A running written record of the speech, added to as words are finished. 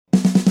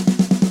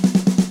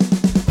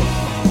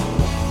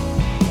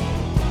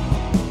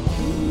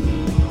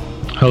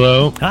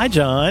Hello. Hi,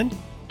 John.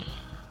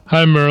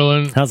 Hi,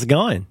 Merlin. How's it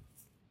going?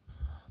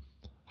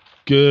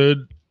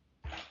 Good.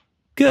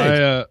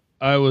 Good.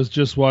 I was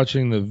just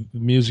watching the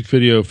music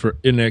video for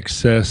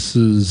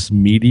INXS's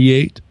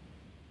Mediate,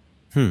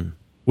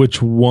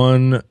 which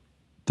won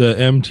the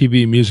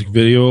MTV Music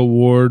Video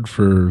Award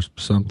for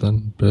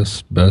something,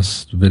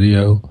 best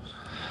video,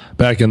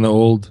 back in the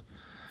old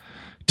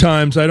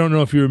times. I don't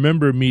know if you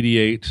remember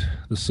Mediate,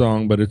 the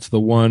song, but it's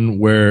the one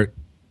where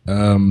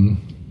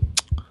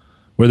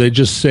they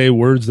just say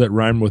words that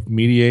rhyme with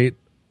mediate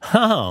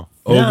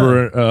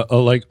over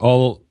like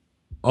all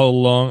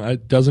along.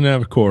 It doesn't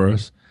have a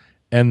chorus,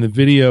 and the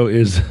video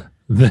is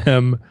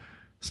them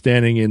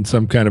standing in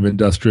some kind of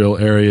industrial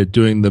area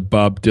doing the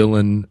Bob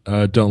Dylan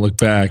 "Don't Look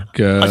Back."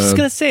 I was just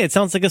gonna say it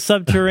sounds like a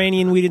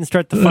subterranean "We Didn't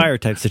Start the Fire"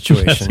 type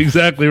situation. That's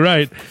exactly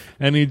right.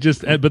 And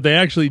but they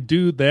actually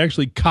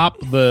cop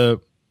the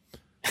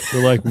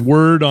like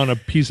word on a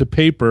piece of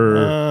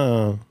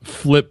paper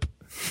flip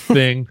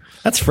thing.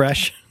 That's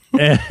fresh.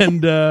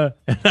 And I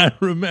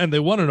remember, and they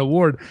won an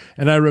award.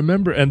 And I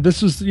remember, and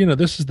this is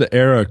the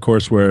era, of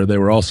course, where they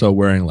were also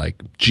wearing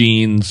like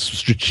jeans,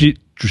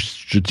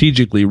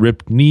 strategically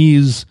ripped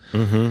knees,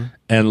 and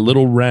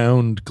little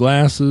round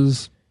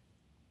glasses.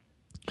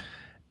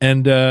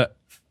 And the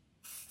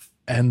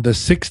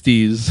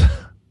 60s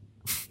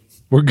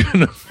were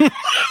gonna.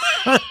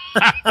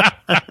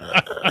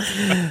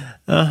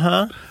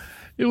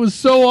 It was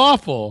so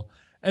awful,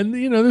 and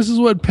this was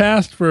what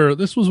passed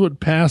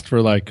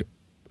for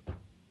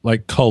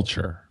like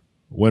culture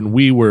when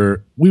we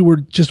were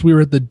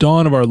at the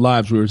dawn of our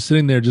lives. We were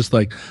sitting there just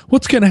like,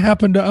 what's going to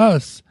happen to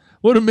us?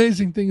 What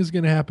amazing thing is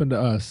going to happen to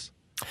us?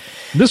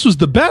 This was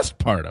the best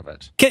part of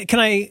it. Can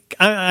I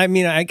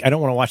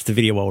don't want to watch the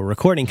video while we're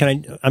recording.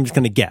 I'm just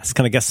going to guess.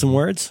 Can I guess some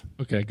words?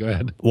 Okay, go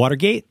ahead.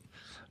 Watergate?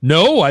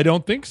 No, I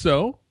don't think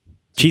so.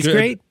 Cheese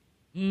grate?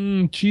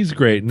 Cheese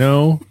grate.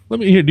 No.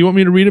 Do you want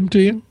me to read them to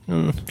you?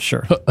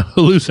 Sure.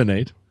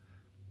 Hallucinate.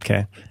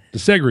 Okay.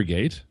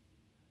 Desegregate.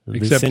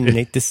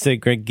 Hallucinate,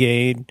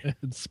 desegregate.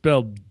 It's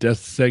spelled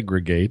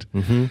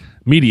desegregate.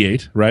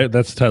 Mediate, right?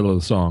 That's the title of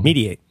the song.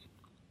 Mediate.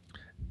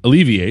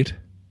 Alleviate.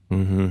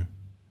 And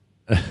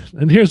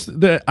here's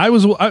I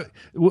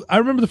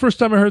remember the first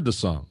time I heard the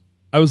song.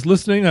 I was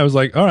listening. I was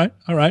like, all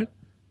right.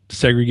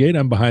 Desegregate.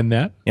 I'm behind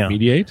that. Yeah.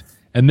 Mediate.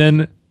 And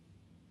then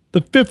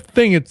the fifth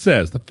thing it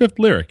says, the fifth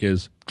lyric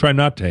is try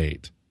not to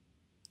hate.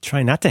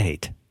 Try not to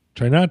hate.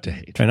 Try not to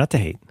hate. Try not to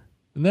hate.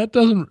 And that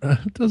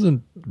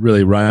doesn't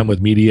really rhyme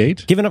with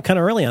mediate. Giving up kind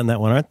of early on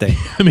that one, aren't they?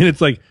 I mean, it's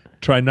like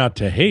try not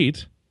to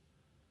hate,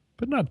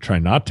 but not try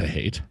not to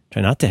hate.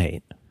 Try not to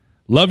hate.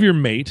 Love your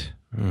mate.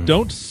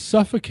 Don't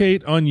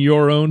suffocate on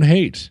your own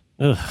hate.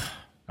 Ugh.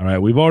 All right,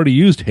 we've already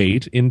used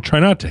hate in try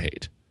not to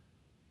hate.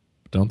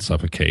 Don't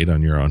suffocate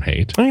on your own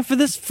hate. I mean, for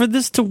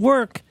this to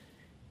work,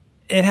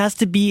 it has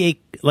to be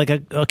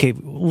okay,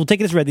 we'll take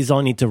it as read. These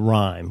all need to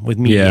rhyme with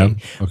mediate.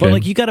 Yeah, okay.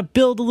 But you got to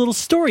build a little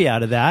story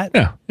out of that.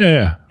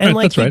 Yeah. And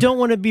right, you don't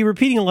want to be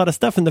repeating a lot of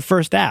stuff in the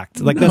first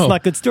act. That's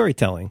not good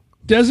storytelling.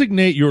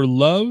 Designate your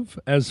love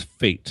as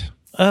fate.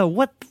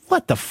 What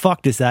the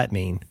fuck does that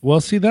mean? Well,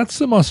 see, that's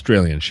some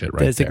Australian shit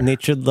right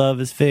Designate your love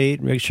as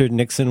fate. Richard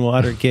Nixon,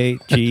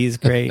 Watergate, cheese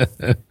grate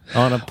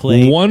on a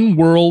plate. One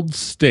world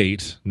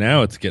state.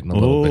 Now it's getting a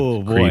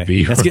little bit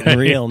creepy. That's getting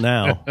real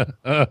now.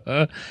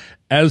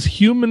 As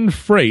human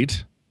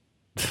freight,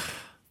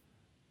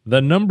 the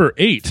number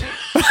 8.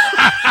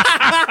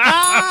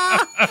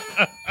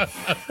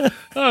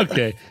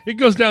 Okay, it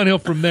goes downhill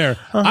from there.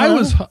 I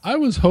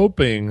was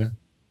hoping.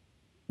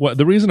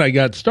 The reason I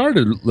got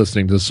started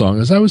listening to the song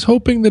is I was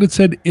hoping that it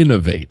said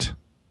innovate.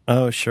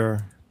 Oh,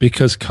 sure.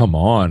 Because come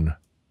on,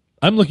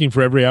 I'm looking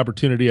for every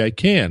opportunity I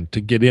can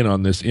to get in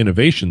on this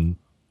innovation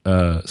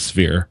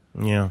sphere.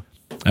 Yeah.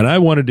 And I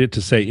wanted it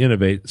to say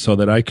innovate so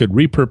that I could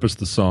repurpose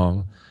the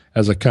song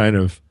as a kind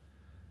of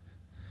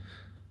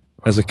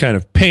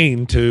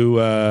pain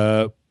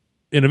to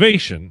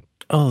innovation.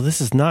 Oh,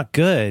 this is not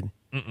good.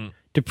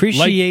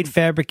 Depreciate,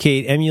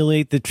 fabricate,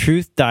 emulate, the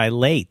truth,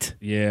 dilate.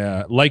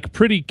 Yeah, like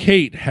Pretty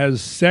Kate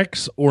has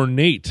sex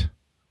ornate.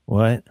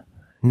 What?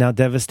 Now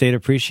devastate,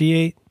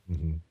 appreciate?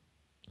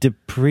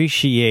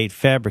 Depreciate,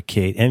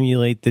 fabricate,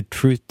 emulate, the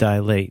truth,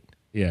 dilate.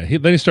 Yeah,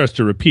 then he starts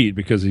to repeat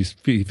because he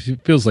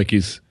feels like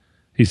he's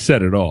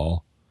said it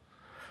all.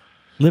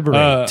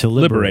 Liberate, to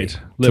liberate.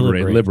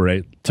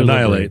 To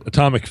annihilate.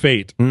 Atomic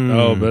fate.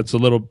 Oh, but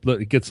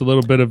it gets a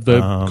little bit of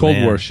the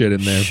Cold War shit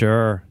in there.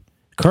 Sure.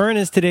 Current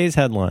is today's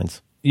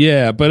headlines.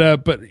 Yeah, but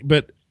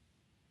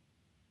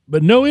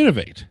no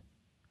innovate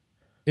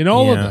in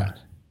all of that.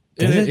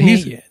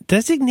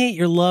 Designate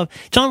your love,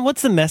 John.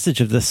 What's the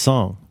message of this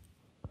song?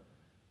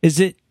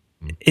 Is it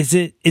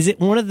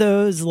one of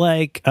those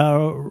like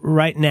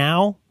right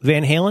now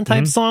Van Halen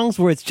type songs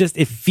where it's just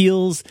it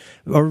feels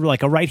or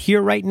like a right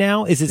here right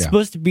now? Is it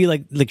supposed to be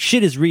like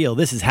shit is real?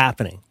 This is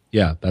happening.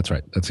 Yeah, that's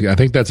right. I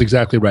think that's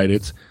exactly right.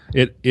 It's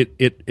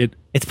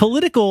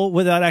political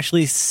without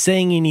actually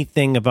saying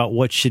anything about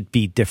what should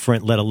be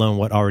different, let alone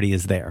what already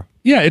is there.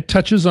 Yeah, it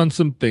touches on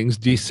some things,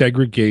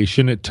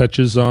 desegregation. It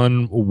touches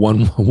on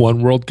one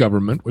world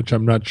government, which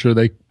I'm not sure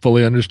they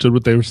fully understood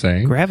what they were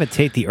saying.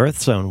 Gravitate the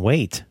Earth's own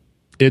weight.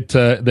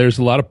 There's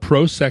a lot of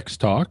pro-sex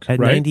talk. At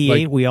right?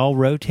 98, we all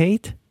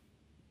rotate.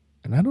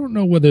 And I don't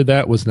know whether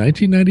that was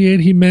 1998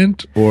 he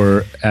meant,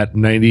 or at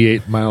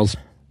 98 miles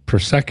per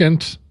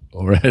second,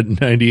 or at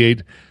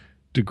 98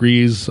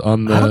 degrees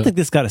on the... I don't think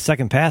this got a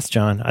second pass,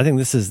 John. I think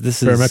this is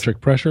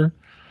barometric pressure.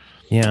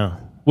 Yeah.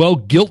 Well,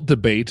 guilt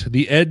debate.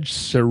 The edge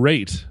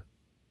serrate.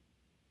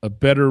 A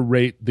better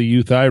rate the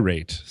youth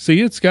irate. See,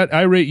 it's got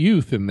irate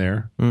youth in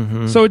there.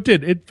 Mm-hmm. So it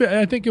did.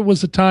 I think it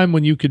was a time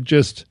when you could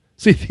just...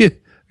 See, a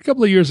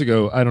couple of years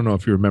ago, I don't know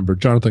if you remember,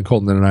 Jonathan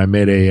Colton and I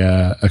made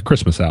a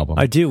Christmas album.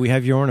 I do. We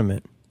have your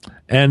ornament.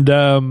 And,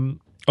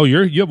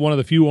 you have one of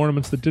the few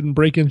ornaments that didn't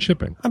break in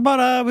shipping. We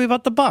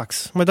bought the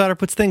box. My daughter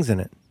puts things in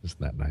it. Isn't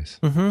that nice?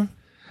 Mm-hmm.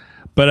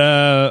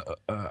 But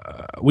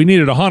we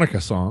needed a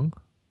Hanukkah song.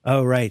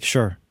 Oh, right.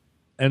 Sure.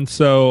 And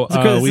so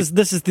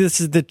this is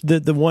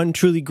the one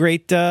truly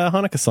great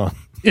Hanukkah song.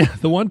 Yeah,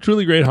 the one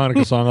truly great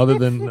Hanukkah song, other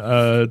than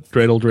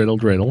 "Dreidel, Dreidel,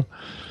 Dreidel,"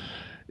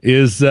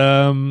 is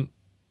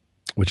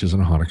which isn't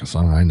a Hanukkah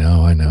song. I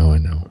know.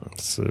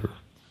 So.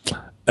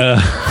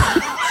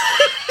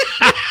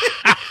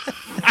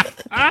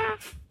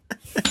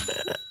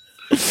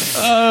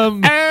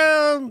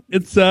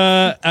 It's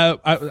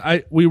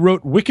we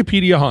wrote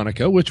Wikipedia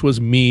Hanukkah, which was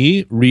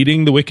me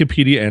reading the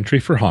Wikipedia entry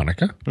for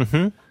Hanukkah.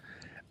 Mm-hmm.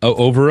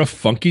 Over a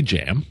funky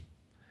jam,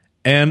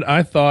 and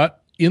I thought,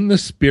 in the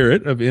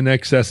spirit of In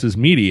Excess's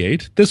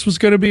Mediate, this was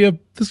going to be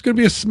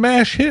a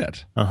smash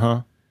hit.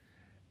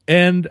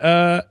 And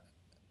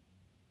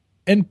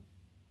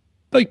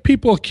like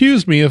people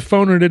accused me of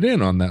phoning it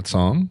in on that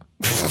song.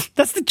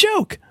 That's the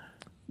joke.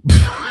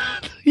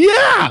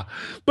 Yeah,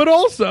 but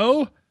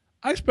also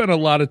I spent a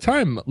lot of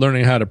time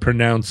learning how to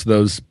pronounce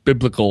those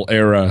biblical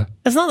era.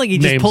 It's not like you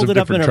just pulled it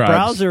up in a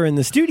browser in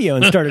the studio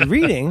and started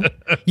reading.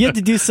 You had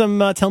to do some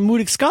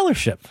Talmudic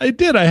scholarship. I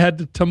did. I had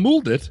to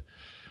Talmud it,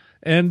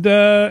 and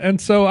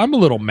so I'm a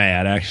little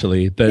mad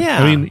actually. That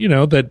I mean,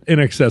 that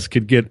INXS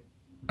could get.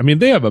 I mean,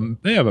 they have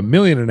 1.5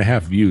 million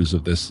views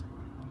of this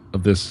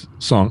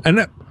song,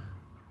 and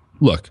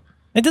look.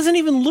 It doesn't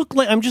even look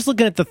like. I'm just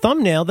looking at the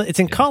thumbnail. It's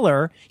in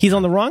color. He's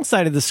on the wrong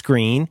side of the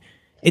screen.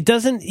 It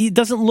doesn't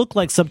look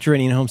like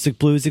Subterranean Homesick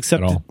Blues,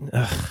 except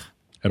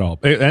at all.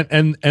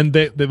 And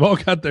they've all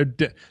got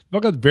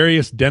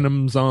various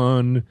denims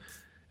on,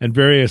 and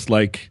various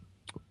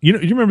you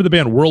remember the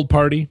band World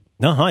Party?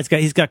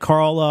 He's got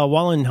Carl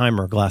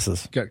Wallenheimer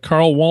glasses. Got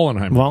Carl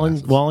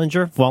Wallenheimer.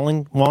 Wallinger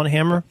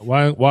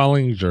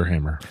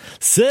hammer.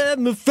 Save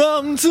me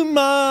from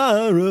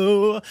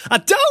tomorrow. I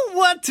don't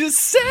want to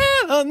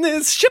sail on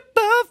this ship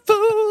of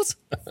fools.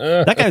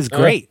 That guy was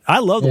great. I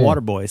love the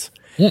Waterboys.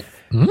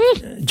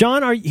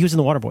 John, he was in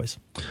the Waterboys.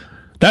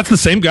 That's the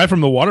same guy from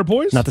the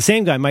Waterboys? Not the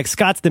same guy. Mike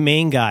Scott's the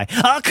main guy.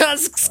 Oh,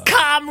 because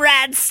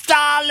Comrade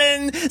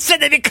Stalin said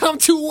they become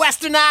too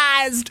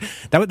westernized.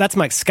 That's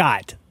Mike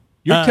Scott.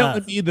 You're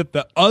telling me that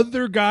the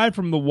other guy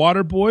from the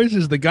Waterboys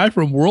is the guy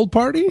from World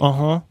Party?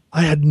 Uh-huh.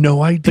 I had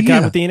no idea. The guy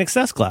with the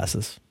INXS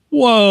glasses.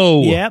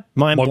 Whoa. Yep.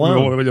 Mind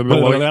blown. I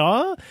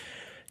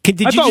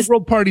thought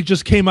World Party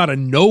just came out of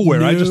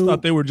nowhere. No. I just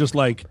thought they were just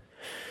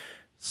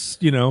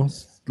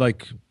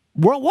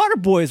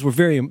Waterboys were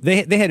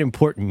they had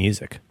important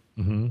music.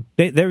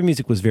 Mm-hmm. Their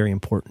music was very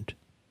important.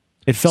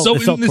 It felt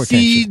portentous.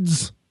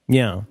 Seeds.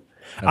 Yeah.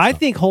 I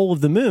think Hole of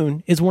the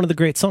Moon is one of the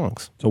great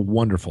songs. It's a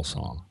wonderful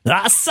song.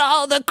 I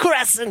saw the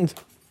crescent.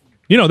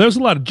 There's a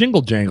lot of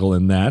jingle jangle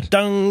in that.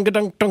 Dung,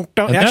 dung, dung,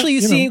 dung. Actually,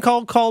 you see him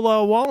called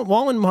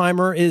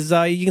Wallenheimer is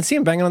you can see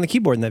him banging on the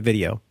keyboard in that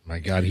video. My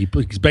God, he's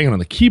banging on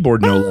the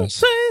keyboard no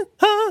less.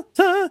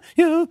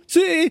 You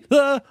see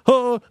the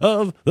Hole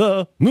of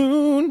the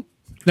Moon.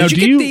 Now, did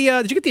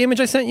you get the image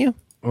I sent you?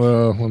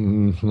 Well,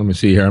 let me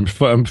see here. I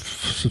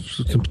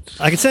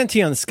can send it to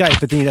you on the Skype,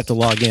 but then you'd have to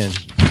log in.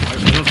 I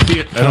don't see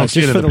it. I don't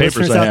see it in the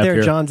papers I have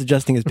here. John's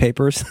adjusting his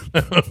papers.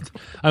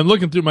 I'm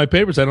looking through my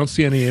papers. I don't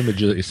see any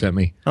image that you sent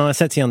me. Oh, I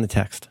sent it to you on the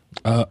text.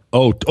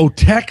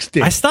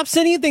 Texting. I stopped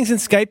sending you things in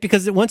Skype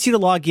because it wants you to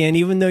log in,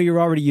 even though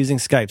you're already using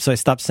Skype. So I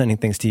stopped sending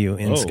things to you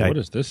in Skype. What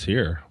is this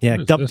here? Yeah,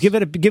 give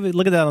it.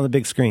 Look at that on the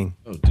big screen.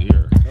 Oh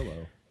dear.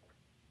 Hello.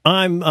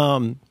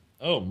 I'm.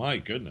 Oh my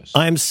goodness!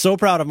 I am so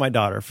proud of my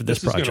daughter for this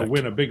project. This is going to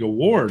win a big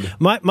award.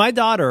 My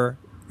daughter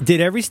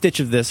did every stitch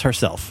of this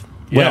herself.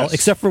 Well,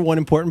 except for one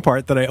important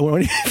part that I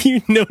wonder if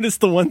you noticed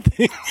the one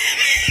thing.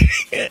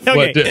 Okay.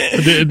 What,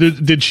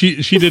 did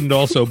she didn't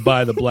also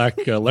buy the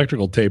black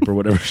electrical tape or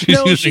whatever she's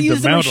using to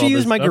mount all this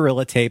used my stuff?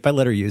 Gorilla tape. I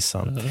let her use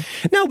some.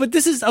 No, but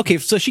this is okay.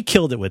 So she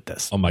killed it with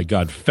this. Oh my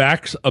God!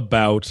 Facts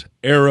about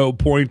arrow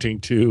pointing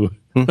to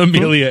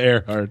Amelia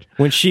Earhart.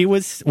 When she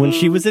was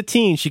a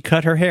teen, she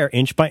cut her hair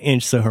inch by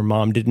inch so her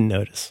mom didn't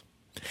notice.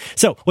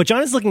 So what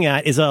John is looking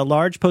at is a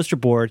large poster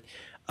board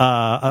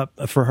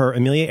for her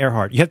Amelia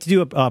Earhart. You have to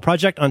do a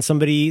project on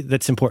somebody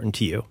that's important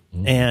to you.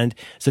 And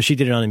so she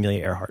did it on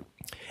Amelia Earhart.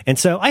 And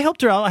so I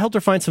helped her out. I helped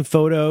her find some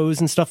photos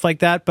and stuff like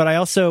that. But I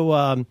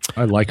also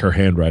I like her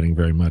handwriting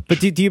very much. But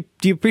do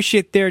you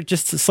appreciate there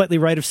just slightly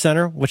right of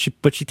center what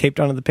she taped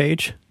onto the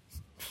page?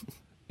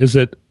 Is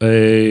it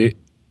a?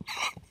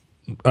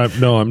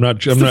 No, I'm not.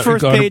 It's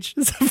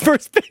the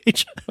first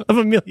page of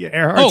Amelia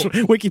Earhart's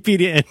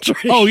Wikipedia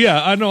entry. Oh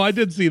yeah, I know. I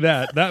did see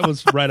that. That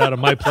was right out of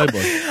my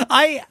playbook.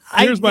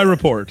 Here's my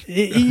report.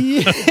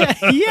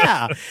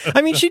 Yeah,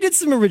 I mean, she did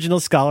some original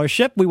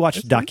scholarship. We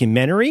watched a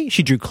documentary.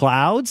 She drew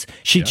clouds.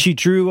 She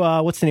drew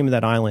what's the name of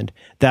that island?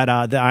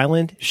 The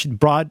island.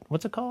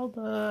 What's it called?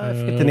 I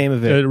forget the name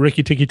of it.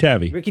 Rikki Tikki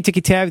Tavi. Rikki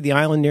Tikki Tavi, the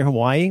island near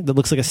Hawaii that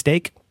looks like a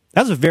steak.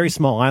 That was a very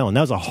small island.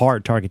 That was a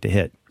hard target to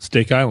hit.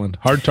 Steak Island,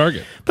 hard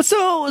target. But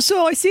so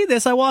I see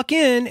this. I walk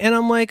in and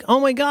I'm like, oh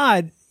my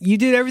God, you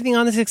did everything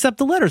on this except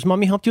the letters.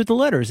 Mommy helped you with the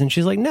letters. And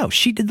she's like, no,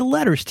 she did the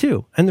letters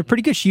too. And they're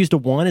pretty good. She used a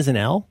 1 as an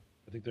L.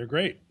 I think they're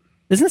great.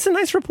 Isn't this a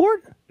nice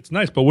report? It's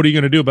nice, but what are you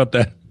going to do about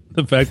that?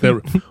 The fact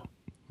that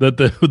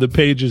the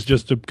page is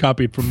just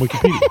copied from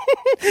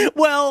Wikipedia.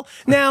 Well,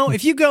 now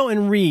if you go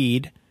and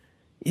read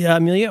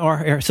Amelia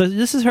Earhart. So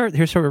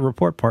here's her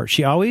report part.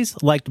 She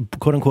always liked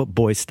quote unquote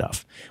boy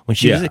stuff. When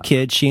she was a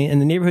kid, she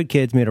and the neighborhood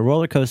kids made a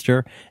roller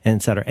coaster and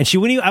etc. And I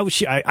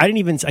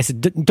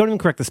said, don't even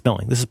correct the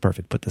spelling. This is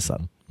perfect. Put this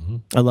up. Mm-hmm.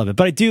 I love it.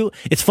 But I do.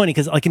 It's funny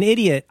because like an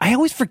idiot, I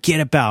always forget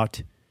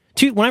about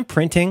when I'm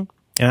printing,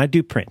 and I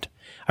do print.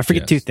 I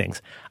forget two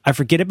things. I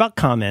forget about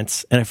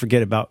comments and I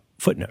forget about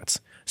footnotes.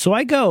 So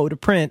I go to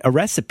print a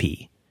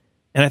recipe.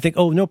 And I think,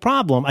 oh, no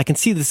problem. I can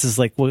see this is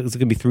like, it's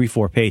going to be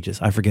 3-4 pages.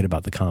 I forget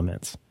about the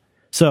comments.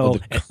 So,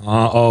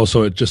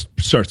 so it just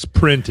starts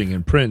printing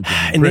and printing.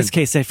 In this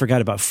case, I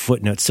forgot about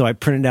footnotes. So I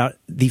printed out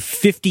the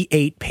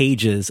 58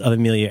 pages of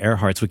Amelia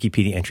Earhart's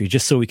Wikipedia entry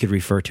just so we could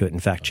refer to it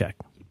and fact check.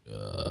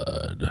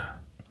 Good.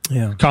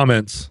 Yeah.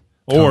 Comments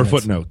or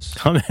footnotes.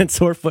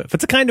 Comments or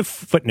It's a kind of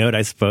footnote,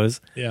 I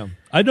suppose. Yeah.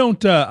 I don't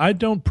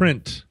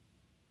print.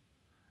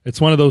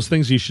 It's one of those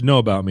things you should know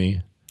about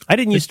me. I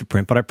didn't used to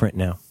print, but I print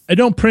now. I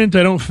don't print.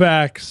 I don't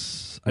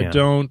fax. Yeah. I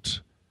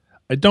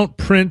don't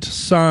print,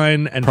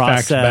 sign, and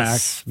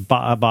process, fax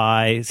back.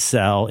 Buy,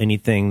 sell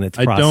anything that's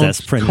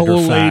processed, printed, or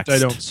faxed. I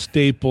don't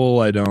staple.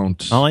 I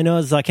don't. All I know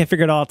is I can't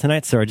figure it all out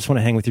tonight, sir. I just want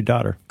to hang with your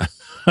daughter.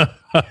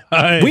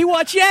 We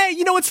watch. Yeah,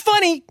 you know what's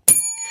funny?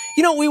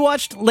 You know what we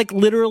watched like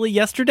literally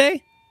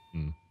yesterday?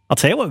 I'll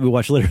tell you what we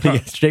watched literally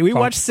yesterday. We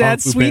watched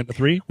Sad Sweet.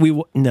 We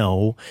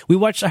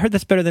watched. I heard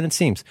that's better than it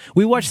seems.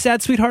 We watched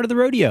Sad Sweetheart of the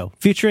Rodeo,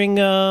 featuring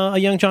a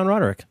young John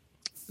Roderick.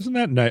 Isn't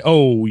that nice?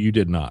 Oh, you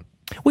did not.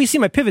 Well, you see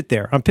my pivot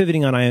there. I'm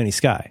pivoting on Ione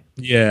Skye.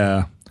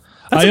 Yeah,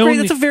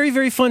 that's a very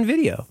very fun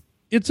video.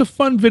 It's a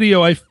fun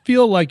video. I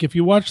feel like if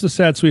you watch the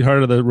Sad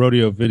Sweetheart of the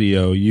Rodeo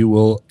video,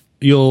 you'll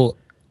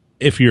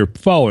if you're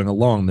following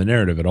along the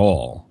narrative at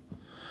all.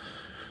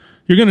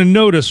 You're going to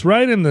notice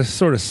right in the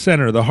sort of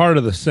center, the heart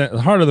of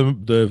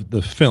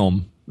the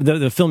film,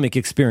 the filmic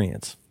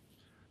experience.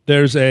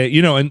 There's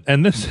and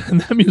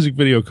that music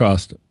video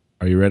cost.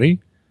 Are you ready?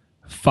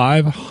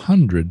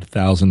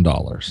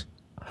 $500,000.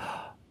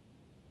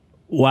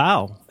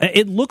 Wow,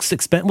 it looks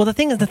expensive. Well, the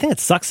thing that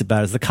sucks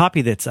about it is the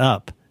copy that's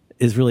up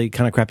is really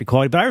kind of crappy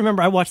quality. But I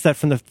remember I watched that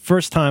from the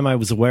first time I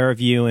was aware of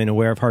you and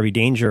aware of Harvey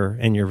Danger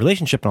and your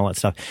relationship and all that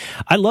stuff.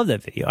 I love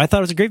that video. I thought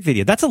it was a great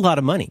video. That's a lot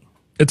of money.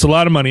 It's a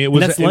lot of money.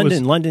 That's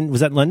London. London,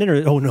 was that London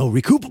or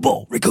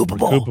recoupable?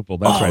 Recoupable.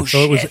 That's right.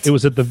 So it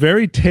was at the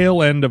very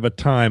tail end of a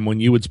time when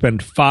you would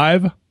spend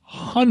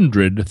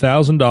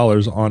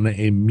 $500,000 on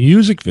a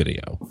music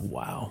video.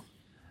 Wow.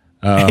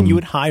 And you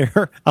would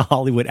hire a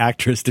Hollywood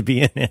actress to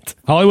be in it.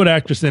 Hollywood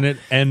actress in it,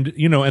 and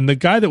the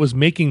guy that was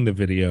making the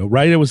video,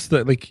 right? It was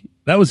that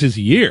was his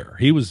year.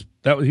 He was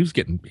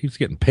getting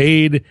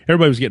paid.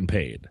 Everybody was getting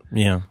paid.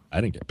 Yeah, I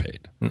didn't get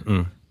paid.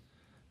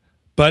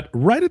 But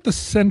right at the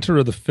center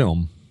of the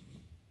film,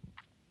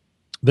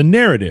 the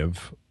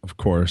narrative, of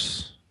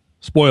course,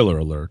 spoiler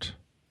alert,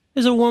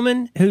 is a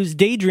woman who's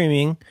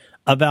daydreaming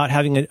about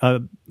having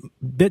a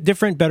bit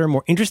different, better,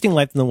 more interesting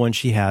life than the one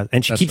she has.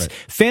 And she keeps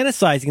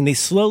fantasizing, and they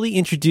slowly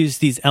introduce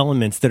these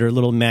elements that are a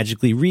little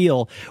magically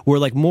real, where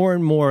like more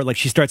and more, like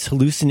she starts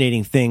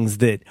hallucinating things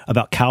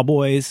about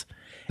cowboys.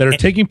 That are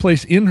taking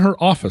place in her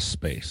office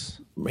space.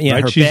 Yeah,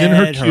 right? She's in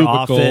her cubicle. Her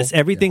office.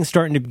 Everything's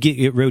starting to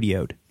get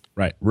rodeoed.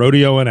 Right,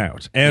 rodeoing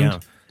out.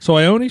 And so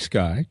Ione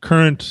Skye,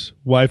 current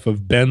wife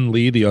of Ben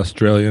Lee, the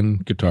Australian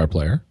guitar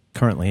player.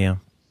 Currently, yeah.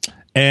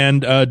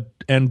 And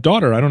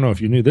daughter, I don't know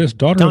if you knew this,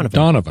 daughter of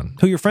Donovan.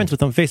 Who you're friends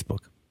with on Facebook.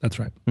 That's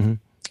right. Mm-hmm.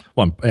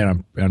 Well,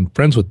 I'm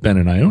friends with Ben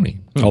and Ione,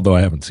 although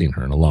I haven't seen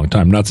her in a long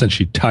time. Not since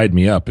she tied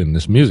me up in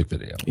this music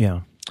video. Yeah.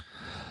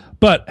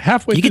 But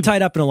halfway you get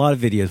tied up in a lot of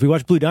videos. We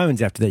watched Blue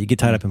Diamonds after that. You get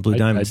tied up in Blue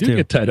Diamonds, I do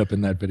get tied up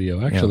in that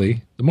video, actually. Yeah.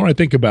 The more I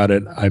think about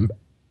it,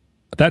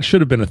 that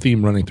should have been a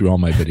theme running through all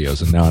my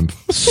videos, and now I'm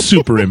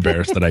super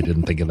embarrassed that I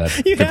didn't think of that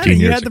 15 years ago.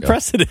 You had the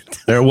precedent.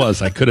 There it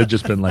was. I could have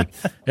just been like,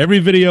 every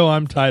video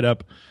I'm tied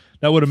up.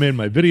 That would have made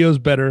my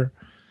videos better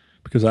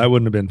because I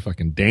wouldn't have been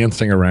fucking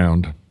dancing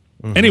around.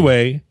 Mm-hmm.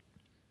 Anyway.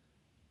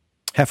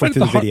 Halfway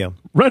through the video.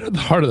 Right at the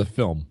heart of the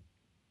film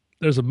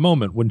there's a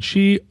moment when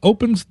she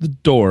opens the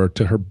door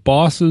to her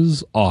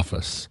boss's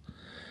office,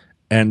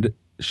 and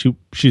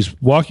she's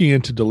walking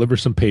in to deliver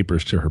some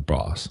papers to her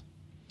boss.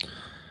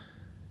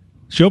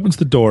 She opens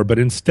the door, but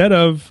instead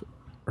of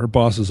her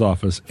boss's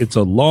office, it's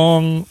a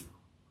long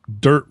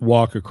dirt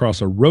walk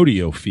across a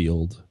rodeo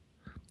field,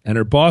 and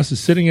her boss is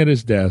sitting at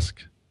his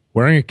desk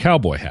wearing a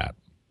cowboy hat.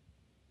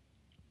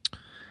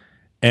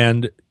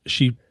 And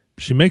she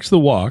makes the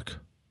walk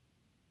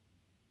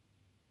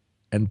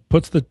and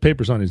puts the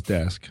papers on his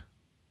desk.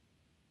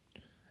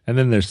 And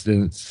then the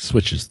scene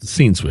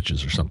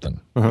switches or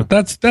something. But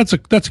that's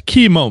a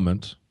key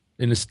moment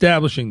in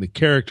establishing the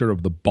character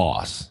of the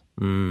boss.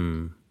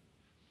 The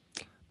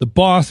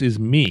boss is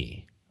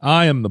me.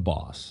 I am the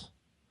boss.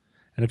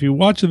 And if you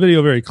watch the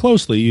video very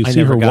closely, you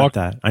see her walk.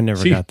 I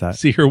never got that.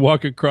 See her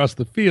walk across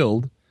the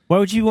field. Why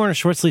would you wear a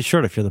short sleeve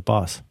shirt if you're the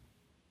boss?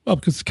 Well,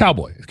 because it's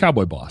cowboy. It's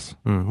cowboy boss.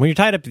 When you're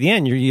tied up at the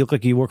end, you look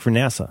like you work for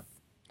NASA.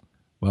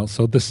 Well,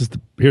 so this is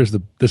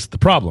the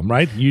problem,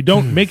 right? You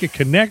don't make a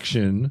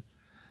connection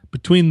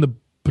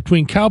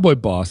between cowboy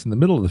boss in the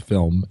middle of the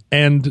film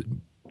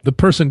and the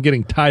person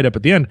getting tied up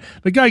at the end.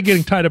 The guy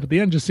getting tied up at the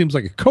end just seems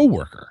like a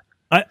coworker.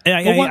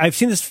 I've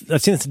seen this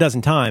a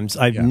dozen times.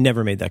 I've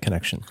never made that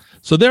connection.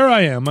 So there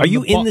I am. Are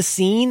you in the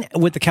scene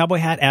with the cowboy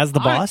hat as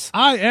the boss?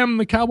 I am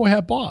the cowboy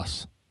hat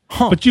boss.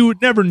 But you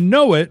would never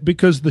know it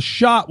because the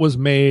shot was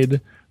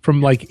made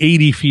from like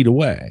 80 feet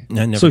away.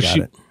 I never got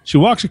it. She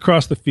walks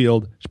across the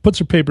field. She puts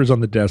her papers on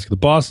the desk. The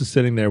boss is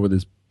sitting there with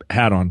his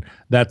hat on.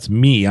 That's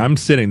me. I'm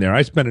sitting there.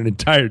 I spent an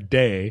entire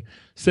day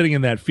sitting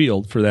in that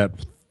field for that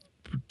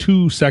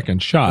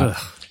 2-second shot.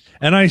 Ugh.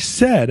 And I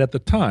said at the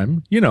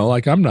time,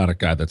 I'm not a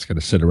guy that's going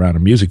to sit around a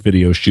music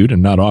video shoot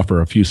and not offer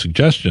a few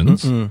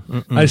suggestions.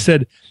 I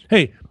said,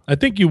 hey, I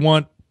think you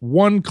want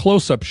one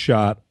close-up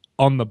shot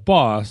on the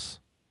boss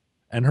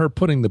and her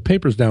putting the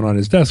papers down on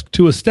his desk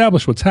to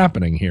establish what's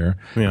happening here.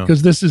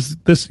 Because this is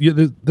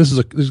going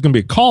to be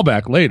a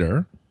callback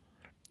later.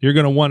 You're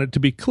going to want it to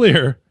be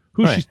clear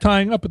who she's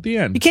tying up at the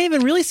end. You can't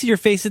even really see your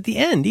face at the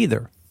end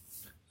either.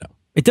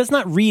 It does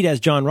not read as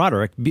John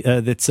Roderick.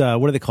 That's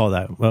what do they call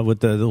that? With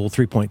the little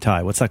 3-point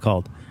tie. What's that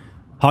called?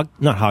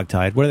 Not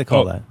hogtied. What do they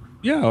call that?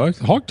 Yeah, it's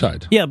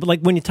hogtied. Yeah, but like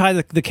when you tie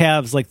the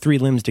calves like 3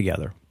 limbs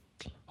together.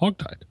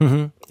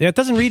 Hogtied. Yeah, it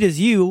doesn't read as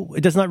you.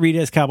 It does not read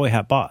as Cowboy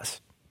Hat Boss.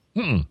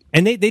 And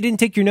they didn't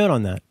take your note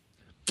on that.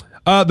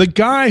 The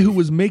guy who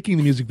was making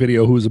the music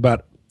video, who was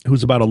about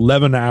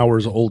 11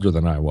 hours older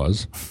than I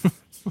was,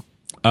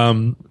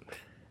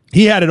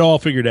 he had it all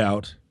figured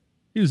out.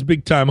 He was a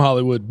big-time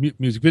Hollywood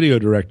music video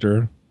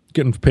director,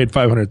 getting paid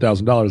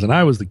 $500,000, and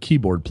I was the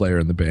keyboard player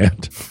in the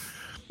band.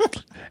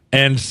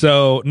 And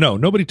so,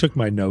 nobody took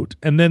my note.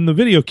 And then the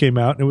video came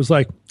out, and it was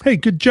like, hey,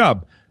 good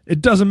job.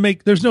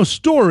 There's no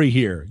story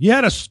here. You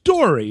had a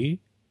story.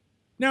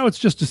 Now it's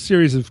just a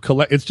series of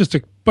it's just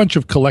a bunch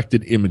of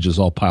collected images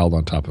all piled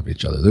on top of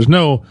each other. There's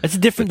no.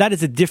 That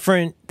is a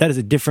different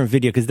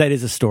video because that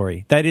is a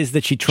story. That is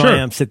that she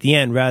triumphs at the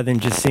end rather than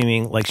just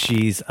seeming like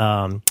she's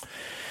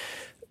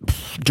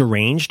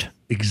deranged.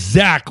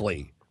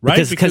 Exactly.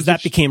 Right? Because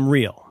that became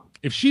real.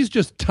 If she's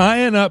just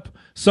tying up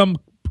some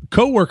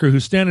coworker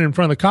who's standing in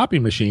front of the copy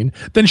machine,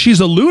 then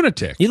she's a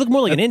lunatic. You look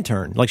more like an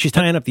intern, like she's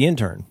tying up the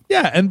intern.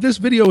 Yeah, and this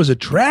video is a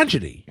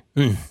tragedy.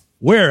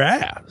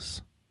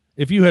 Whereas,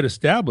 if you had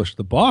established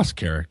the boss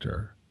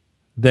character,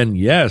 then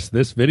yes,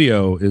 this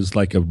video is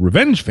like a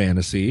revenge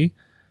fantasy.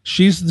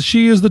 She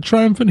is the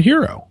triumphant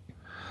hero.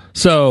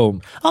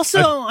 So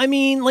also, I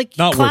mean, like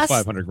not worth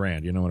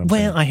 $500,000. You know what I'm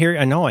saying? Well, I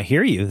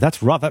hear you.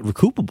 That's rough. That's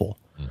recoupable.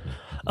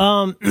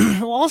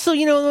 Also,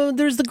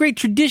 there's the great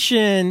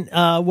tradition,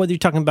 whether you're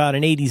talking about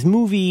an 80s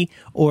movie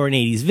or an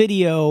 80s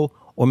video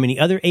or many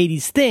other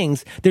 80s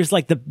things, there's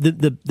like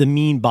the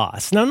mean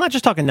boss. Now, I'm not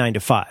just talking 9 to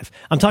 5.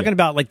 I'm talking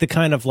about like the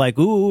kind of like,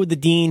 the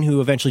dean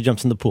who eventually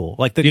jumps in the pool.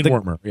 Like the Dean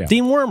Wormer. Yeah.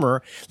 Dean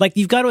Wormer. Like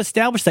you've got to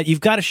establish that.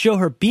 You've got to show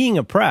her being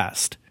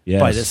oppressed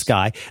by this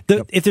guy.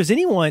 If there's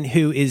anyone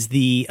who is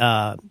the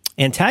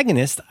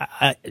antagonist,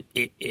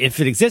 if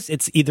it exists,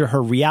 it's either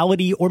her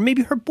reality or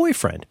maybe her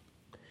boyfriend.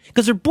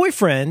 Because her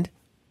boyfriend,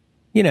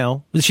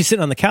 that she's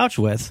sitting on the couch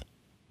with.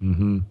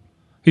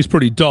 He's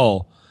pretty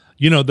dull.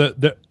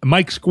 The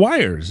Mike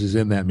Squires is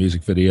in that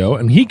music video,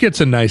 and he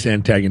gets a nice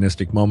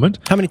antagonistic moment.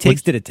 How many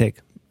takes did it take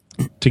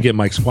to get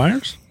Mike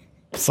Squires?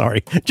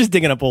 Sorry, just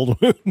digging up old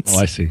wounds. Oh,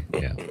 I see.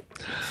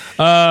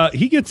 Yeah,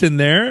 he gets in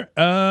there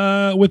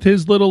with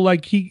his little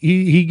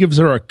he gives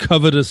her a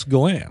covetous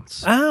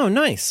glance. Oh,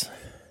 nice.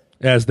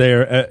 As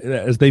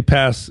they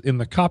pass in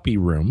the copy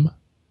room,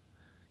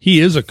 he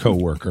is a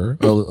coworker,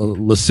 a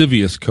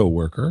lascivious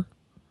coworker.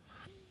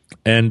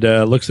 And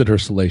looks at her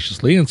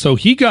salaciously. And so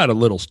he got a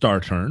little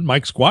star turn,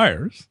 Mike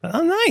Squires.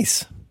 Oh,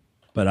 nice.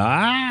 But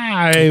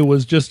I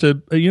was just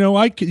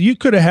you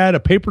could have had a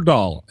paper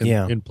doll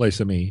in place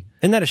of me.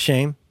 Isn't that a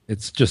shame?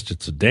 It's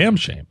a damn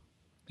shame.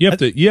 You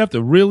have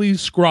to really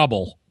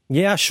scrabble.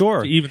 Yeah,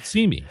 sure. To even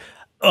see me.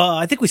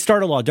 I think we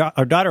startled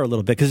our daughter a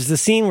little bit because there's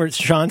a scene where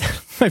Sean,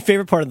 my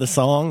favorite part of the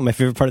song, my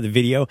favorite part of the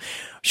video,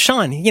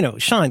 Sean,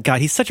 God,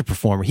 he's such a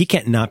performer. He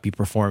can't not be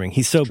performing.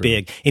 He's so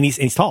big and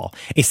he's tall.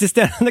 He sits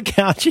down on the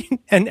couch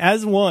and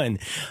as one,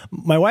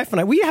 my wife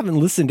and I, we haven't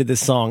listened to this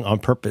song on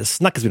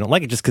purpose, not because we don't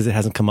like it, just because it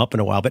hasn't come up in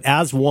a while, but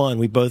as one,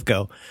 we both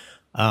go,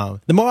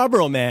 the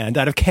Marlboro Man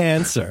died of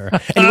cancer.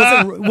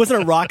 And he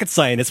wasn't a rocket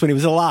scientist when he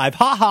was alive.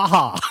 Ha ha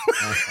ha.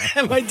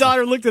 And my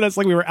daughter looked at us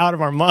like we were out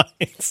of our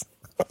minds.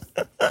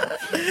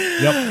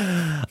 Yep.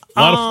 A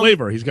lot of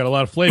flavor. He's got a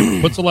lot of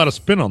flavor. Puts a lot of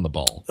spin on the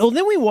ball. Well,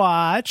 then we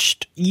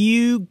watched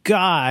you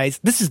guys.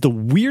 This is the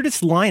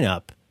weirdest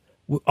lineup.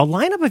 A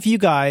lineup of you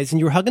guys, and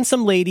you were hugging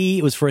some lady.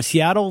 It was for a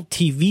Seattle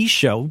TV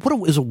show. It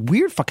was a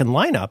weird fucking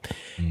lineup.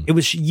 It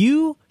was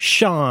you,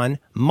 Sean,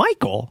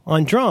 Michael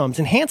on drums,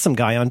 and Handsome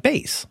Guy on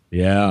bass.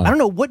 Yeah. I don't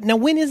know what. Now,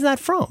 when is that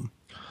from?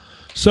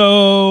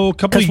 So a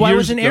couple of years why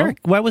wasn't ago, Eric?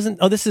 Why wasn't?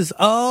 This is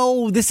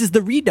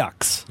the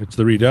Redux. It's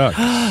the Redux.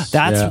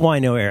 That's why I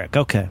know Eric.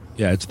 Okay.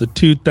 Yeah, it's the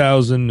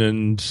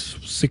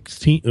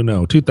 2016.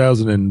 No,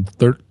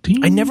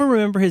 2013. I never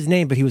remember his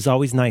name, but he was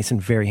always nice and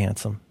very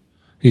handsome.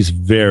 He's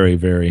very,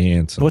 very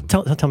handsome. What?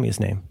 Tell me his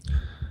name.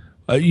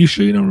 You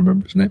sure you don't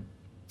remember his name?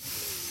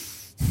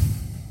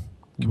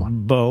 Come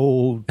on,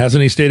 Bo.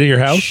 Hasn't he stayed at your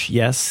house?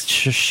 Yes.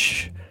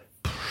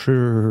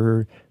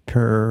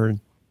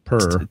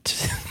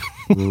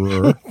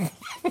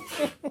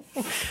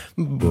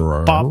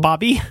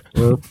 Bobby?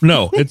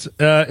 No, it's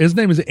his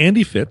name is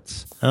Andy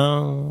Fitz.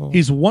 Oh.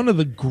 He's one of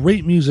the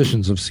great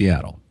musicians of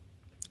Seattle.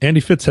 Andy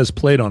Fitz has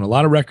played on a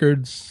lot of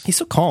records. He's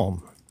so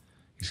calm.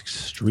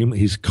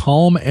 He's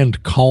calm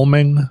and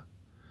calming.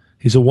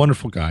 He's a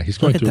wonderful guy. He's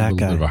going through a little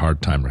bit of a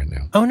hard time right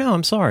now. Oh no,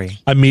 I'm sorry.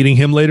 I'm meeting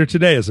him later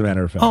today, as a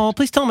matter of fact. Oh,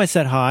 please tell him I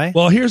said hi.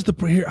 Well,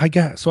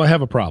 I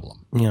have a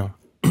problem. Yeah.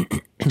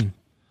 The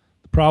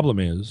problem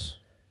is,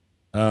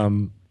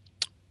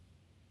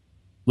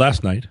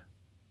 last night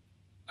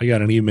I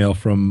got an email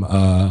from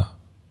a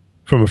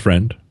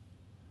friend.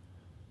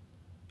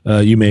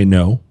 You may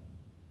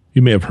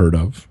have heard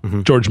of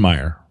George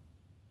Meyer,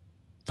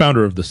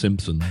 founder of The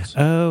Simpsons.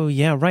 Oh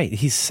yeah, right.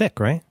 He's sick,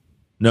 right?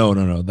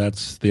 No.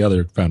 That's the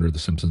other founder of The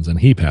Simpsons, and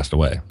he passed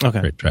away.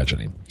 Okay, great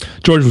tragedy.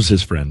 George was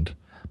his friend,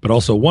 but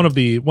also one of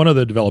the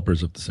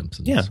developers of The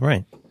Simpsons. Yeah,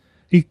 right.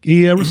 He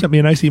sent me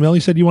a nice email. He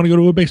said, "You want to go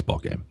to a baseball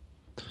game?"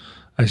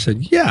 I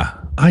said, "Yeah,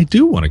 I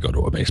do want to go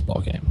to a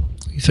baseball game."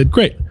 He said,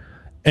 "Great.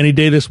 Any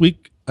day this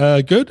week,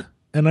 good?"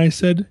 And I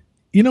said,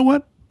 "You know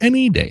what?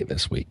 Any day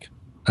this week,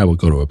 I will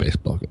go to a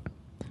baseball game."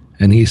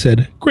 And he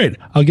said, "Great.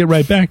 I'll get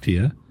right back to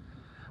you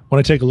when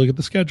I take a look at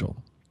the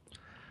schedule."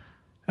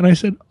 And I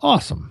said,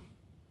 "Awesome."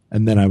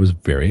 And then I was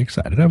very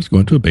excited. I was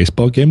going to a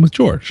baseball game with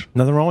George.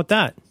 Nothing wrong with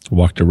that.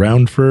 Walked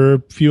around for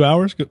a few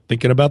hours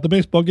thinking about the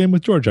baseball game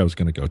with George I was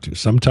going to go to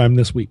sometime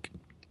this week.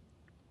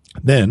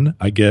 Then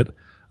I get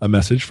a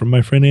message from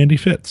my friend Andy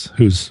Fitz,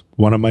 who's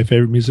one of my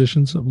favorite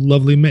musicians, a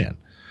lovely man.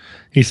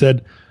 He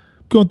said,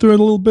 "Going through a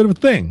little bit of a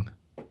thing.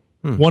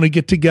 Want to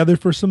get together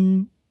for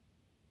something.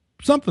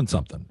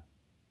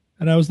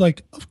 And I was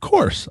like, "Of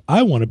course,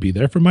 I want to be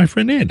there for my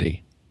friend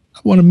Andy.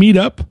 I want to meet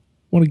up,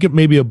 want to get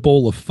maybe a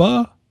bowl of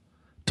pho,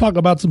 talk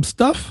about some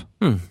stuff,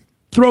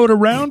 throw it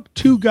around,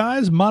 two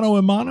guys, mano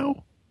a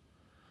mano."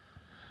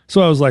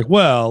 So I was like,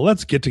 "Well,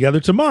 let's get together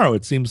tomorrow.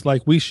 It seems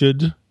like we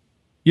should,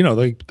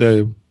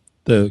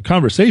 the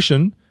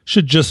conversation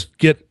should just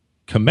get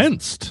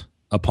commenced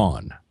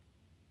upon."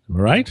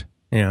 Right?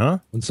 Yeah.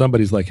 When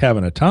somebody's like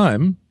having a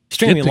time.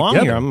 Stringing me along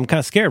here. I'm kind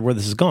of scared where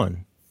this is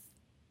going.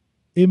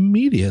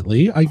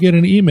 Immediately, I get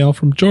an email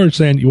from George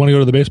saying, "You want to go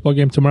to the baseball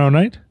game tomorrow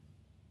night?"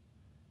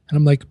 And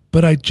I'm like,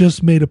 "But I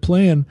just made a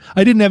plan.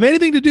 I didn't have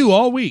anything to do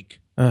all week.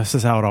 This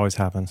is how it always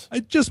happens. I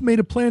just made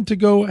a plan to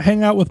go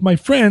hang out with my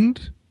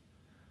friend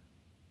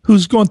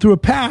who's going through a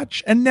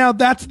patch. And now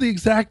that's the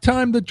exact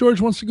time that George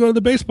wants to go to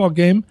the baseball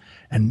game.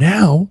 And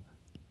now,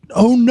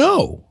 oh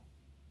no."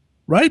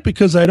 Right?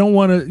 Because I don't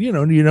want to, you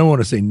don't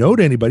want to say no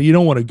to anybody. You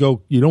don't want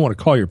to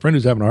call your friend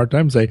who's having a hard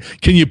time and say,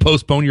 "Can you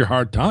postpone your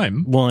hard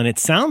time?" Well, and it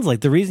sounds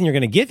like the reason you're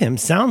going to give him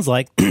sounds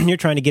like you're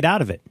trying to get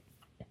out of it.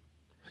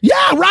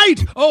 Yeah,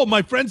 right. "Oh,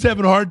 my friend's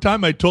having a hard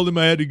time. I told him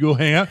I had to go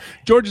hang out."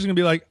 George is going to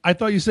be like, "I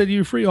thought you said you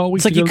were free all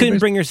week." It's like you couldn't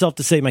bring yourself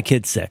to say my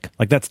kid's sick.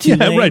 Like that's too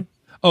lame. Right.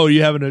 Oh,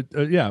 you having a,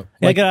 yeah.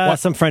 Like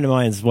some friend of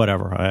mine's,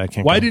 whatever. I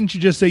can't. Why didn't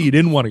you just say you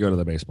didn't want to go to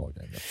the baseball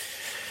game?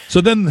 So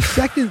then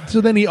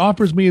he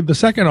offers me the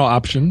second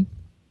option,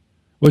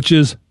 which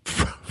is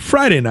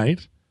Friday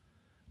night,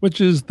 which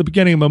is the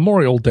beginning of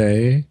Memorial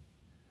Day.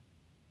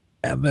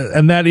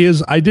 And that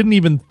is, I didn't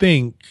even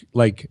think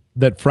like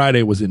that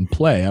Friday was in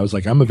play. I was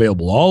like, I'm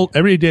available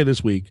every day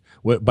this week,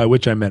 by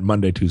which I meant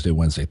Monday, Tuesday,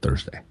 Wednesday,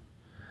 Thursday.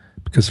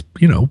 Because,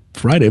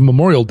 Friday,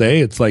 Memorial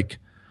Day, it's like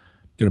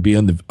going to be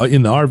in the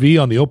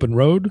RV on the open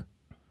road.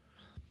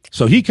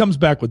 So George comes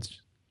back with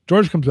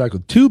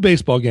two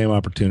baseball game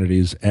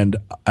opportunities, and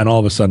all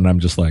of a sudden I'm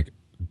just like,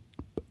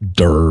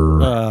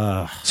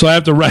 durr. So I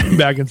have to write him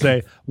back and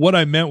say, what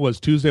I meant was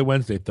Tuesday,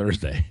 Wednesday,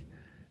 Thursday.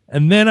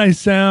 and then I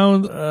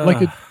sound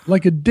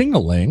like a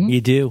ding-a-ling.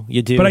 You do.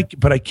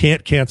 But I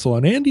can't cancel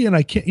on Andy, and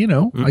I can't,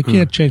 I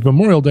can't change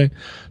Memorial Day.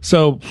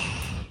 So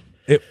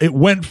it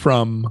went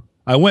from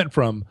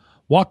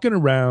walking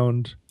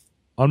around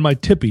on my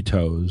tippy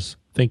toes,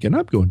 thinking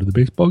I'm going to the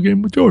baseball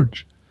game with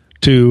George,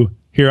 to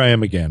here I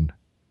am again.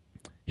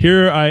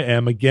 Here I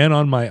am again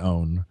on my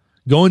own,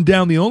 going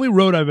down the only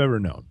road I've ever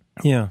known.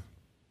 Yeah.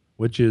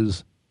 Which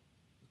is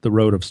the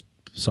road of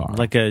sorrow.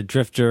 Like a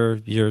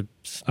drifter,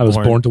 I was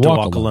born to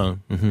walk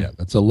alone. Mm-hmm. Yeah,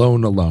 that's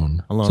alone.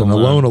 It's an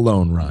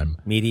alone rhyme.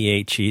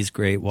 Mediate, cheese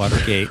grate,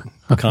 Watergate,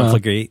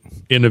 conflagrate,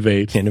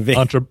 innovate,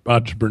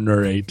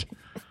 entrepreneurate.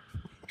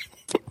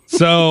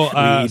 So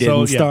we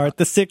didn't start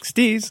the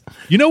 60s.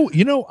 You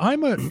know,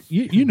 I'm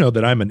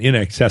that I'm an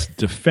INXS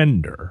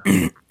defender,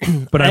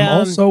 but I'm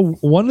also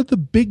one of the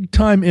big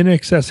time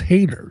INXS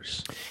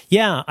haters.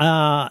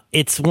 Yeah,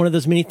 it's one of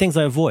those many things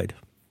I avoid.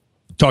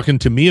 Talking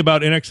to me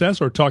about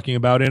INXS, or talking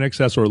about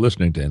INXS, or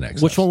listening to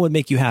INXS? Which one would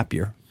make you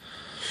happier?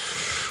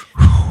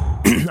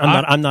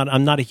 I'm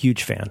not a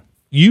huge fan.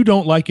 You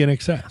don't like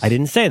INXS. I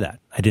didn't say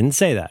that.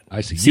 I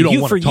see. You don't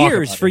want to talk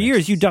about for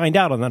years you dined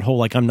out on that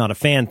whole I'm not a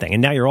fan thing,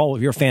 and now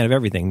you're a fan of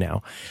everything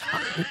now.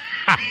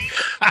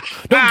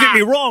 Don't get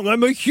me wrong,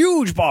 I'm a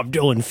huge Bob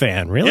Dylan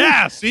fan. Really?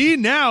 Yeah. See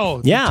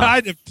now,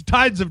 the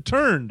tides have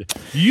turned.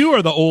 You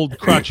are the old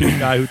crotchety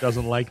guy who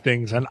doesn't like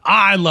things, and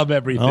I love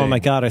everything. Oh my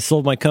God, I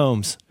sold my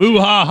combs. Ooh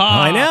ha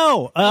ha! I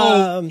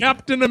know.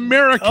 Captain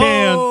America.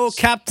 Oh,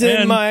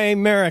 Captain My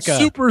America,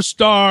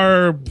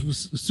 superstar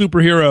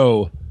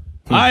superhero.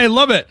 I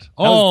love it.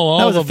 That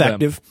was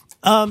effective.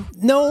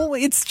 No,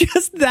 it's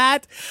just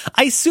that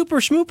I super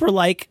schmooper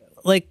like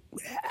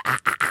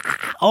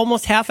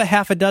almost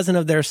half a dozen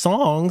of their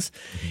songs,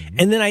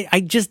 and then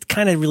I just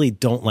kind of really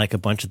don't like a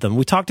bunch of them.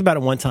 We talked about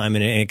it one time,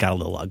 and it got a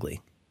little ugly.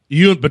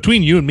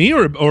 Between you and me,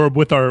 or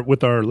with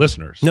our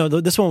listeners? No,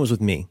 this one was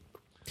with me.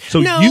 So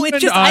you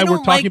and I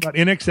were talking about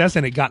INXS,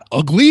 and it got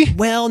ugly?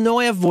 Well, no,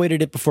 I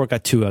avoided it before it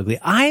got too ugly.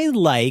 I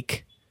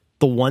like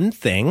The One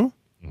Thing.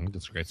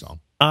 That's a great song.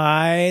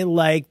 I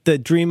like the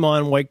Dream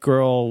On, White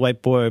Girl,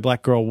 White Boy,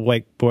 Black Girl,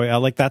 White Boy. I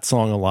like that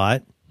song a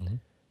lot. Mm-hmm.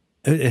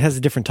 It has a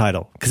different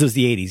title because it was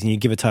the 80s, and you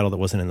give a title that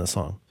wasn't in the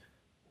song.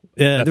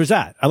 There's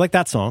that. I like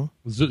that song.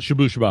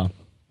 Shabu Shaba.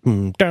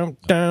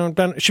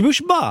 Shabu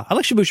Shaba. I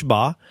like Shabu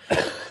Shaba.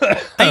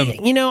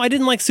 I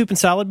didn't like Soup and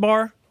Salad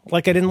Bar.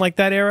 Like, I didn't like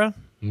that era.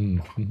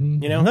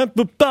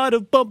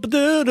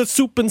 Mm-hmm.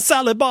 Soup and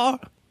Salad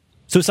Bar.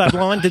 Suicide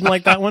Blonde, didn't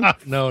like that one.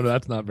 No,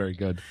 that's not very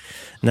good.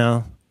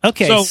 No.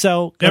 Okay,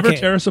 so Never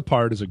Tear Us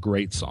Apart is a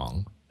great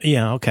song.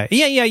 Yeah, okay.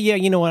 Yeah.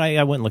 You know what?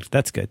 I went and looked.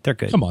 That's good. They're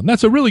good. Come on.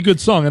 That's a really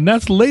good song, and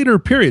that's later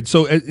period.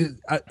 So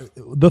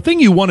the thing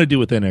you want to do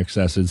with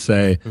INXS is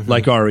say,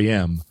 like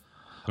REM,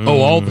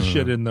 all the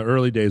shit in the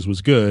early days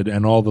was good,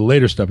 and all the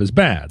later stuff is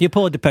bad. You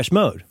pull a Depeche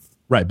Mode.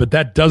 Right, but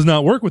that does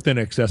not work with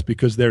INXS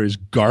because there is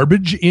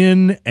garbage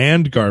in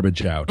and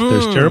garbage out.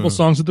 There's terrible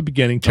songs at the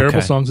beginning,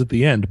 terrible songs at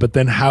the end. But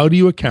then how do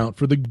you account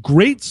for the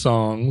great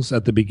songs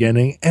at the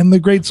beginning and the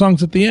great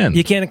songs at the end?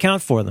 You can't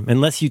account for them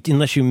unless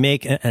you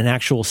make an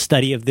actual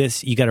study of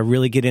this. You got to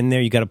really get in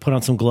there. You got to put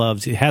on some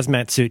gloves, a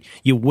hazmat suit.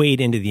 You wade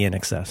into the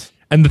INXS.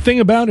 And the thing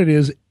about it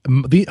is,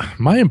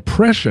 my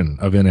impression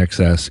of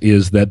INXS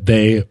is that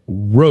they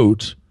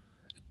wrote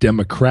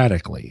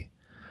democratically.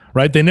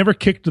 Right? They never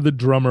kicked the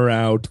drummer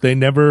out.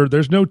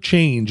 There's no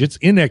change. It's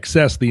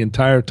INXS the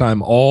entire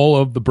time, all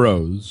of the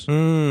bros.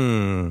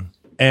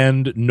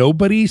 And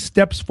nobody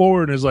steps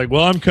forward and is like,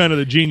 well, I'm kind of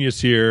the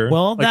genius here.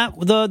 Well,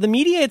 the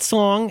Mediate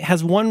song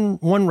has one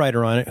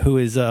writer on it who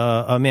is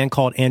a man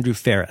called Andrew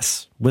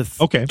Ferris with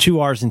 2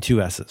 R's and 2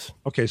 S's.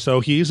 Okay, so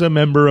he's a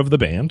member of the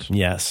band.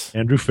 Yes.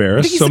 Andrew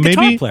Ferris. I think he's the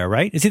guitar player,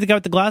 right? Is he the guy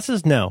with the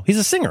glasses? No. He's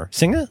a singer.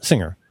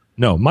 Singer?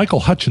 No, Michael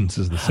Hutchence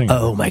is the singer.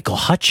 Oh, Michael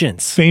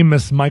Hutchence.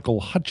 Famous Michael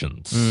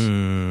Hutchence.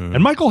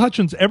 And Michael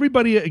Hutchence,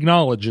 everybody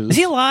acknowledges. Is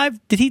he alive?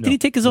 Did he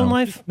take his own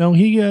life? No,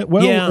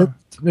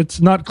 it's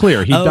not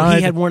clear. He died.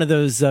 He had one of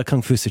those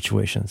kung fu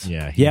situations.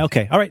 Yeah.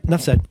 Okay. All right.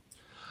 Enough said.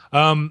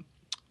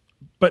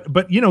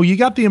 But you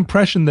got the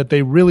impression that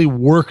they really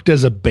worked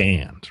as a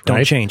band, right?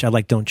 Don't Change. I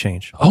like Don't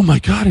Change. Oh my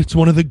God, it's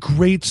one of the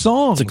great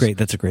songs.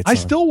 That's a great song. I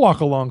still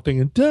walk along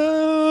thinking,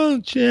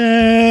 Don't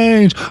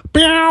Change.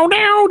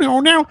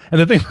 And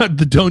the thing about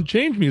the Don't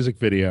Change music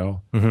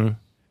video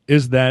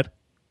is that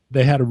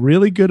they had a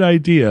really good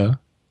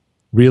idea,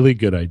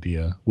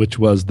 which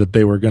was that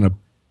they were going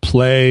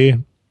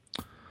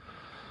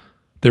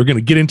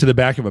to get into the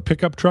back of a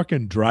pickup truck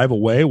and drive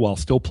away while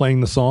still playing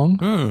the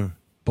song.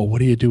 But what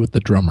do you do with the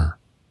drummer?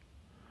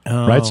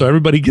 Right, so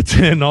everybody gets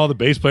in, all the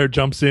bass player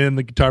jumps in,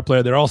 the guitar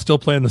player, they're all still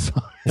playing the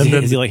song.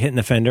 Is he like hitting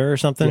the fender or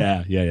something?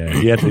 Yeah.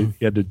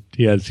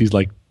 He's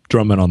like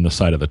drumming on the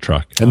side of the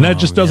truck. And that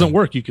just doesn't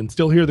work. You can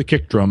still hear the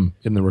kick drum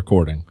in the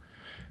recording.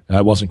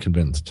 I wasn't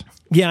convinced.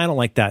 Yeah, I don't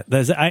like that.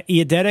 There's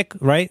eodetic,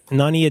 right?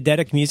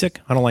 Non-eodetic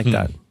music. I don't like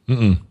that.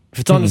 If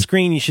it's on the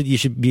screen, you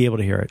should be able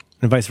to hear it,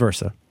 and vice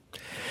versa.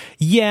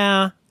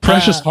 Yeah.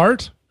 Precious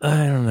Heart?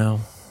 I don't know.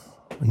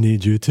 I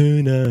need you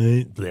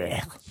tonight.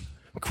 Blech.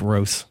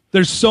 Gross.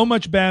 There's so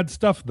much bad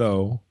stuff,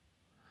 though.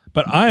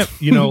 But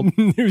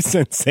new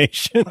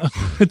sensation.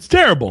 It's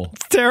terrible.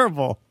 It's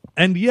terrible.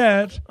 And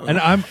yet,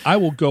 I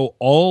will go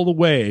all the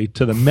way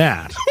to the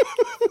mat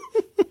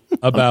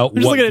about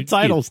Just what looking at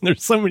titles, and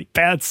there's so many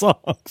bad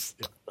songs.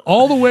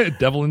 All the way,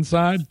 Devil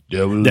Inside.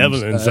 Devil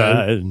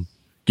Inside.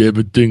 Give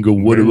a tingle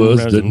what it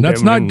was. And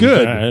that's not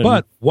good. Inside.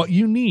 But what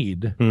you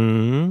need,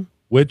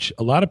 which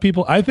a lot of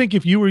people, I think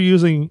if you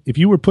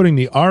were putting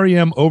the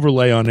REM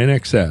overlay on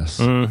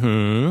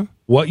NXS,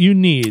 what you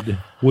need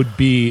would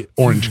be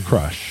Orange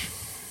Crush.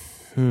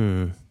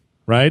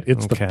 Right?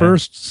 It's the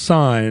first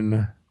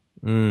sign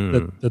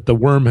that the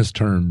worm has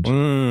turned.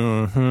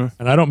 And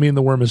I don't mean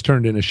the worm has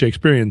turned in a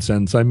Shakespearean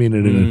sense. I mean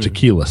it in a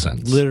tequila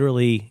sense.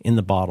 Literally in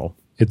the bottle.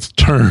 It's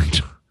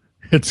turned.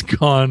 It's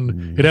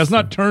gone. It has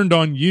not turned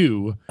on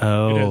you.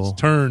 Oh. It has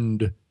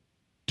turned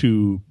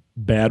to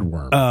bad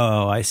worm.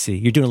 Oh, I see.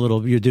 You're doing a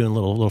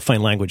little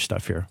fine language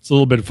stuff here. It's a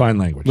little bit of fine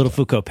language. Little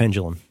Foucault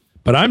pendulum.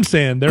 But I'm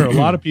saying there are a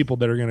lot of people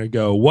that are going to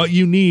go, what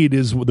you need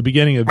is the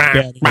beginning of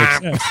Bad in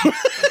Excess.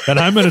 And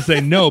I'm going to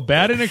say, no,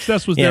 Bad in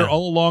Excess was there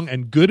all along,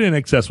 and Good in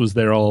Excess was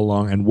there all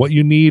along. And what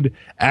you need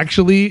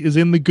actually is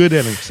in the Good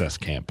in Excess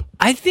camp.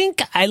 I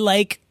think I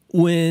like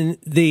when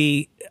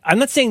I'm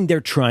not saying they're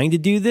trying to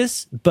do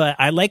this, but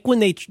I like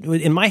when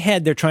in my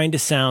head, they're trying to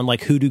sound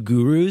like Hoodoo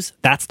Gurus.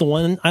 That's the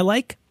one I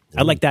like.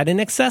 I like that in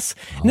excess.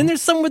 And then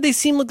there's some where they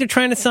seem like they're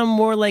trying to sound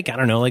more like, I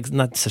don't know, like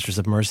not Sisters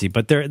of Mercy,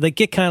 but they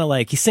get kind of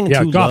like he's singing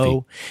too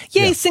low.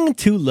 Yeah, he's singing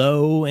too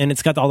low, and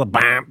it's got all the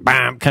bam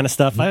bam kind of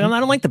stuff. I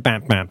don't like the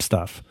bam bam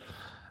stuff.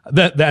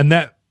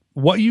 That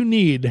what you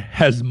need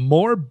has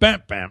more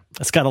bam bam.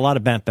 It's got a lot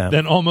of bam bam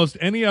than almost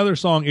any other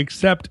song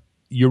except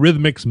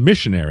Eurythmics'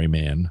 Missionary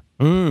Man.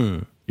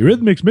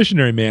 Eurythmics'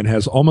 Missionary Man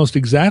has almost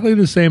exactly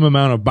the same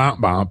amount of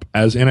bump bump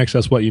as In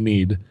Excess What You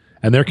Need.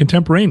 And they're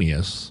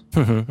contemporaneous.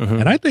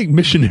 And I think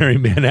Missionary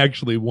Man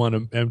actually won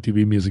an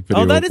MTV Music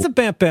Video. Oh, that is a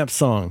Bamp Bamp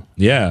song.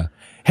 Yeah.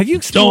 Have you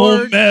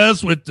explored... Don't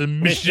mess with the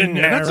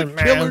missionary. That's a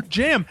killer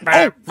jam.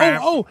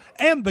 Oh.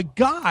 And the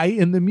guy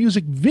in the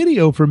music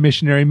video for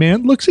Missionary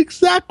Man looks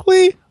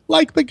exactly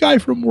like the guy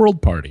from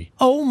World Party.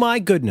 Oh, my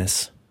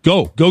goodness.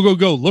 Go.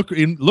 Look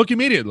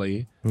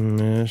immediately.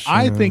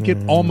 I think it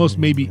almost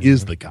maybe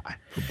is the guy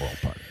from World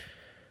Party.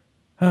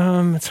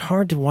 It's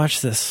hard to watch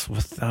this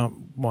without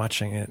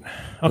watching it.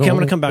 Okay, I'm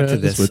going to come back to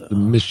this. With the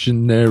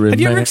Missionary Have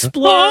you Man.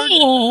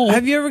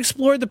 Have you ever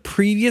explored the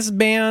previous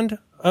band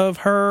of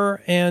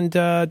her and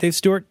Dave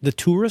Stewart, the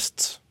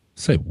Tourists?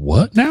 Say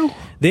what now?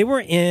 They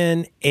were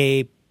in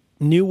a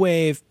new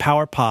wave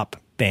power pop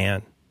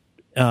band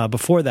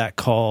before that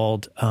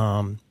called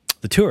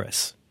the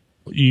Tourists.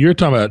 You're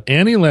talking about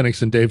Annie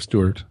Lennox and Dave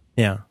Stewart.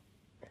 Yeah,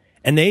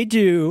 and they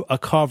do a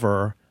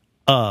cover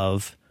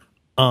of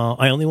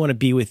I Only Want to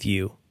Be With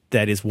You.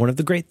 That is one of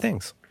the great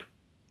things.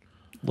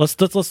 Let's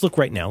look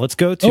right now. Let's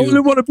go to... I only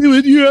want to be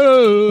with you.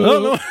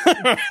 Oh,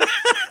 no.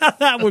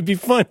 That would be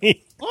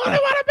funny. I only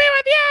want to be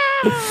with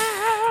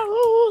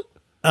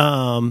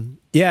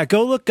you. Yeah,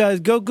 go look, guys.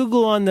 Go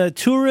Google on the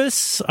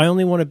Tourists. I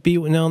Only Want to Be...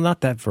 No,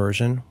 not that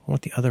version.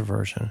 What the other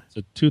version? It's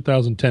a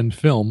 2010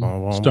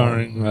 film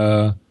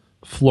starring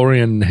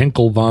Florian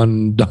Henkel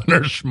von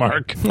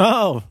Donnerschmark.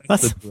 Oh,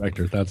 that's the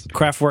director. That's the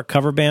Kraftwerk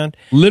cover band.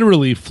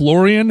 Literally,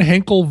 Florian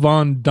Henkel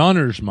von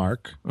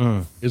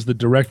Donnerschmark is the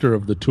director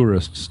of The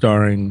Tourist,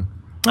 starring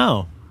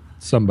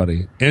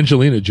somebody.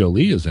 Angelina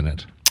Jolie is in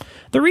it.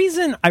 The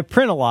reason I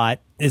print a lot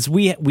is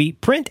we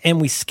print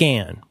and we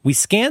scan. We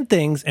scan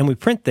things and we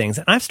print things,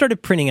 and I've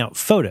started printing out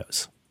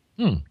photos.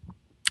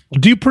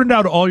 Do you print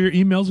out all your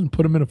emails and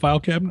put them in a file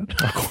cabinet?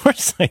 Of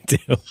course I do.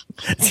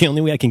 It's the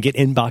only way I can get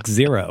inbox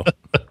 0.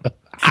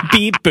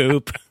 Beep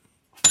boop.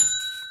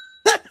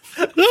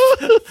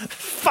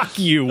 Fuck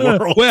you,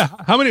 world.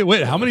 How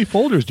many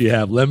folders do you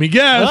have? Let me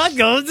guess. I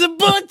got a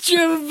bunch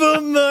of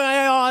them.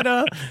 I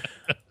oughta.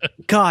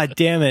 God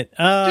damn it.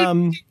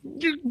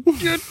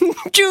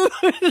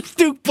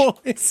 Duke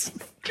Boys.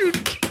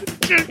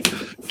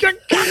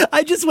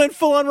 I just went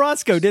full on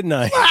Roscoe, didn't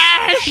I?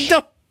 Flash!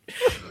 No.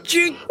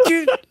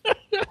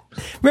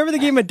 Remember they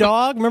gave him a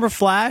dog? Remember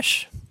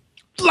Flash?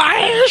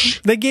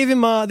 Flash! They gave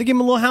him a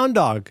little hound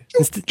dog.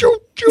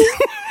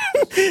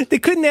 They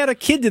couldn't add a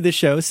kid to the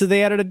show, so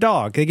they added a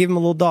dog. They gave him a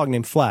little dog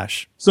named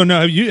Flash. So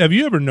now, have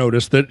you ever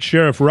noticed that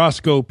Sheriff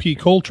Roscoe P.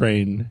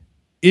 Coltrane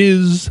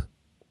is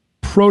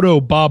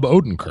proto Bob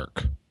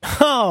Odenkirk?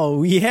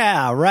 Oh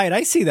yeah, right.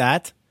 I see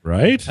that.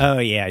 Right? Oh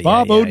yeah.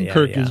 Bob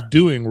Odenkirk is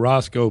doing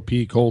Roscoe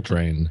P.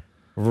 Coltrane.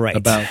 Right.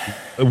 About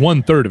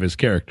 1/3 of his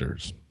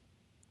characters.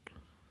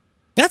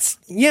 That's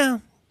You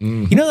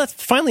know, that's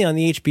finally on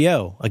the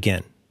HBO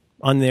again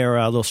on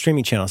their little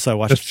streaming channel. So I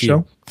watched a few.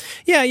 Show?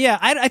 Yeah.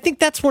 I think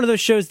that's one of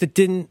those shows that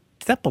did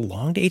that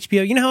belong to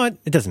HBO? You know how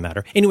it doesn't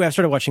matter. Anyway, I've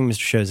started watching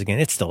Mr. Shows again.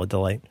 It's still a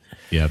delight.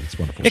 Yeah, that's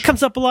wonderful. It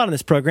comes up a lot on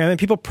this program, and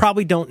people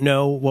probably don't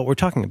know what we're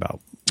talking about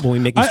when we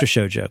make Mr.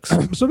 Show jokes.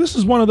 So this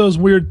is one of those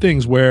weird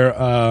things where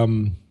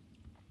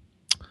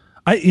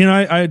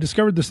I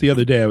discovered this the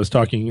other day. I was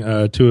talking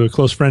to a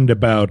close friend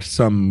about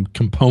some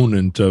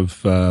component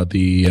of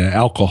the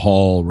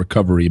alcohol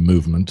recovery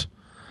movement,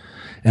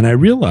 and I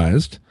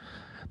realized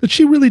that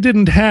she really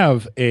didn't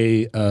have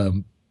a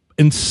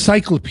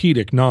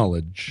encyclopedic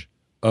knowledge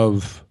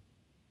of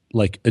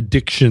like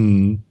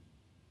addiction,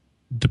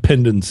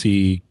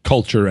 dependency,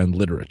 culture, and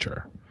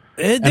literature.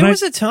 There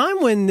was a time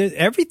when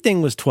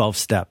everything was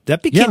 12-step.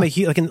 That became a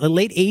huge, like in the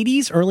late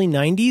 80s, early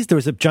 90s, there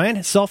was a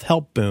giant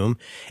self-help boom.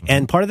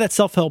 And part of that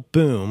self-help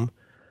boom,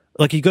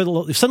 like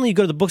suddenly you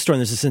go to the bookstore and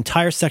there's this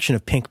entire section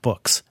of pink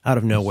books out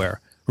of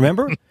nowhere.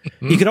 Remember?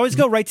 You could always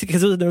go right to,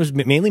 because it was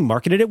mainly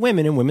marketed at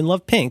women and women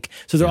love pink.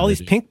 So there are all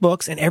these pink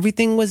books and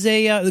everything was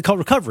they call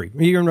recovery.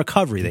 You're in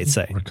recovery, they'd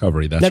say.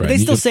 Recovery, that's now, right. Do they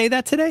still say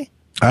that today?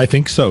 I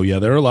think so. Yeah,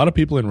 there are a lot of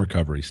people in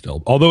recovery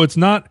still. Although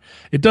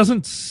it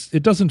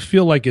doesn't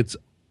feel like it's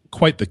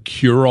quite the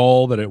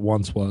cure-all that it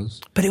once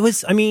was. But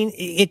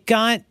it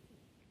got,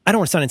 I don't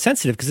want to sound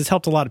insensitive because it's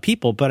helped a lot of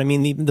people, but I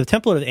mean, the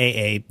template of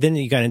AA, then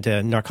you got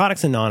into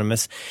Narcotics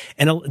Anonymous,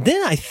 and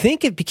then I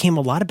think it became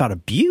a lot about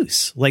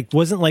abuse. Like,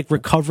 wasn't like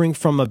recovering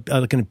from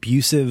like an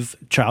abusive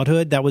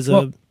childhood? That was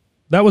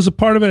that was a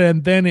part of it,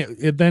 and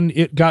then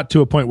it got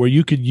to a point where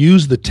you could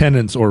use the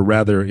tenets, or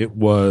rather it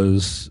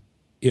was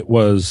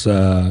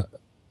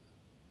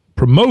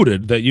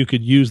promoted that you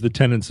could use the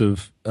tenets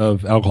of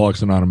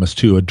Alcoholics Anonymous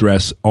to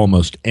address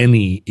almost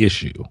any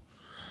issue,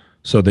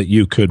 so that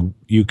you could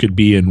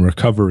be in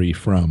recovery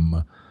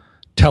from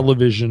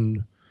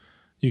television,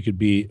 you could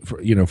be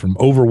from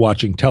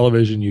overwatching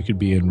television, you could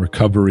be in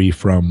recovery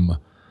from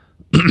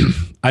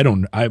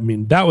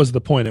that was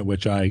the point at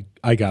which I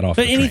got off.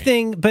 But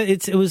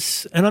it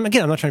was, and I'm not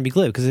trying to be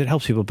glib because it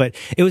helps people, but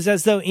it was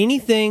as though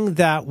anything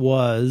that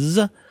was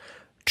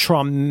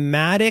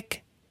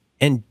traumatic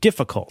and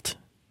difficult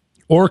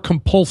or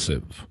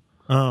compulsive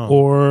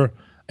or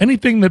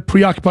anything that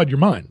preoccupied your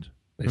mind,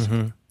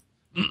 basically.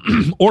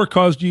 Or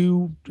caused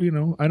you,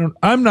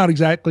 I'm not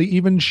exactly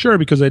even sure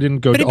because I didn't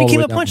go. But it became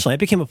a punchline. It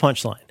became a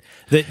punchline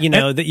there's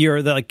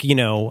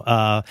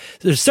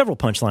several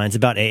punchlines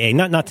about AA.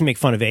 Not to make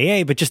fun of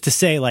AA, but just to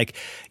say, like,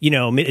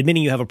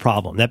 admitting you have a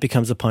problem, that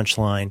becomes a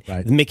punchline.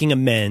 Right. Making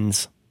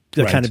amends,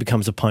 that kind of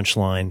becomes a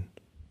punchline.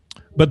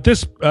 But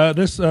this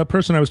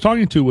person I was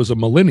talking to was a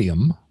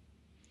millennium,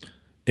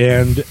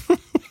 and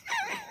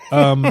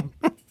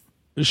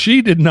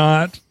she did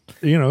not.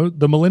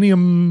 The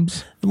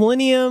millenniums. The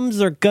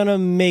millenniums are gonna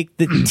make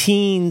the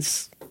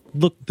teens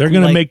look. They're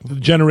gonna make the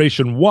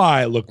Generation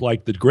Y look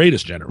like the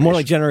greatest generation. More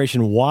like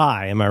Generation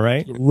Y. Am I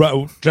right?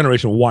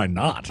 Generation Y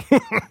not.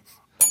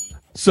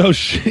 So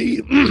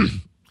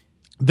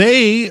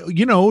they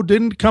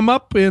didn't come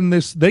up in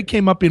this. They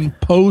came up in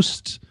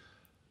post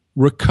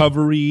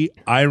recovery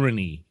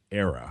irony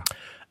era.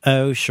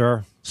 Oh,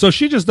 sure. So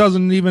she just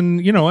doesn't even,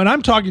 and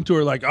I'm talking to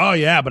her like, oh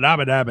yeah, but all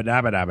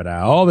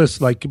this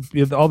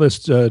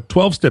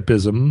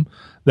 12-stepism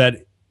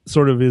that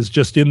sort of is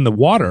just in the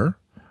water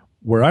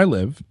where I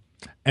live,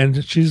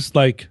 and she's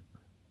like,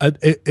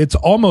 it's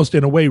almost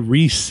in a way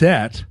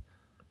reset,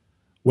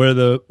 where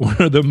the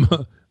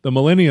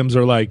millenniums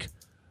are like,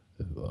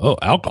 oh,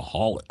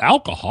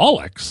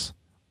 alcoholics,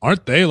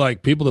 aren't they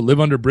like people that live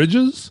under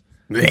bridges?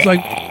 It's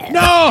like,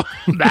 no,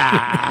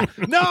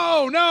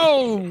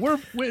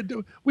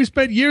 we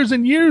spent years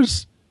and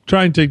years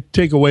trying to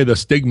take away the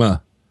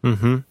stigma.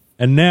 Mm-hmm.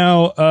 And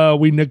now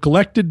we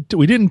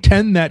didn't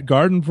tend that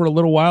garden for a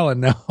little while. And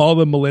now all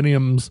the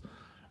millenniums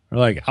are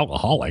like,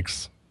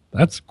 alcoholics,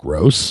 that's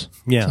gross.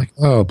 Yeah. It's like,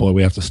 oh boy,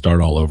 we have to start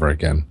all over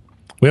again.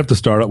 We have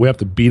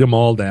to beat them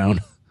all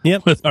down.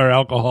 Yep. With our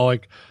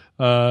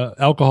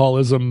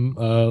alcoholism,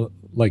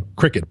 like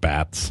cricket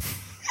bats.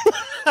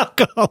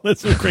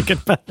 Alcoholism,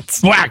 cricket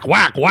bats. Whack,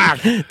 whack, whack.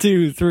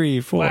 2,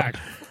 3, 4. Whack.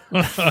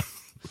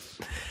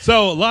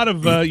 So a lot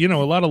of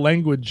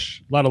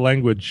language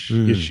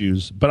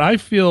issues. But I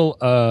feel.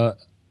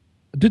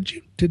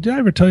 Did I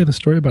ever tell you the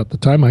story about the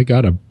time I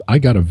got a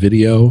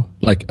video,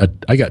 I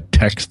got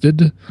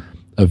texted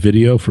a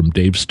video from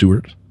Dave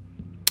Stewart?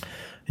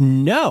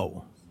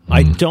 No.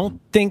 I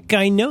don't think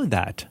I know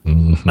that.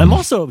 Mm-hmm. I'm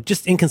also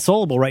just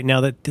inconsolable right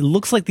now that it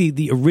looks like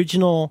the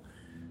original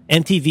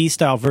MTV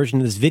style version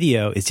of this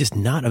video is just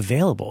not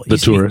available. The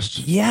Tourist.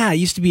 It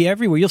used to be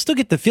everywhere. You'll still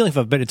get the feeling of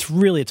it, but it's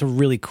a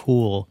really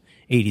cool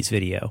 80s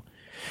video.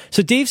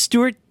 So Dave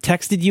Stewart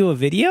texted you a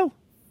video?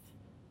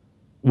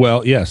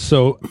 Well, yes.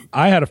 So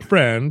I had a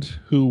friend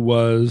who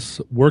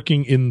was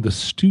working in the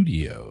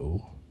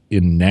studio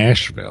in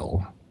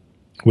Nashville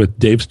with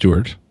Dave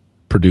Stewart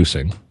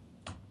producing.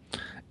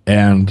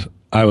 And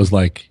I was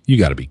like, you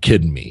got to be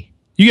kidding me.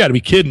 You're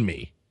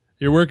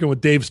working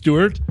with Dave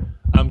Stewart?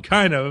 I'm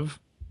kind of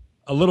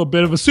a little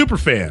bit of a super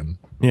fan.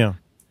 Yeah.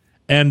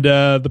 And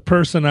the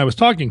person I was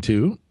talking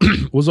to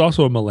was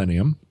also a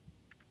millennium.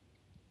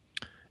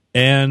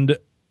 And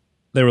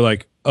they were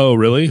like, oh,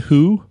 really?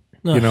 Who?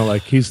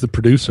 He's the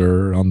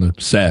producer on the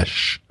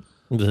sesh.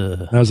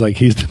 And I was like,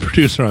 he's the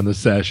producer on the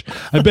sesh.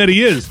 I bet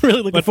he is.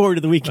 Really looking forward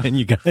to the weekend,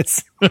 you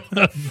guys.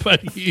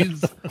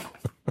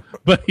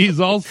 but he's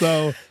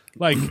also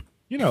like,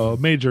 a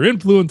major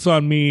influence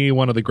on me,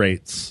 one of the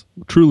greats,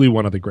 truly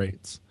one of the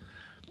greats.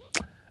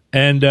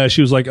 And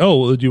she was like,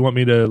 "Oh, do you want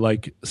me to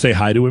like say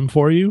hi to him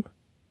for you?"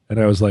 And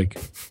I was like,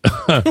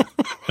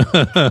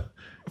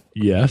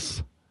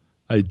 "Yes,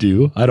 I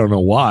do. I don't know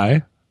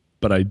why,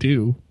 but I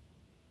do."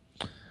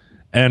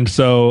 And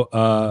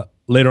so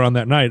later on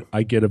that night,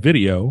 I get a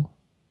video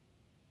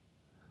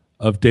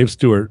of Dave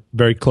Stewart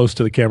very close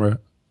to the camera,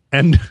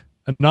 and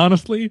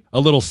honestly, a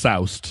little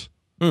soused.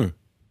 Good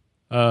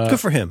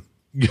for him.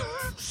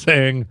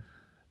 Saying,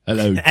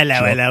 "Hello,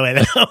 hello.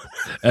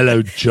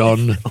 Hello,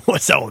 John.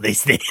 What's all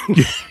this thing?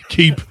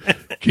 keep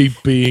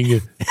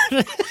being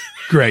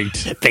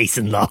great. Peace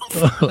and love.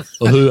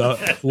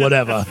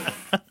 Whatever.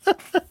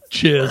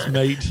 Cheers,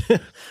 mate."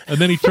 And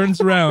then he turns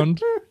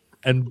around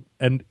and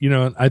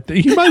I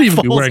think he might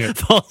even be wearing it.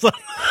 Falls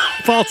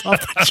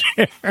off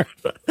the chair.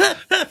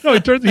 No,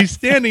 he's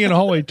standing in a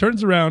hallway,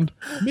 turns around.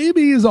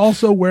 Maybe he's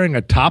also wearing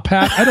a top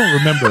hat. I don't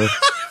remember.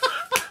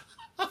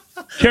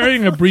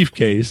 Carrying a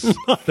briefcase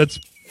that's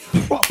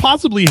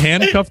possibly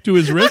handcuffed to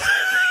his wrist.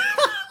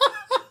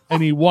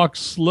 And he walks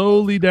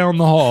slowly down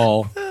the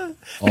hall.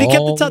 But he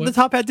kept the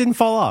top hat didn't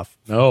fall off.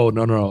 No.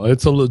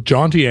 It's a little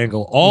jaunty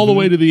angle all the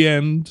way to the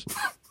end.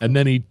 And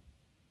then he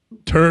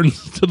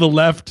turns to the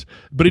left,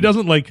 but he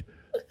doesn't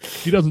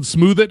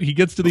smooth it. He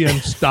gets to the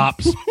end,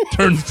 stops,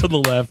 turns to the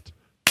left,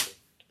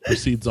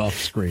 proceeds off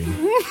screen.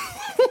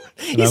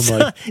 It's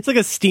like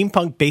a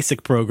steampunk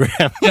basic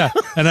program. Yeah.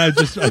 And I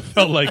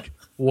felt like,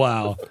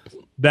 wow,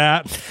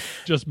 that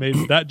just made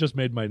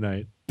my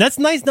night. That's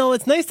nice. No,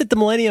 it's nice that the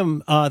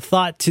Millennium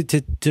thought to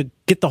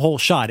get the whole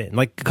shot in,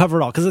 like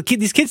cover it all. Because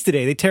these kids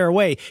today, they tear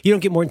away. You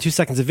don't get more than 2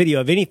 seconds of video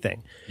of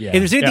anything. Yeah. If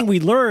there's anything we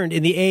learned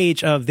in the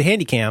age of the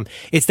Handycam,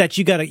 it's that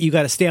you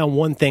gotta stay on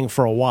one thing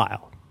for a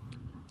while.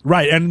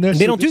 Right, and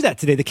they don't do that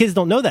today. The kids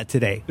don't know that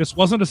today. This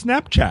wasn't a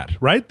Snapchat,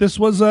 right? This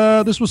was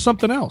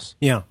something else.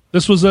 Yeah,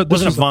 this was a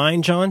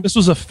Vine, John. This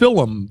was a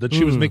film that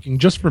she was making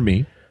just for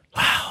me.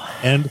 Wow,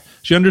 and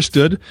she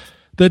understood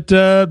that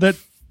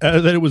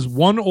it was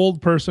one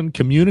old person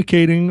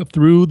communicating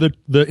through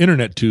the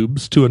internet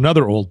tubes to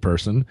another old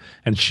person,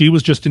 and she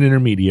was just an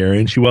intermediary,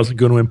 and she wasn't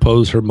going to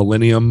impose her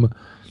millennium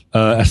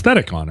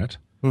aesthetic on it,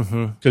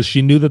 because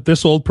she knew that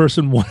this old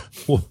person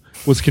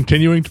was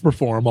continuing to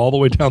perform all the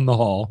way down the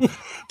hall,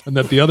 and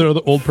that the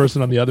old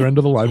person on the other end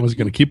of the line was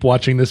going to keep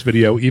watching this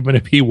video even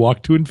if he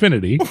walked to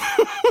infinity.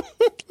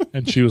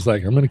 And she was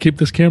like, "I'm going to keep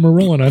this camera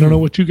rolling. I don't know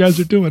what you guys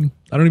are doing.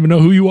 I don't even know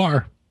who you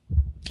are."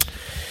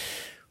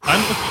 I'm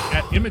looking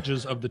at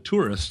images of the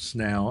tourists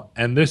now,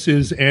 and this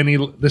is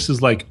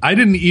like, I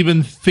didn't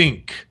even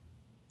think,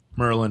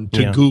 Merlin,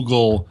 to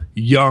Google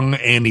young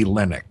Annie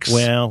Lennox.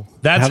 Well,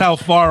 that's how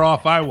far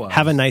off I was.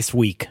 Have a nice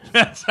week.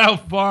 That's how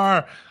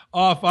far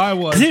off I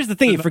was. 'Cause here's the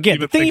thing you forget.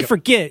 The thing you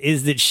forget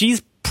is that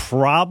she's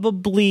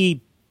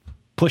probably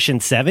pushing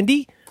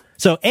 70.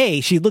 So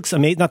she looks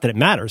amazing. Not that it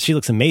matters. She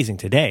looks amazing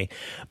today.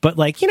 But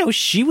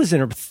she was in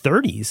her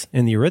 30s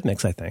in the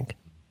Eurythmics, I think.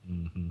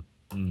 Mm-hmm.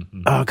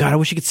 Mm-hmm. Oh God, I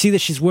wish you could see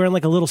that she's wearing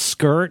like a little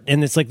skirt,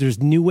 and it's like there's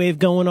new wave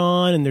going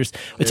on, and it's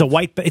a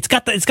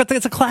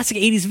classic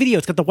 80s video.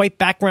 It's got the white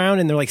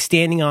background, and they're like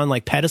standing on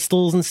like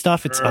pedestals and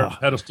stuff. It's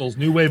pedestals,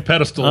 new wave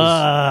pedestals.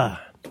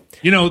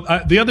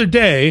 The other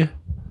day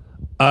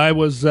I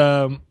was,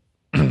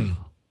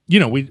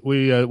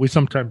 we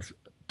sometimes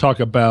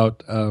talk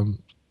about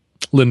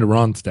Linda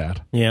Ronstadt.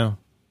 Yeah,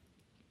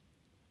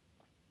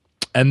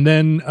 and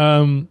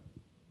then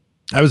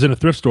I was in a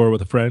thrift store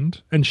with a friend,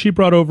 and she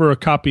brought over a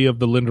copy of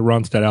the Linda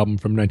Ronstadt album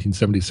from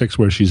 1976,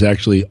 where she's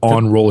actually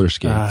on roller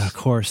skates. Of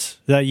course,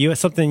 that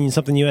something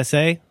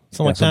USA,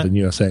 something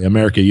USA,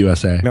 America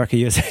USA,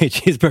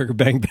 cheeseburger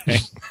bang bang.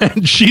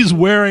 And she's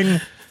wearing.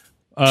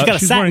 She's got a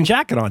satin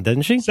jacket on,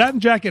 doesn't she? Satin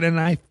jacket, and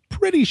I'm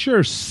pretty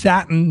sure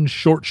satin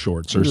short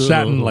shorts or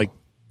satin like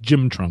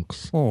gym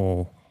trunks.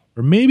 Oh,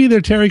 or maybe they're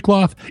terry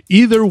cloth.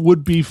 Either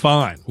would be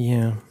fine.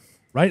 Yeah,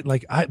 right.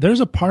 Like there's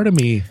a part of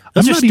me.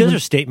 Those are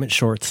statement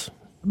shorts.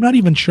 I'm not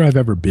even sure I've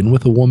ever been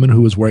with a woman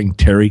who was wearing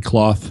terry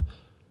cloth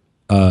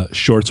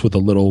shorts with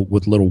little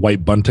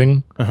white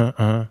bunting.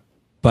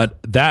 But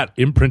that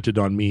imprinted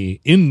on me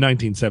in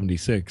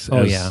 1976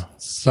 as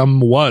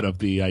somewhat of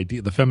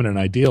the feminine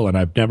ideal, and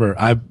I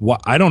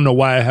don't know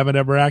why I haven't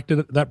ever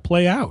acted that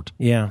play out.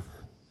 Yeah.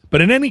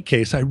 But in any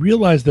case, I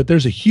realized that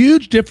there's a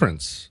huge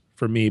difference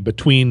for me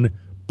between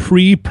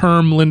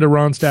pre-perm Linda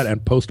Ronstadt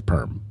and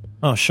post-perm.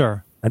 Oh,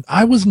 sure. And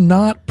I was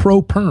not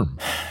pro-perm.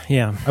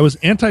 Yeah. I was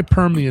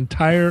anti-perm the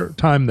entire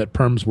time that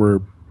perms were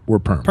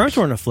perms. Perms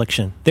were an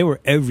affliction. They were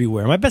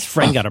everywhere. My best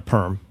friend got a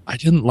perm. I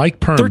didn't like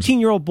perms.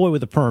 13-year-old boy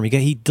with a perm.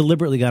 He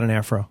deliberately got an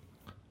afro.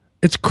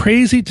 It's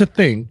crazy to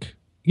think,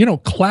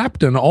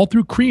 Clapton all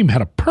through Cream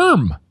had a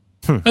perm.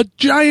 A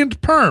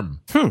giant perm.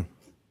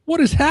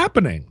 What is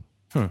happening?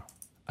 Wait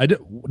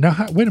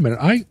a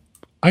minute.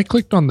 I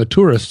clicked on the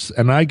tourists,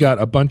 and I got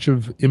a bunch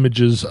of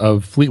images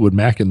of Fleetwood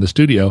Mac in the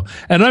studio,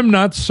 and I'm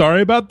not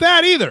sorry about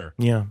that either.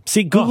 Yeah.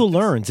 See, Google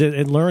learns.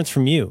 It learns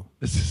from you.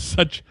 This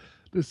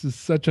is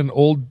such an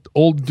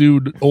old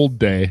dude, old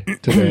day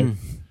today.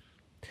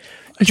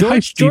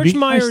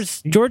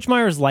 George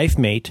Meyer's life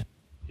mate.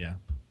 Yeah.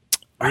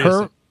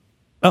 Oh,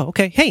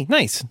 okay. Hey,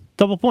 nice.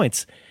 Double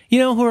points. You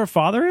know who her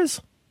father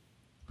is?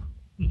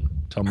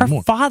 Tell me Her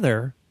more.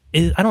 father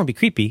is, I don't want to be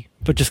creepy,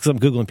 but just because I'm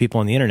Googling people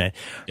on the internet.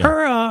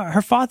 Yeah.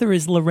 Her father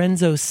is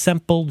Lorenzo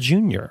Semple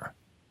Jr.,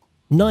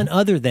 none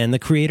other than the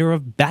creator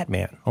of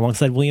Batman,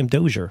 alongside William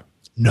Dozier.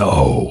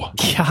 No.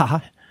 Yeah.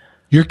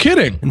 You're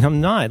kidding. And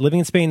I'm not. Living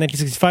in Spain in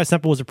 1965,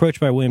 Semple was approached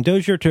by William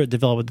Dozier to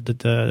develop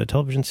the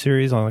television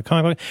series on the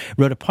comic book.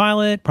 Wrote a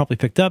pilot, promptly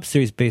picked up,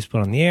 series based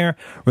put on the air.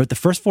 Wrote the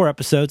first 4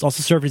 episodes,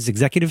 also served as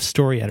executive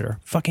story editor.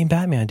 Fucking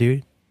Batman,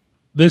 dude.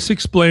 This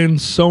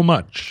explains so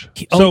much.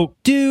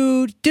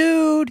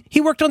 Dude,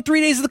 he worked on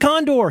 3 Days of the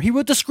Condor. He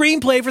wrote the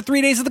screenplay for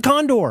 3 Days of the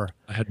Condor.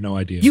 I had no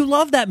idea. You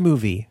love that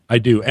movie. I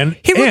do. And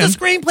he wrote the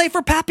screenplay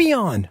for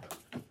Papillon.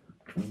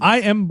 I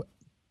am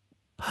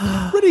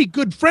pretty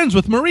good friends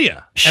with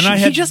Maria. And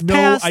he just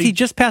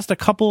passed a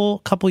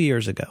couple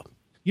years ago.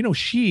 You know,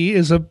 she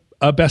is a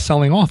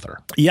best-selling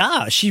author.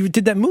 Yeah, she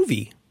did that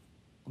movie.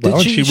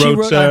 Well, she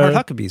wrote I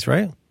Heart Huckabees,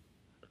 right?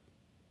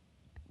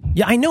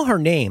 Yeah, I know her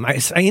name. I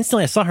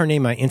saw her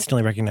name. I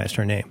instantly recognized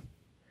her name.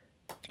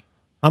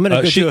 I'm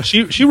gonna go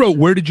she wrote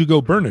 "Where Did You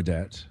Go,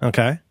 Bernadette?"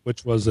 Okay,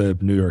 which was a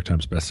New York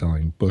Times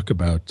best-selling book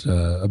about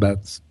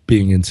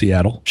being in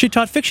Seattle. She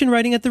taught fiction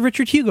writing at the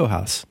Richard Hugo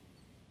House.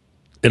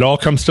 It all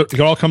comes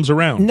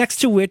around. Next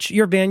to which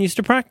your band used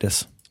to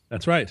practice.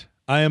 That's right.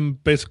 I'm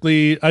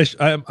basically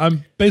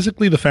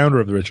the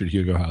founder of the Richard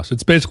Hugo House.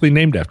 It's basically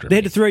named after me. They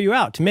had to throw you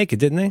out to make it,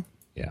 didn't they?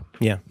 Yeah.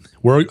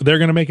 They're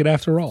going to make it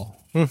after all.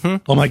 Mm-hmm.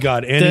 Oh my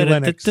God, Annie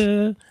Lennox.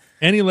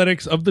 Annie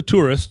Lennox of The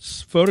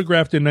Tourists,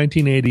 photographed in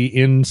 1980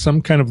 in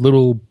some kind of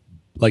little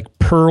like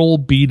pearl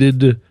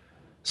beaded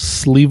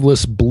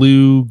sleeveless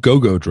blue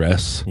go-go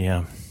dress.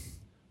 Yeah.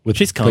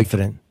 She's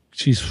confident.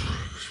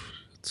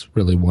 It's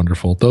really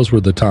wonderful. Those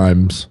were the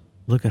times.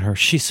 Look at her.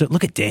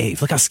 Look at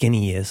Dave. Look how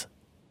skinny he is.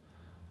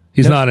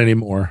 He's not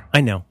anymore.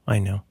 I know.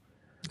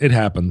 It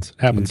happens.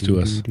 It happens to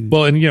us.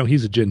 Well, and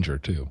he's a ginger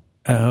too.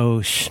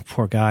 Oh,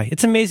 poor guy.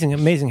 It's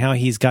amazing how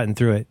he's gotten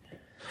through it.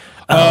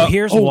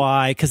 Here's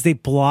why. Because they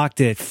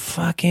blocked it.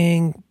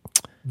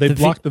 They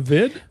blocked the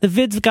vid? The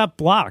vids got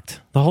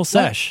blocked. The whole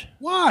sesh.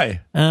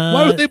 Why?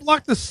 Why would they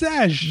block the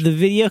sesh? The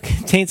video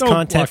contains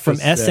content from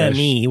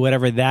SME,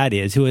 whatever that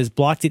is, who has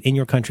blocked it in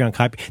your country on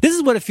copy. This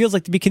is what it feels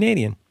like to be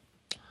Canadian.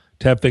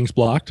 To have things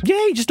blocked? Yeah,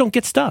 you just don't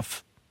get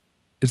stuff.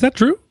 Is that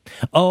true?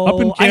 Oh,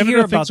 up in Canada, I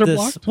hear about this.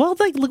 Blocked? Well,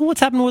 look what's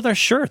happened with our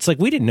shirts. Like,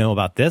 we didn't know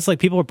about this. Like,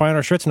 people were buying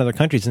our shirts in other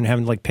countries and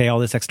having to pay all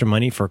this extra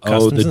money for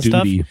customs and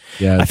stuff.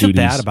 Yeah, I feel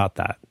bad about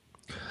that.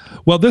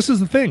 Well, this is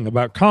the thing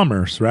about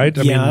commerce, right?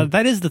 I mean,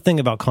 that is the thing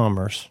about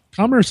commerce.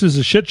 Commerce is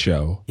a shit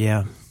show.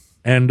 Yeah.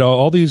 And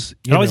all these...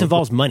 It always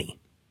involves money.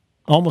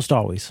 Almost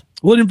always.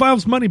 Well, it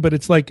involves money, but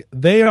it's like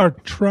they are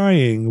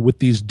trying with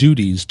these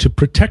duties to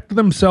protect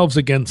themselves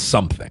against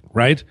something,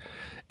 right?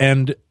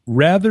 And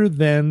rather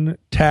than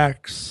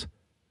tax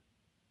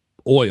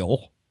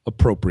oil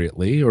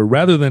appropriately, or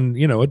rather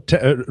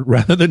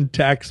than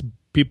tax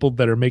people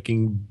that are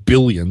making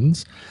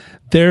billions,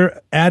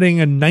 they're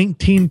adding a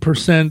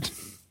 19%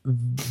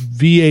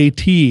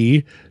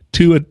 VAT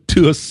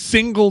to a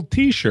single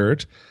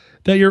T-shirt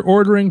that you're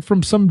ordering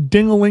from some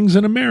dinglings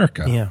in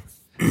America. Yeah,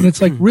 and it's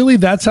like, really,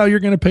 that's how you're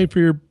going to pay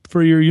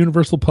for your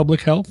universal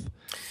public health,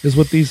 is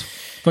with these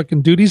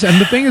fucking duties. And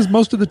the thing is,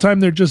 most of the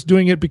time they're just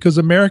doing it because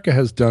America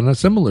has done a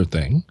similar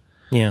thing.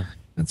 Yeah.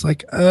 It's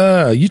like,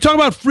 you talk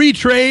about free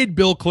trade,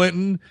 Bill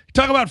Clinton. You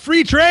talk about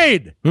free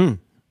trade.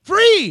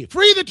 Free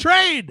the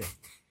trade.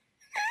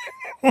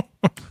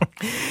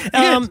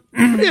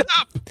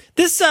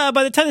 This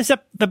by the time this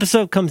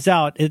episode comes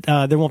out,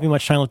 there won't be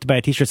much time left to buy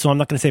a t-shirt, so I'm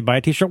not going to say buy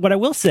a t-shirt. What I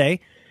will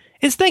say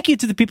is thank you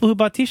to the people who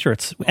bought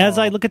t-shirts. As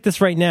I look at this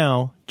right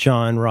now,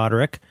 John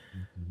Roderick,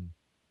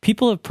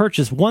 people have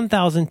purchased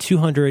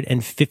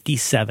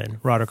 1,257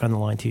 Roderick on the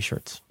Line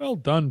t-shirts. Well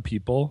done,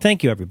 people.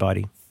 Thank you,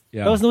 everybody.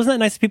 Yeah. Wasn't that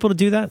nice of people to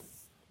do that?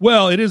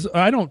 Well, it is.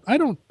 I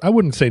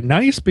wouldn't say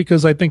nice,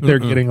 because I think they're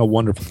getting a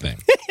wonderful thing.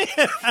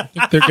 I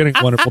think they're getting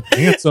a wonderful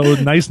thing. And so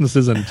niceness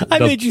isn't. I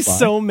made you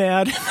so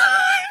mad.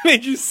 I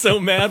made you so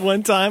mad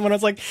one time when I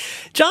was like,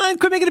 John,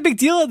 quit making a big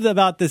deal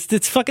about this.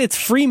 It's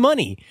free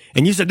money.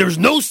 And you said there's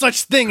no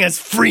such thing as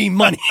free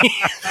money.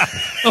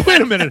 Oh,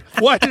 wait a minute.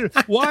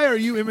 Why are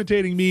you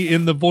imitating me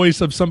in the voice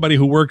of somebody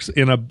who works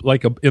in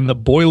the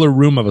boiler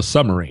room of a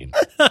submarine?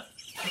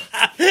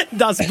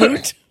 Das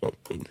Boot.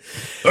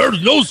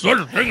 There's no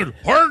such thing as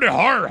party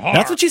hard.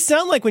 That's what you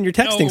sound like when you're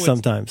texting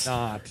sometimes.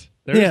 Not.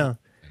 Yeah.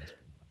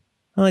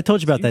 Well, I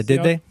told you about that,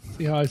 did they?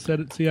 See how I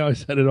said it? See how I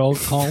said it all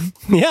calm?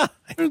 Yeah.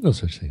 There's no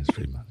such thing as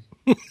free money.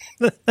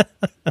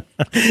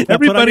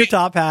 Everybody, put on your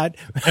top hat.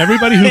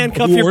 Everybody who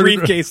handcuff your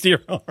briefcase to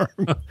your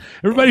arm.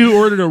 Everybody who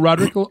ordered a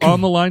Roderick on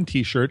the Line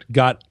t-shirt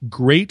got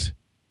great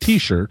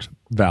t-shirt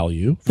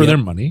value for their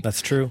money.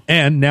 That's true.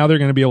 And now they're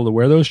going to be able to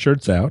wear those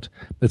shirts out.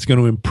 That's going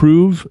to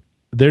improve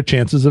their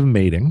chances of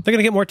mating. They're going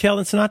to get more tail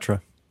than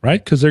Sinatra,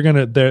 right? Because they're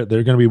going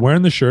to be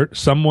wearing the shirt.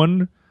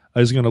 Someone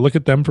is going to look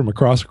at them from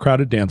across a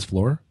crowded dance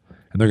floor,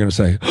 and they're going to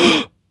say,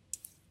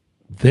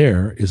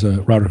 there is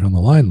a Roderick on the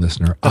Line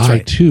listener. That's I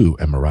right. too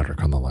am a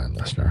Roderick on the Line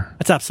listener.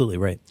 That's absolutely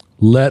right.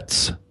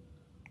 Let's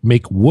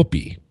make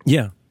whoopee,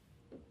 Yeah.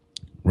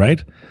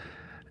 right?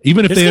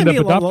 Even if There's they end going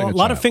up to be adopting a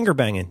lot of child. finger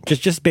banging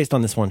just based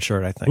on this one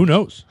shirt, I think. Who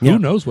knows? Yeah. Who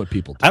knows what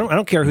people do? I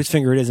don't care whose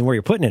finger it is and where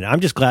you're putting it.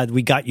 I'm just glad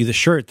we got you the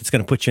shirt that's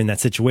going to put you in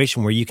that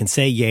situation where you can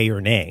say yay or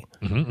nay.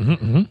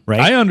 Right?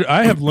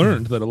 I have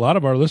learned that a lot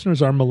of our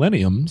listeners are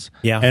millenniums,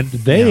 Yeah. and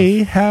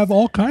they have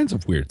all kinds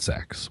of weird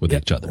sex with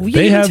each other. Well,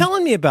 They you've been have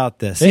telling me about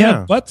this. they Yeah.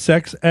 have butt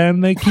sex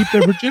and they keep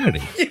their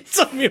virginity. You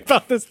told me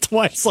about this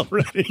twice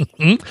already.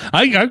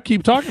 I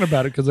keep talking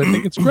about it because I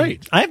think it's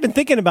great. I have been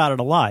thinking about it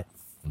a lot.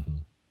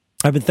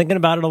 I've been thinking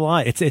about it a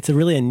lot. It's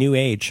really a new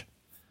age.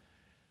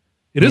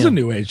 It is a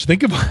new age.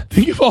 Think of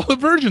all the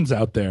virgins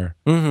out there.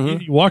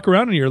 You walk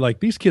around and you're like,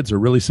 these kids are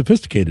really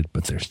sophisticated,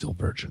 but they're still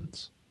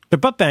virgins. They're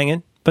butt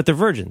banging, but they're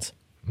virgins.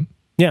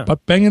 Yeah.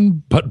 Butt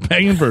banging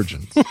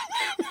virgins.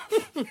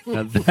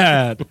 Now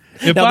that's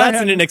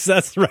An In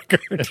Excess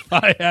record. If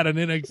I had an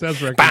In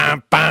Excess record,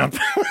 Bam, bam.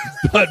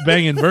 butt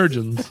banging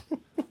virgins,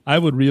 I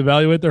would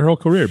reevaluate their whole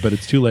career, but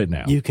it's too late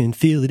now. You can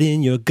feel it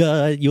in your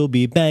gut. You'll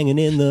be banging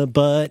in the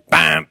butt.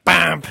 Bam,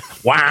 bam.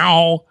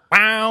 Wow.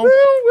 Wow.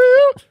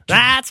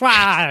 That's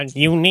what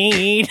you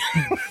need.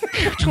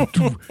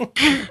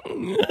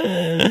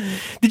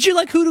 Did you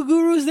like Hoodoo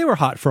Gurus? They were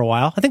hot for a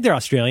while. I think they're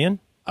Australian.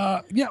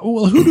 Yeah,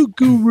 well, Hoodoo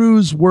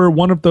Gurus were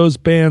one of those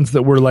bands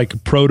that were like a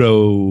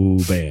proto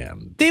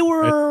band. They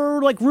were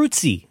like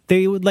rootsy.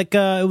 They would like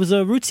it was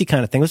a rootsy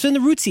kind of thing. It was in the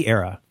rootsy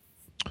era.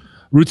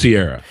 Rootsy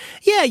era.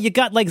 Yeah, you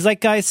got like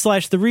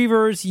Zeitgeist / the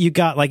Reavers. You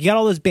got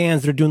all those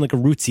bands that are doing like a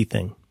rootsy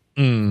thing.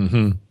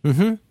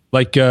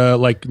 Like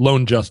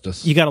Lone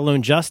Justice. You got a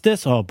Lone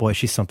Justice. Oh boy,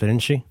 she's something, isn't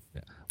she?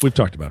 We've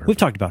talked about her. We've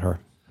talked about her.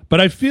 But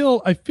I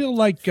feel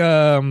like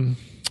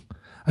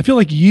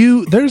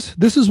you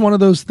this is one of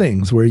those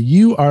things where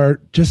you are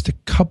just a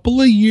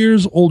couple of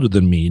years older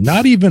than me,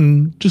 not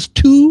even just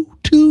two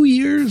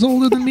years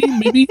older than me,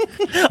 maybe.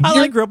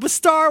 I grew up with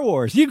Star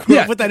Wars. You grew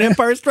up with that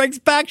Empire Strikes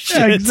Back shit.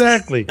 Yeah,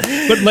 exactly.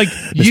 But like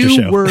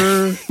you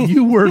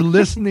were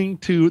listening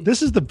to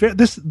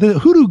the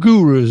Hoodoo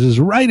Gurus is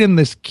right in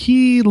this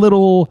key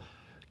little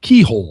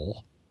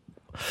keyhole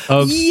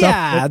of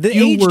stuff the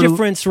age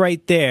difference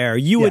right there.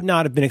 You would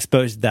not have been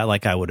exposed to that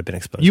like I would have been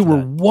exposed You to were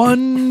that.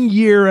 1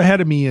 year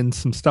ahead of me in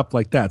some stuff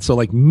like that. So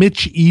like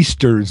Mitch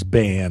Easter's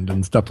band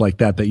and stuff like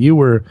that you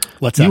were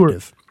Let's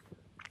Active.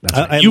 That's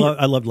right.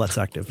 I loved Let's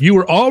Active. You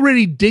were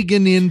already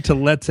digging into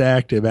Let's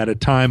Active at a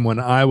time when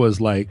I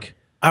was like,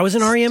 I was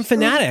an REM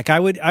fanatic. I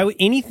would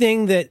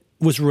anything that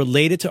was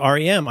related to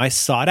REM, I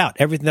sought out.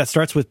 Everything that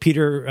starts with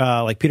Peter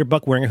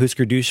Buck wearing a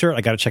Husker Du shirt,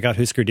 I got to check out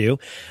Husker Du.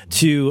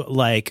 To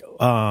like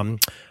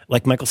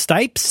Michael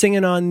Stipe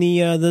singing on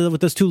the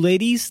with those two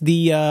ladies,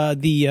 the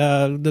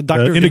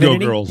Doctor of Indigo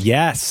Divinity. Girls.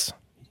 Yes.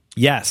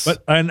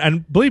 But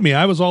and believe me,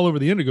 I was all over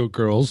the Indigo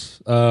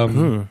Girls.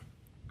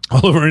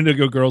 All over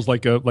Indigo Girls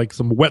like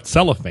some wet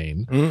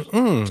cellophane.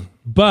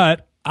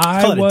 But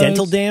I Call it was a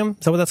dental dam.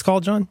 Is that what that's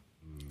called, John?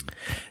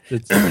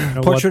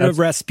 Portrait of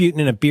Rasputin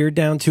and a beard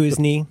down to his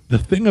knee. The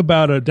thing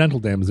about a dental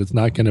dam is it's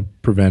not going to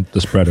prevent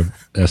the spread of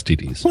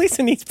STDs.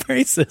 Lisa needs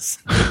braces.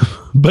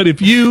 But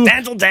if you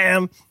Dental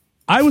dam.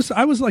 I was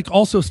like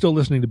also still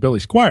listening to Billy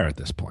Squier at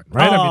this point,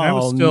 right? I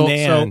was still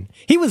man.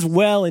 He was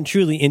well and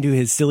truly into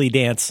his silly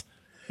dance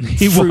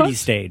fruity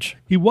stage.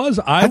 He was.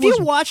 Have you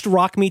watched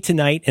Rock Me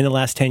Tonight in the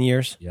last 10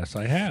 years? Yes,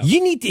 I have.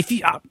 You need to, if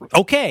you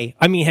okay.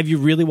 I mean, have you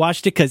really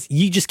watched it? Because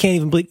you just can't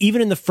even believe.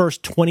 Even in the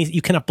first 20,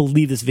 you cannot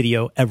believe this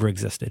video ever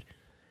existed.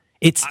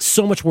 It's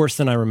so much worse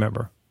than I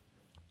remember.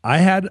 I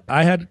had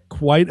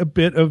quite a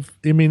bit of.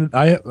 I mean,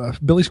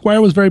 Billy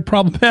Squier was very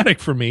problematic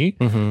for me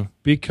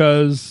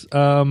because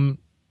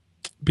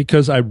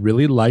I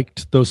really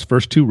liked those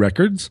first two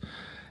records.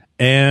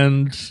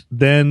 And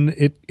then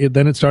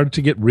it started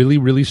to get really,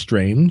 really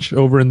strange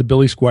over in the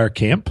Billy Squier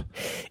camp.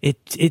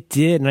 It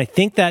did, and I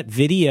think that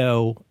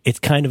video, it's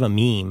kind of a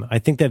meme. I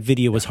think that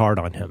video was hard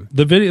on him.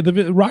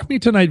 The Rock Me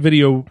Tonight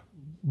video.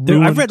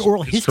 I've read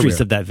oral histories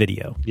of that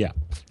video. Yeah.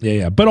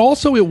 But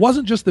also, it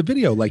wasn't just the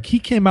video. Like he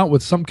came out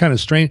with some kind of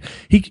strange.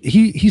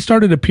 He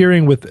started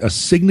appearing with a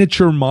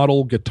signature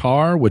model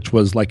guitar, which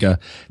was like a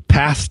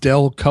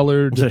pastel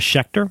colored. Was it a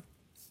Schecter?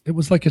 It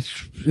was like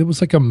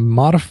a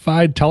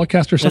modified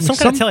Telecaster or something.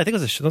 Some kind of I think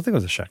it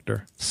was a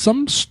Schecter.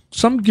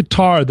 Some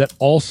guitar that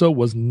also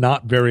was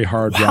not very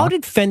hard. How rock.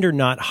 did Fender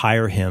not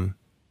hire him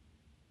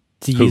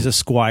to use a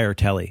Squier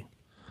Telly?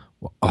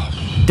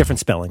 Different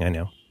spelling, I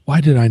know.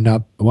 Why did I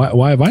not?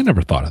 Why have I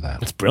never thought of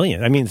that? It's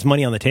brilliant. I mean, it's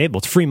money on the table.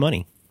 It's free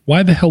money.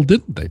 Why the hell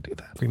didn't they do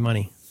that? Free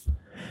money.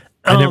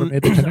 I never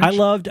made the connection.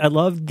 I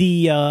loved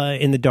the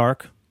In the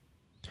Dark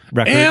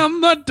record.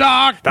 In the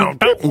dark.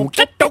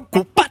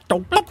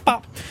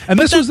 And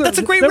that's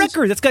a great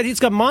record. It's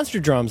got monster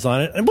drums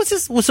on it. And what's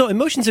this? So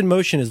Emotions in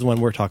Motion is the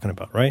one we're talking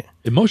about, right?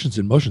 Emotions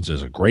in Motion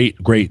is a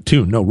great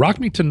tune. No, Rock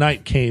Me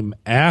Tonight came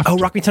after. Oh,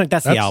 Rock Me Tonight.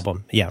 That's the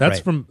album. Yeah, that's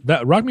right. from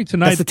that. Rock Me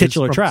Tonight. That's the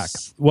titular track.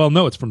 Well,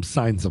 no, it's from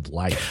Signs of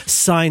Life.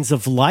 Signs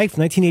of Life,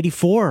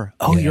 1984.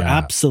 Oh, you're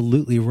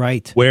absolutely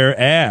right.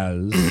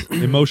 Whereas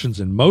Emotions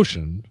in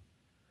Motion,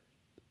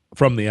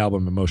 from the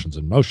album Emotions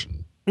in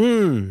Motion,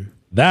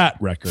 that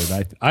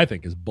record I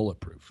think is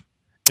bulletproof.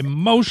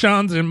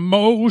 Emotions in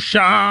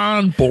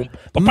Motion. Boom.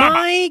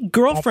 My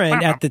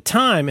girlfriend at the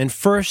time and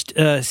first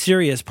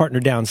serious partner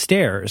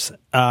downstairs,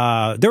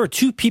 there were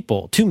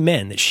two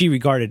men that she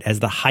regarded as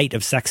the height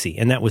of sexy,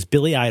 and that was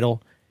Billy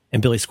Idol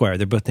and Billy Squier.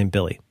 They're both named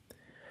Billy.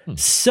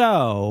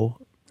 So,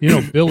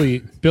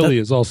 Billy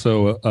is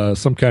also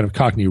some kind of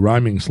Cockney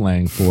rhyming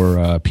slang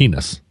for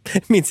penis.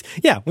 It means,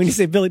 when you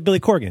say Billy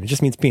Corgan, it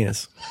just means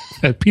penis.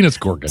 Penis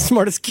Corgan.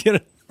 Smartest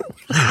kid.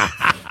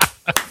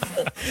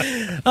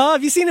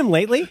 Have you seen him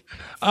lately?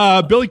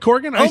 Billy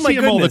Corgan? I see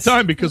him all the goodness.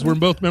 time because we're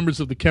both members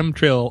of the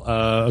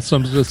chemtrail,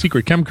 some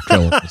secret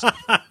chemtrail.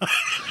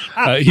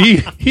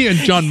 He and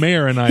John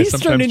Mayer and I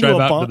sometimes drive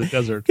out into the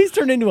desert. He's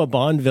turned into a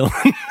Bond villain.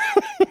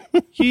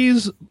 He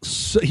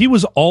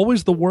was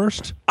always the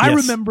worst. Yes. I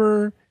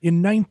remember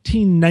in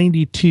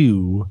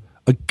 1992,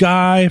 a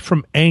guy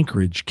from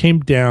Anchorage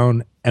came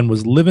down and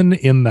was living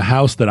in the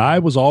house that I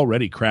was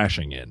already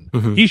crashing in.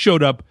 Mm-hmm. He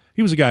showed up.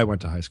 He was a guy I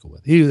went to high school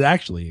with. He was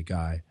actually a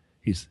guy.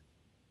 He's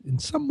in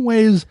some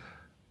ways,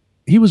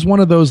 he was one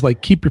of those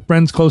like keep your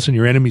friends close and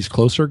your enemies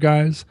closer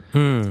guys.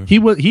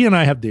 He and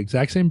I have the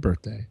exact same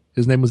birthday.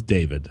 His name was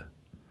David.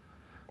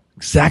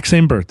 Exact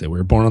same birthday. We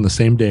were born on the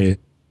same day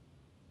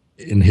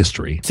in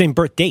history. Same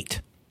birth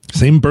date.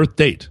 Same birth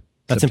date.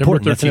 That's September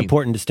important. 13th, That's an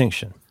important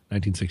distinction.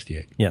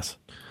 1968. Yes.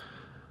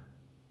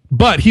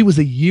 But he was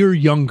a year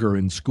younger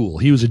in school.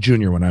 He was a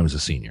junior when I was a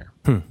senior.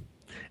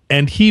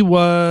 And he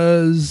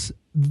was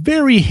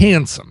very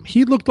handsome.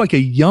 He looked like a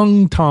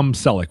young Tom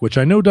Selleck, which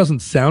I know doesn't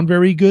sound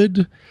very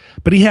good,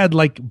 but he had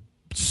like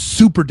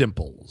super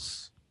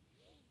dimples.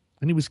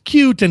 And he was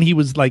cute, and he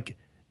was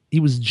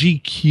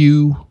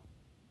GQ.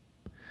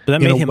 But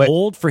that made him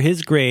old for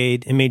his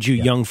grade and made you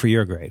young for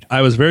your grade.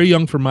 I was very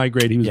young for my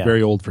grade. He was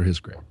very old for his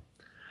grade.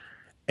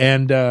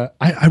 And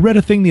I read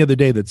a thing the other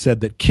day that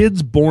said that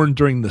kids born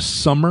during the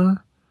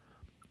summer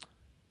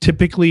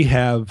typically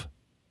have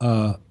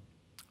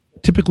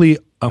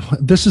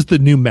this is the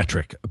new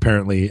metric.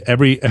 Apparently,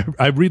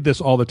 I read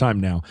this all the time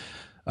now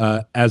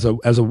as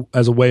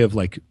a way of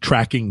like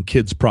tracking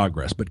kids'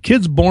 progress. But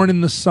kids born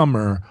in the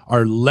summer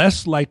are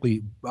less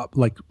likely,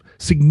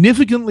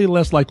 significantly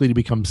less likely to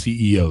become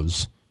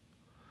CEOs,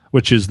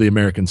 which is the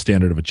American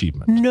standard of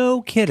achievement.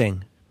 No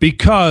kidding.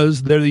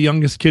 Because they're the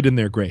youngest kid in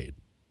their grade.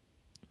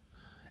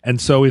 And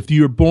so if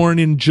you're born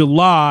in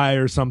July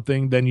or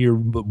something, then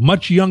you're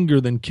much younger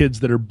than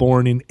kids that are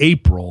born in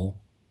April.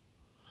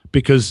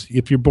 Because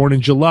if you're born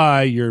in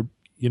July, you're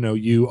in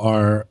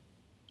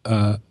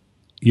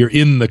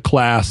the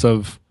class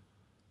of,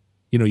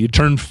 you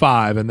turn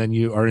 5 and then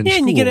you are in school.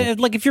 And you get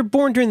if you're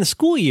born during the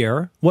school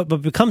year, what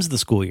becomes the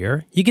school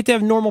year, you get to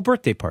have normal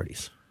birthday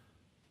parties.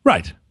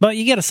 Right. But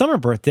you get a summer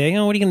birthday,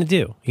 what are you going to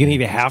do? You're going to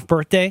give a half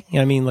birthday?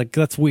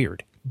 That's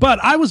weird.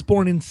 But I was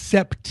born in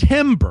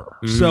September.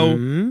 So,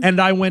 and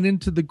I went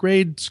into the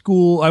grade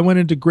school. I went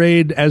into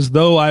grade as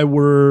though I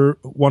were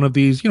one of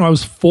these, I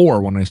was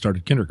 4 when I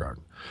started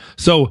kindergarten.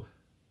 So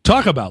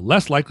talk about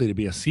less likely to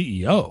be a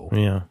CEO.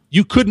 Yeah.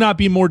 You could not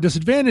be more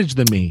disadvantaged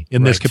than me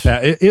in this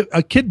capacity.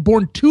 A kid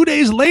born 2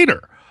 days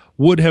later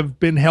would have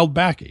been held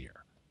back a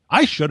year.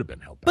 I should have been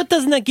held back. But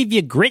doesn't that give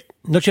you grit?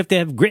 Don't you have to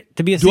have grit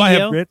to be a CEO? Do I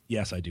have grit?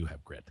 Yes, I do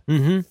have grit.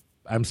 Mm-hmm.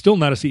 I'm still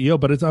not a CEO,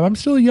 but I'm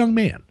still a young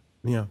man.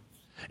 Yeah.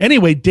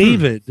 Anyway,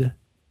 David,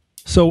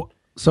 so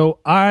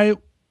I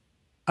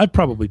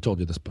probably told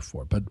you this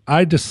before, but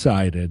I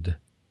decided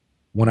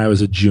when I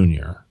was a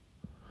junior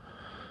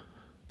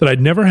that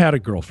I'd never had a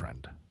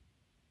girlfriend,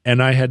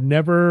 and I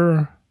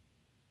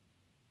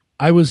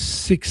was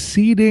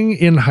succeeding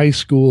in high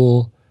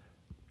school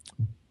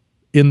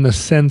in the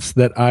sense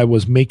that I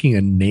was making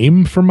a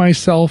name for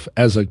myself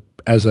as a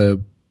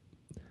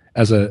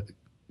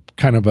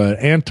kind of an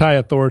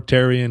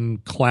anti-authoritarian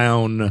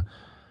clown,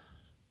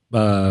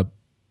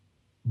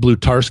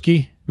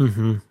 Blutarsky.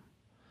 Mm-hmm.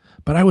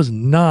 But I was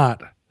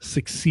not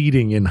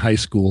succeeding in high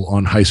school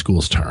on high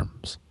school's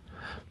terms.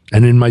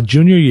 And in my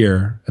junior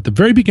year, at the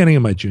very beginning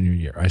of my junior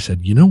year, I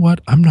said, you know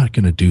what? I'm not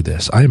going to do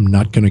this. I am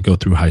not going to go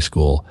through high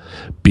school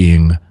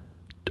being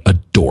a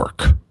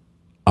dork.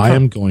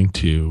 I'm going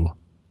to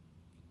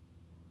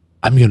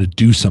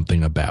do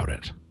something about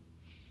it.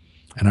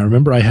 And I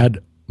remember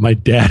my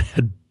dad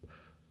had,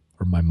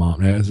 or my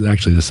mom,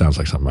 actually this sounds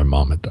like something my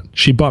mom had done.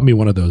 She bought me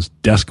one of those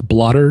desk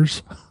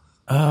blotters.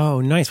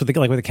 Oh, nice. With a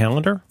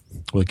calendar?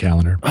 With a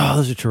calendar. Oh,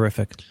 those are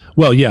terrific.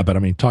 Well, yeah, but I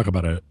mean, talk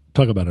about a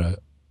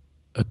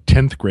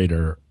 10th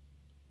grader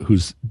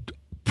who's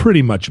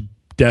pretty much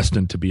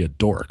destined to be a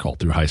dork all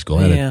through high school.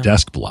 I had a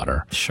desk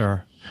blotter.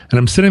 Sure. And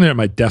I'm sitting there at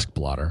my desk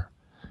blotter.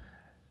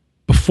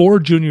 before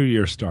junior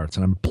year starts,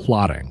 and I'm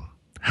plotting,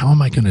 how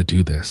am I going to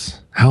do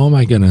this? How am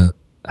I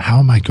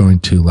going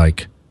to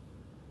like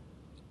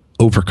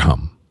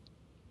overcome?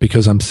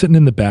 Because I'm sitting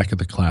in the back of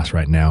the class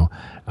right now.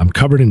 I'm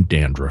covered in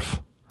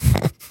dandruff.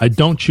 I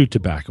don't chew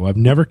tobacco. I've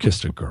never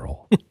kissed a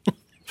girl.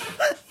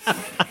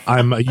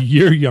 I'm a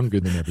year younger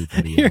than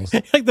everybody else.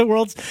 You're like the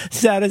world's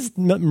saddest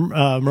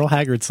Merle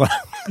Haggard song.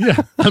 Yeah,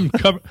 I'm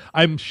covered.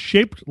 I'm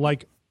shaped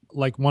like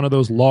one of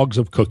those logs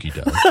of cookie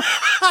dough.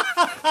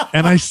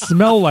 And I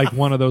smell like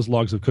one of those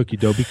logs of cookie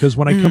dough because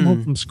when I come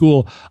home from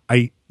school,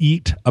 I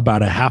eat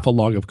about a half a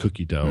log of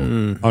cookie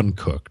dough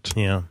uncooked.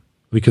 Yeah.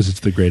 Because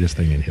it's the greatest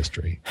thing in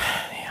history.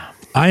 Yeah.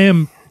 I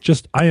am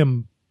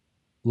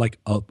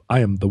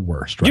the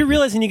worst. Right You're now.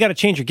 realizing you got to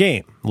change your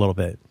game a little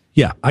bit.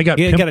 Yeah, I got.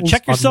 You got to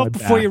check yourself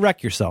before back. you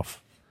wreck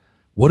yourself.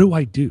 What do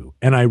I do?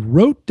 And I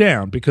wrote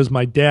down, because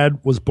my dad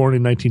was born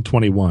in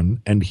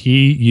 1921, and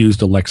he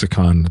used a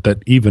lexicon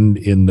that even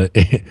in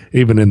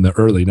the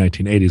early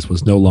 1980s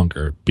was no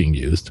longer being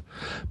used.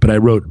 But I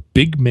wrote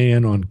 "big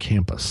man on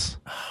campus."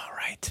 All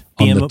right,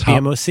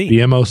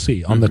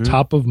 BMOC on the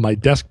top of my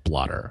desk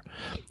blotter,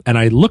 and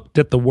I looked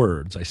at the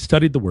words. I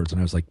studied the words,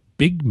 and I was like,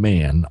 "Big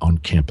man on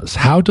campus.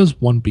 How does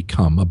one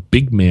become a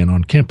big man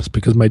on campus?"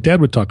 Because my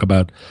dad would talk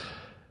about.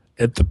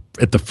 At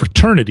the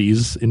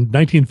fraternities in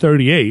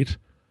 1938,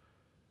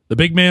 the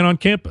big man on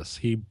campus.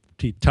 He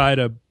tied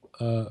a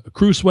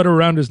crew sweater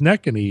around his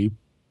neck, and he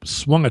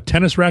swung a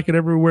tennis racket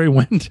everywhere he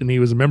went, and he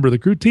was a member of the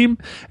crew team,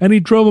 and he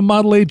drove a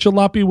Model A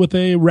jalopy with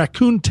a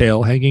raccoon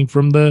tail hanging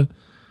from the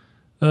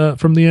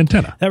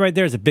antenna. That right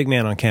there is a big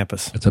man on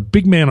campus. It's a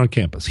big man on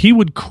campus. He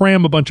would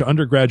cram a bunch of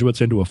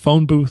undergraduates into a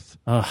phone booth.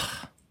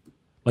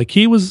 Like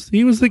he was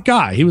the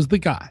guy. He was the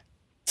guy.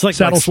 It's like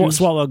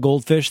swallow a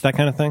goldfish, that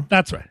kind of thing.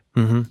 That's right.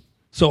 Mm-hmm.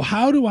 So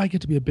how do I get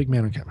to be a big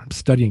man on campus? I'm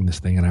studying this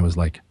thing, and I was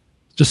like,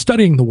 just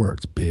studying the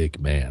words, big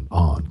man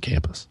on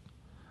campus.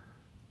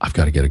 I've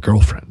got to get a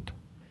girlfriend.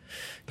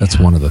 That's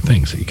one of the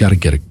things. You got to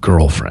get a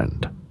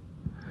girlfriend.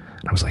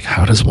 And I was like,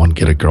 how does one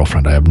get a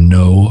girlfriend? I have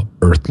no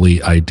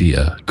earthly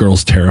idea.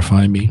 Girls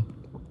terrify me.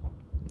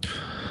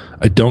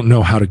 I don't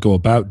know how to go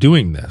about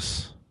doing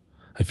this.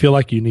 I feel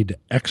like you need to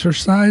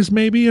exercise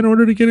maybe in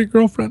order to get a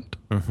girlfriend.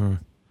 Mm-hmm.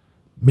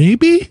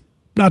 Maybe?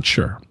 Not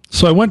sure.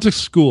 So I went to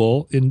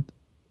school in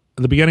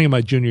the beginning of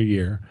my junior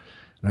year,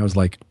 and I was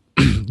like,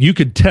 you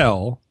could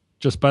tell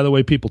just by the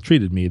way people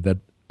treated me that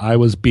I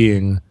was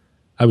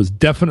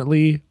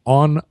definitely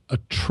on a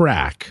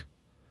track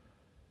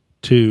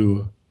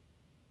to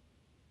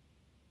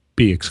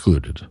be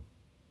excluded.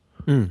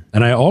 And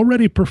I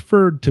already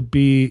preferred to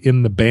be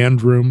in the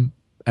band room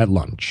at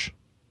lunch.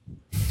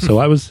 So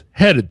I was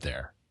headed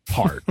there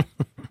hard.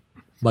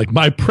 Like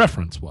my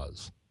preference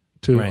was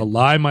to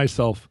ally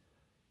myself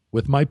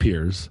with my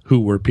peers,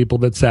 who were people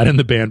that sat in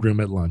the band room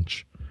at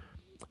lunch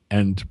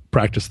and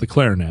practiced the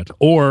clarinet,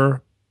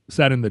 or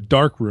sat in the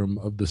dark room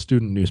of the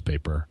student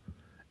newspaper.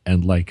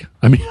 And I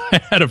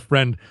had a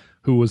friend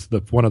who was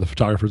one of the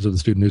photographers of the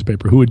student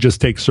newspaper who would just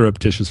take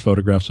surreptitious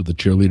photographs of the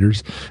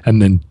cheerleaders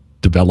and then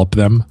develop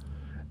them.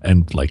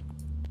 And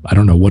I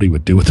don't know what he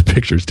would do with the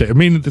pictures. I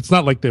mean, it's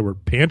not like they were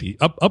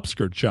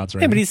upskirt shots,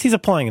 right? Yeah, but he's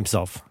applying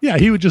himself. Yeah,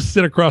 he would just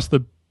sit across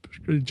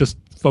just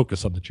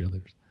focus on the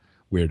cheerleaders.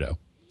 Weirdo.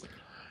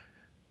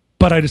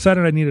 But I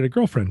decided I needed a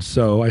girlfriend,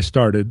 so I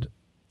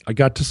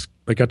got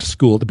to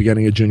school at the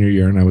beginning of junior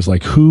year, and I was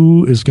like,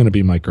 who is going to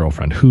be my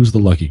girlfriend? Who's the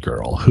lucky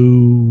girl?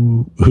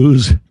 Who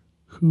is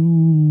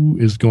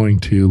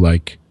going to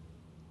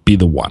be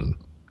the one?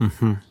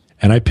 Mm-hmm.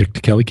 And I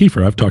picked Kelly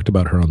Kiefer. I've talked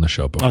about her on the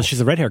show before. Oh, she's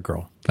a red-haired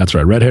girl. That's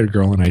right, red-haired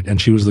girl, and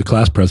she was the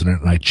class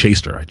president, and I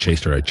chased her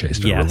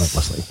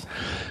relentlessly.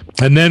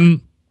 And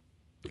then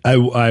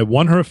I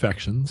won her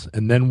affections,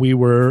 and then we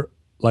were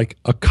like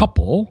a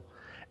couple.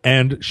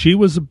 And she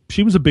was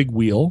a big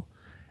wheel,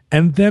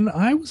 and then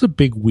I was a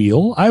big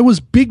wheel. I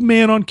was big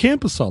man on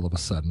campus all of a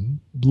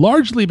sudden,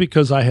 largely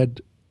because I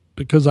had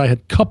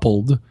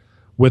coupled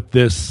with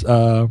this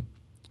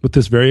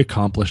very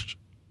accomplished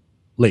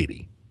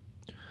lady,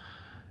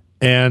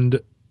 and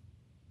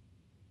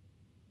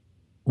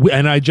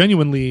I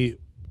genuinely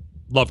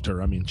loved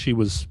her. I mean, she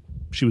was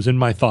in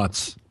my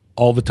thoughts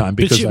all the time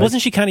because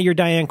wasn't she kind of your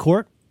Diane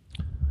Court?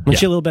 Was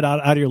she a little bit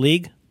out of your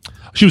league?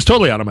 She was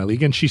totally out of my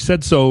league, and she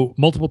said so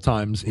multiple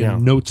times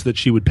in notes that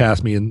she would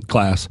pass me in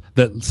class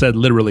that said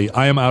literally,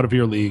 I am out of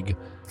your league.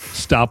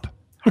 Stop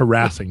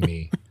harassing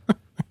me,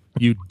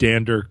 you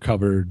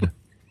dander-covered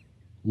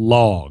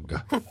log.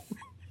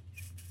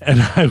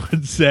 And I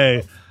would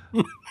say,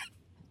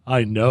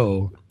 I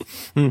know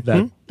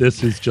that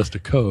this is just a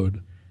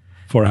code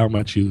for how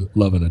much you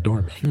love and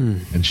adore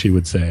me. And she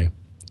would say,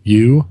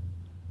 you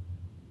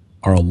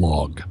are a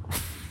log.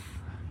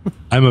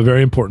 I'm a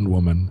very important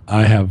woman.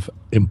 I have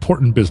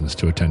important business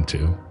to attend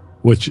to,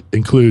 which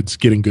includes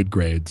getting good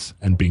grades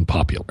and being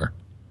popular.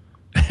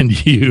 And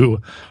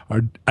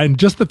and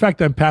just the fact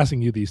that I'm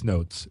passing you these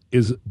notes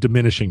is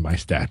diminishing my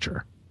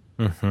stature.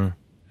 Mm-hmm.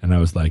 And I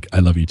was like, I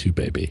love you too,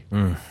 baby.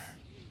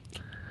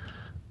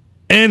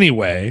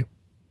 Anyway,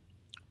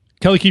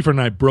 Kelly Kiefer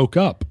and I broke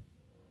up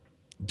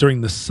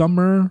during the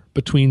summer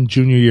between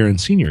junior year and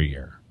senior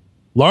year,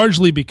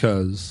 largely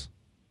because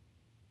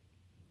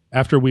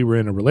after we were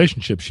in a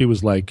relationship, she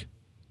was like,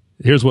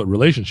 here's what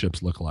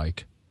relationships look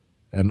like.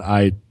 And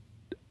I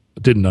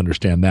didn't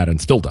understand that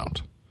and still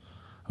don't.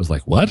 I was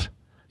like, what?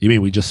 You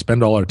mean we just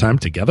spend all our time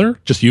together?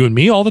 Just you and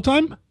me all the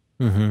time?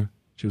 Mm-hmm.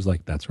 She was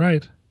like, that's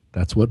right.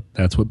 That's what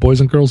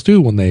boys and girls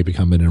do when they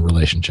become in a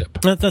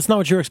relationship. That's not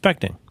what you're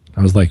expecting.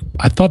 I was like,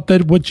 I thought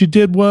that what you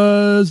did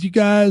was you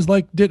guys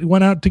like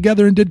went out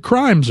together and did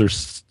crimes or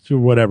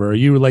whatever.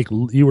 You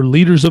were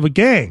leaders of a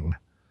gang.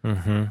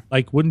 Mm-hmm.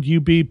 Like, wouldn't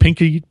you be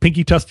Pinky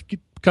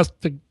Custigero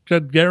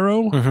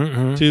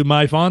to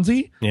my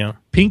Fonzie? Yeah.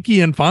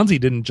 Pinky and Fonzie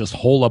didn't just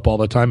hole up all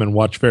the time and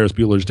watch Ferris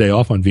Bueller's Day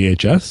Off on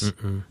VHS.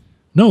 Mm-mm.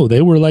 No,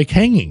 they were like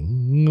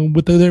hanging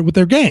with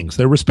their gangs,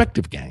 their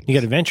respective gangs. You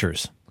got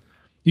adventures.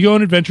 You go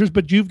on adventures,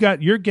 but you've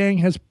got your gang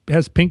has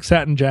pink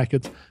satin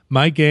jackets.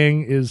 My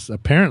gang is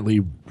apparently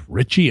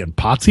Richie and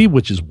Potsy,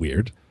 which is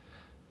weird.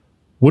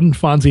 Wouldn't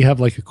Fonzie have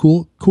like a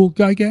cool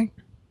guy gang?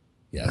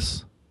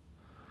 Yes.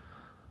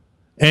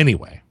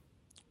 Anyway,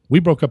 we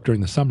broke up during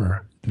the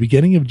summer. The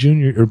beginning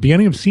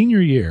of senior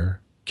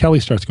year, Kelly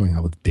starts going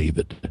out with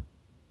David.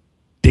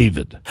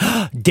 David,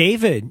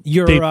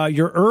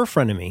 your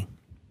friend of me.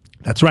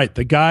 That's right.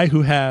 The guy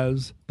who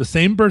has the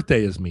same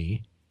birthday as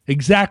me.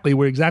 Exactly.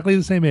 We're exactly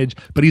the same age,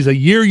 but he's a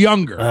year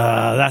younger.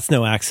 That's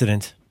no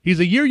accident. He's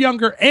a year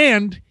younger,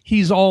 and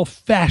he's all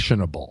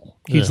fashionable.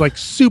 He's like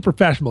super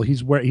fashionable.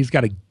 He's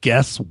got a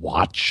Guess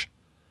watch.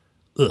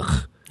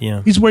 Ugh.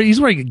 Yeah. He's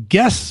wearing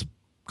Guess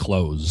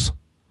clothes,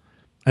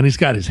 and he's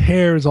got his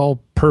hair is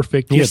all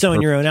perfect. You're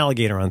sewing your own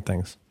alligator on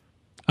things.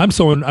 I'm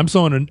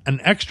sewing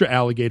an extra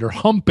alligator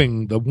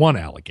humping the one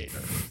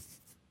alligator.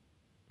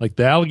 Like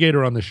the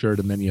alligator on the shirt,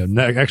 and then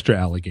extra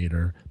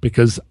alligator,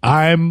 because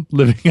I'm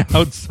living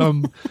out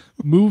some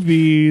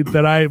movie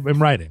that I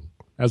am writing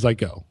as I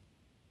go.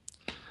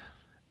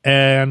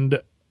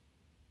 And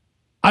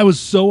I was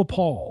so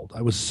appalled.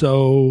 I was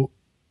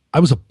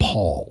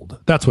appalled.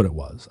 That's what it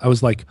was. I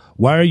was like,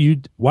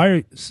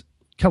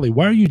 Kelly,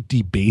 why are you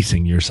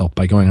debasing yourself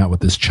by going out with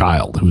this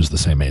child who's the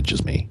same age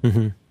as me?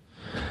 Mm-hmm.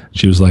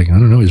 She was like, I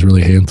don't know. He's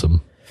really handsome.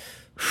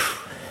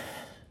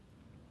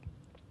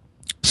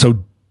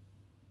 So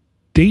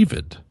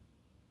David,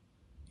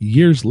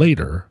 years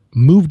later,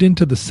 moved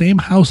into the same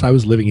house I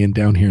was living in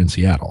down here in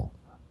Seattle.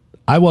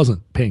 I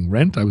wasn't paying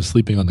rent. I was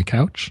sleeping on the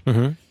couch.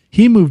 Mm-hmm.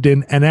 He moved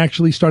in and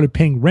actually started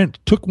paying rent,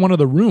 took one of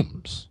the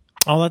rooms.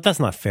 Oh, that's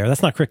not fair.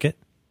 That's not cricket.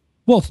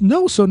 Well,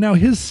 no. So now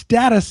his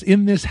status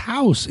in this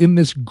house, in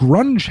this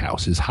grunge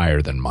house, is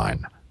higher than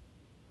mine.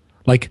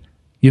 Like,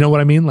 you know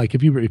what I mean? Like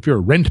if you're a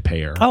rent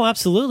payer. Oh,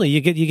 absolutely.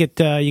 You get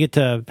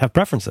to have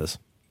preferences.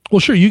 Well,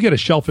 sure. You get a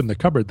shelf in the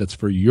cupboard that's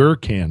for your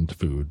canned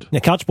food.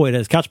 Yeah, Couchboy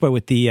does. Couchboy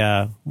with the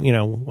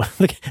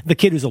the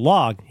kid who's a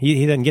log.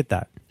 He doesn't get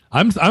that.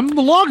 I'm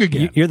the log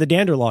again. You're the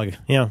dander log.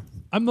 Yeah.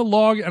 I'm the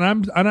log, and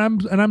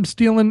I'm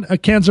stealing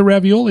cans of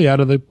ravioli out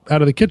of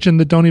the kitchen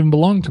that don't even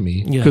belong to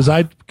me because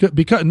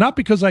not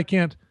because I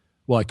can't.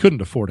 Well, I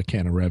couldn't afford a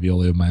can of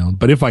ravioli of my own,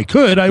 but if I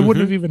could, I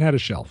wouldn't have even had a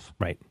shelf.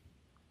 Right.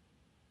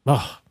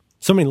 Oh,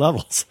 so many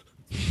levels.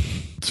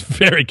 It's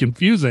very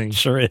confusing.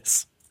 Sure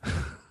is.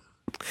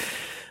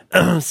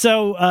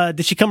 So,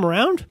 did she come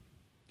around?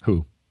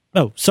 Who?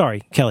 Oh,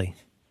 sorry, Kelly.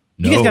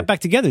 No. You guys got back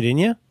together, didn't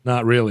you?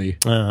 Not really.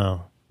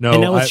 Oh. No.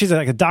 And now she's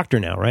like a doctor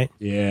now, right?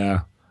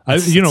 Yeah.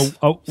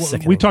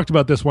 We talked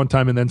about this one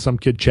time, and then some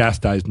kid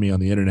chastised me on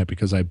the internet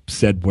because I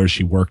said where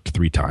she worked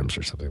 3 times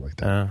or something like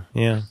that.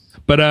 Yeah.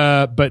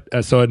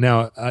 But so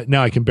now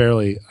I can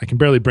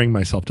barely bring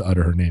myself to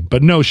utter her name.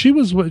 But no, she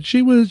got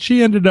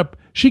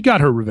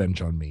her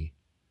revenge on me.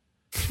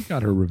 She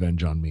got her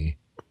revenge on me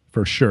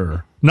for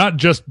sure. Not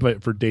just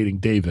for dating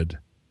David,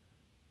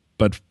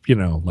 but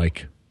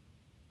like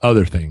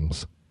other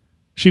things.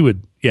 She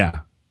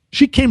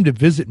came to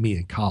visit me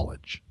in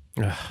college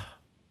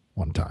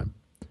one time.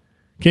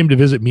 Came to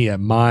visit me at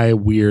my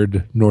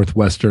weird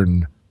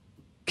Northwestern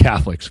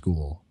Catholic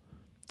school.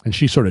 And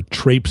she sort of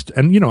traipsed.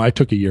 And, I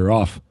took a year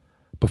off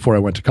before I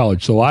went to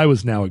college. So I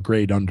was now a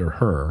grade under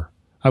her.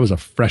 I was a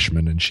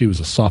freshman and she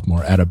was a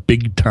sophomore at a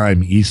big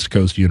time East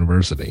Coast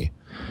university.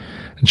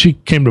 And she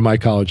came to my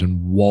college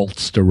and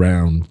waltzed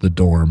around the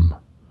dorm.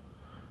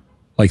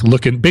 Like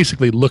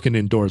basically looking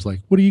indoors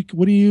like, what do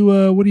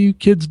you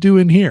kids do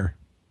in here?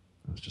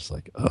 I was just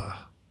like,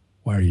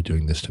 why are you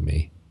doing this to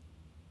me?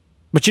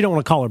 But you don't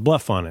want to call her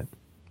bluff on it.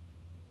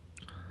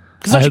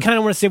 Because don't you kind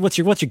of want to say, what's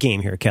your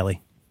game here,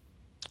 Kelly?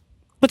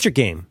 What's your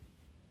game?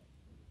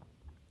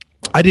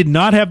 I did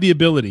not have the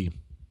ability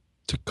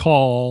to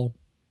call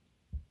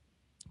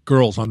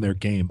girls on their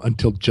game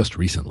until just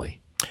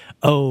recently.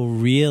 Oh,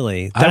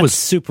 really? That's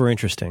super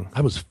interesting.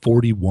 I was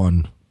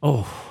 41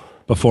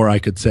 before I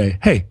could say,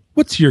 hey,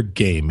 what's your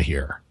game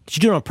here? Did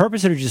you do it on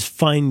purpose or did you just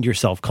find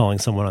yourself calling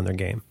someone on their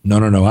game? No.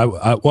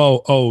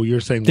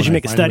 You're saying... Did you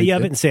make a study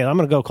of it and say, I'm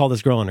going to go call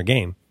this girl on her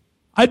game?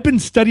 I'd been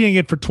studying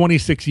it for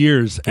 26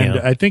 years, and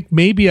I think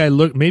maybe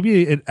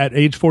at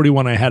age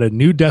 41 I had a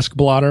new desk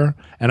blotter,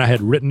 and I had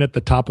written at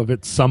the top of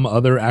it some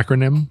other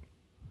acronym.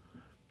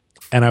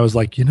 And I was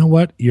like, you know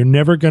what? You're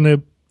not going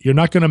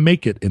to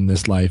make it in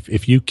this life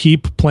if you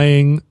keep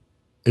playing.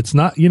 It's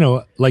not,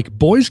 like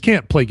boys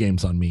can't play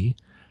games on me.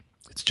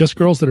 It's just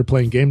girls that are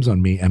playing games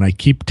on me, and I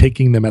keep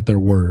taking them at their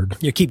word.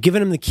 You keep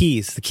giving them the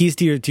keys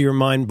to your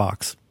mind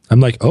box. I'm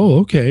like, oh,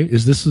 okay.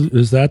 Is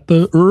that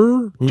the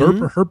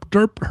derp or herp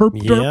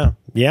derp?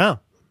 Yeah.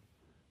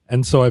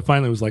 And so I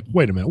finally was like,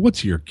 wait a minute,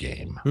 what's your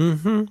game?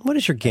 Mm-hmm. What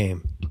is your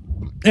game?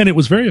 And it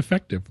was very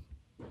effective.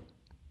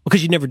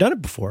 Because you'd never done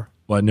it before.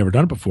 Well, I'd never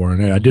done it before,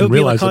 and I didn't it would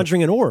realize be like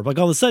conjuring an orb. Like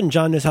all of a sudden,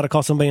 John knows how to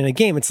call somebody in a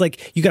game. It's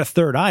like you got a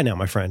third eye now,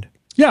 my friend.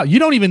 Yeah, you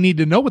don't even need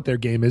to know what their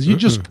game is. You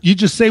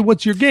just say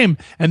what's your game,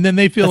 and then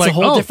they feel That's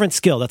like a whole different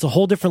skill. That's a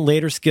whole different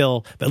later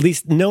skill. But at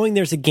least knowing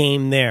there's a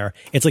game there,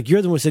 it's like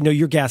you're the one who said, no,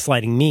 you're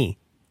gaslighting me.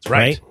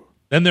 Right.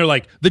 Then they're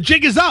like, the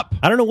jig is up.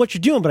 I don't know what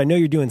you're doing, but I know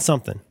you're doing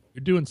something.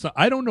 You're doing so.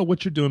 I don't know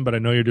what you're doing, but I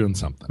know you're doing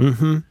something.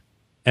 Mm-hmm.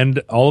 And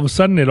all of a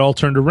sudden, it all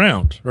turned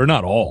around, or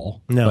not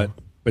all. No.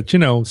 But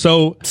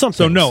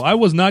so no, I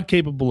was not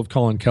capable of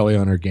calling Kelly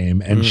on her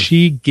game, and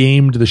she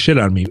gamed the shit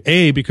out of me.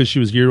 A, because she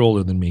was a year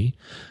older than me.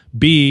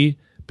 B,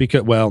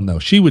 because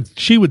she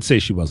would say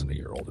she wasn't a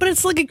year older. But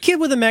it's like a kid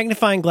with a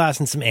magnifying glass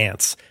and some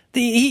ants.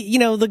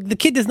 The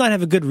kid does not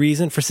have a good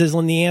reason for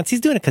sizzling the ants.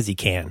 He's doing it because he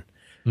can.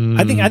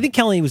 I think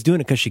Kelly was doing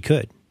it because she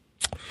could.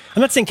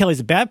 I'm not saying Kelly's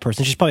a bad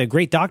person. She's probably a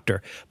great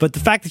doctor. But the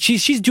fact that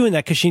she's doing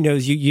that because she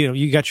knows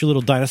you got your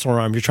little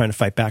dinosaur arm you're trying to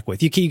fight back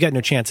with. You got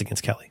no chance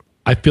against Kelly.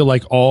 I feel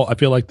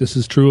like this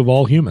is true of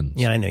all humans.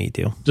 Yeah, I know you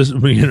do. Just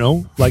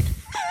like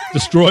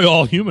destroy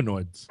all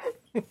humanoids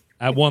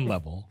at one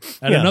level.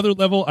 At another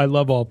level, I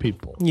love all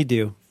people. You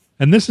do.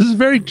 And this is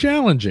very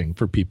challenging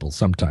for people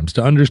sometimes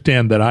to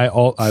understand that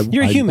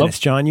you're a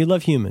humanist, John. You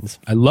love humans.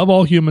 I love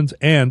all humans,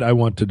 and I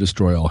want to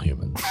destroy all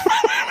humans.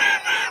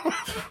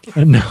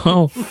 And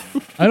no,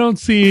 I don't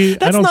see.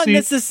 That's not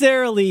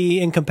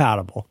necessarily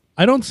incompatible.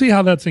 I don't see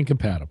how that's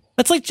incompatible.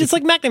 That's just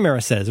like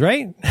McNamara says,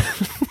 right?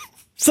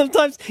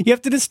 Sometimes you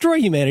have to destroy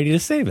humanity to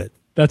save it.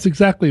 That's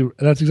exactly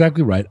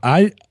right.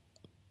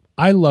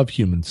 I love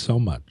humans so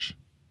much,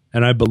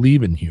 and I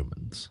believe in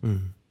humans,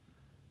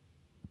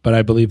 but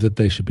I believe that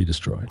they should be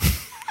destroyed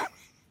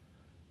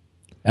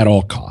at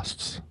all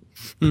costs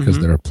because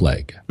they're a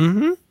plague,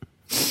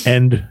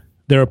 and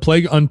they're a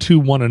plague unto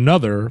one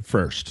another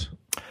first.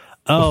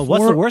 Oh,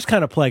 what's the worst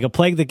kind of plague? A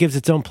plague that gives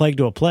its own plague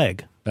to a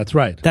plague. That's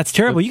right. That's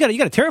terrible. You got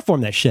to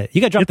terraform that shit.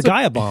 You got to drop the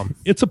Gaia bomb.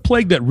 It's a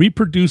plague that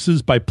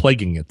reproduces by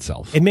plaguing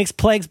itself. It makes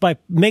plagues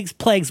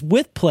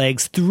with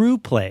plagues through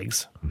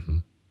plagues.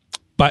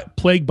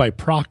 Plague by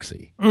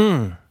proxy.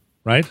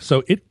 Right?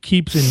 So it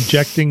keeps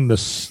injecting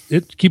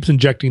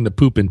the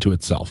poop into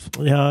itself.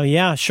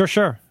 Yeah,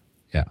 sure.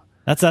 Yeah.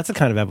 That's a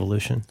kind of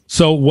evolution.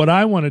 So what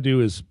I want to do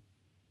is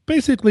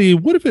basically,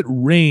 what if it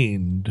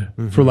rained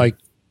for like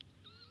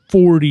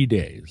 40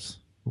 days?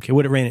 Okay,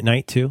 would it rain at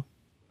night too?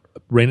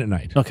 Rain at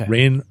night. Okay.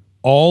 Rain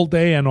all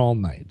day and all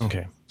night.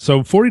 Okay.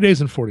 So 40 days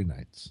and 40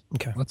 nights.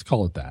 Okay. Let's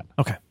call it that.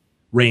 Okay.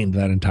 Rained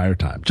that entire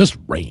time. Just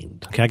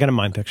rained. Okay, I got a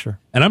mind picture.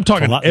 And I'm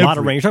talking a lot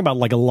of rain. You're talking about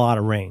like a lot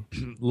of rain.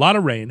 A lot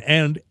of rain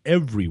and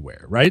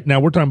everywhere, right? Now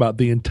we're talking about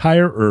the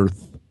entire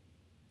earth,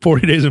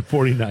 40 days and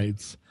 40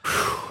 nights.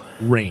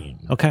 Rain.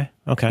 Okay.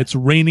 It's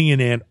raining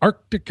in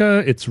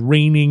Antarctica. It's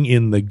raining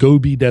in the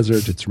Gobi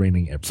Desert. It's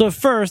raining everywhere. So at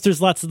first, there's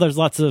lots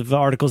of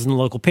articles in the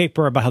local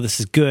paper about how this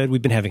is good.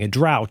 We've been having a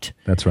drought.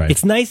 That's right.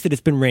 It's nice that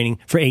it's been raining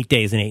for 8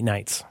 days and 8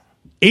 nights.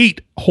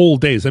 8 whole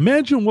days.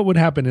 Imagine what would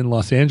happen in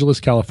Los Angeles,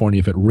 California,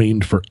 if it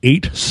rained for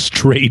 8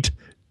 straight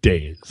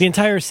days. The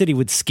entire city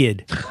would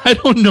skid. I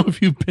don't know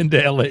if you've been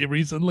to LA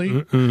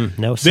recently.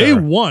 No, sir.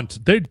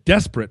 They're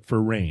desperate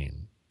for rain.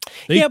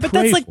 But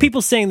that's like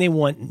people saying they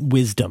want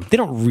wisdom. They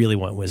don't really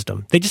want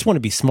wisdom. They just want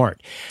to be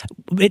smart.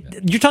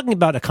 You're talking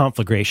about a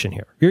conflagration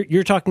here.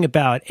 You're talking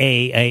about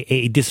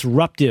a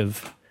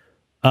disruptive.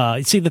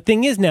 See, the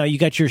thing is now you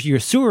got your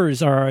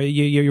sewers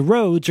your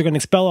roads are going to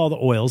expel all the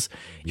oils.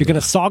 You're going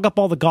to sog up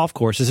all the golf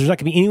courses. There's not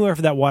going to be anywhere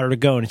for that water to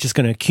go, and it's just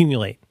going to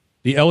accumulate.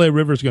 The LA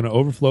River is going to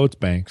overflow its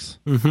banks.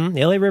 The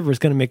LA River is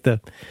going to make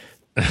the.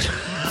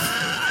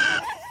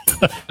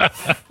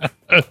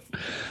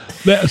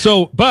 It's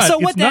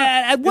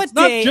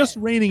not just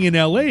raining in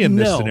LA in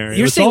this scenario.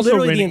 You're it's saying also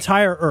literally the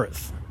entire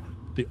Earth.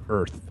 The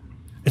Earth.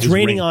 It's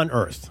raining on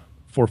Earth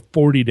for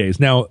 40 days.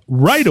 Now,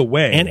 right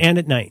away, and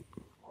at night.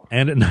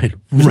 And at night,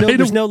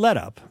 there's no let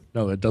up.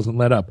 No, it doesn't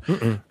let up.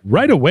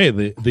 Right away,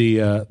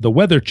 the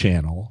Weather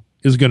Channel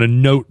is going to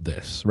note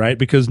this, right?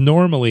 Because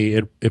normally,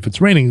 if it's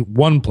raining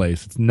one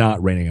place, it's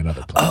not raining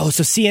another place. Oh,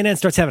 so CNN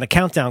starts having a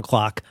countdown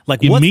clock.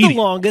 Like, what's the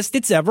longest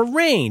it's ever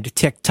rained?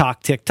 Tick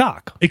tock, tick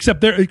tock.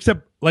 Except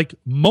like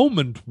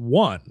moment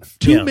 1,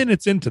 2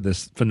 minutes into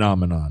this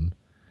phenomenon,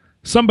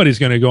 somebody's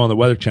going to go on the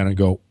Weather Channel and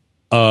go,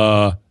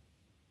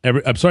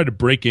 I'm sorry to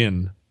break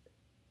in.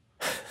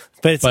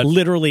 But it's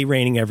literally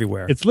raining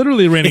everywhere. It's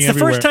literally raining everywhere. It's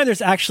the first time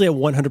there's actually a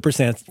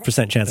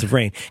 100% chance of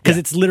rain because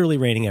it's literally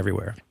raining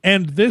everywhere.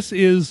 And this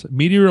is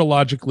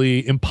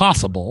meteorologically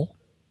impossible.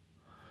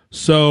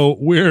 So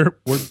we're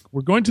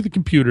going to the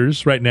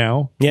computers right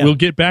now. Yeah. We'll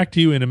get back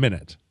to you in a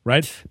minute,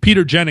 right?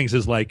 Peter Jennings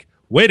is like,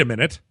 wait a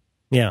minute.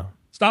 Yeah.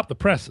 Stop the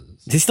presses.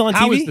 Is he still on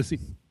How TV? is this?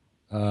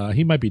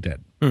 He might be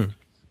dead.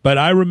 But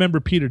I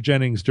remember Peter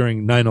Jennings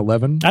during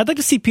 9/11. I'd like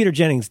to see Peter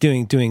Jennings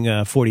doing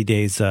 40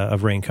 days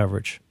of rain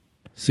coverage.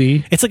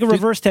 See? It's like a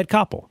reverse Ted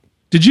Koppel.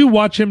 Did you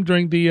watch him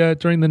during the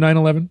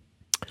 9/11?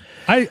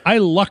 I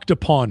lucked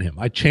upon him.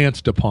 I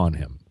chanced upon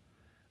him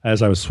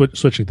as I was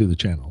switching through the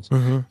channels.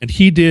 And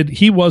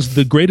he was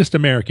the greatest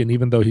American,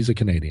 even though he's a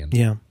Canadian.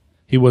 Yeah.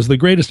 He was the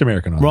greatest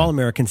American on We're all that.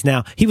 Americans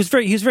now. He was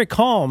very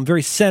calm,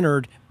 very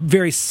centered,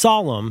 very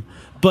solemn,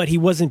 but he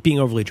wasn't being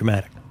overly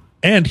dramatic.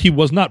 And he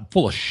was not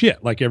full of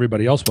shit like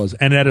everybody else was.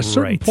 And at a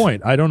certain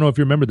point, I don't know if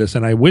you remember this,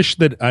 and I wish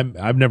that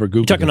I've never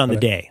Googled it. You're talking on the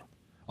day.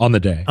 On the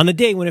day. On the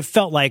day when it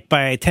felt like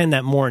by 10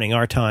 that morning,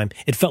 our time,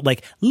 it felt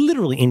like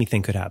literally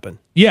anything could happen.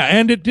 Yeah,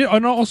 and it did,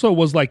 and also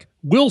was like,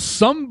 will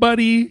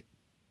somebody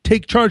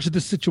take charge of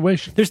this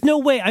situation? There's no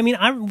way. I mean,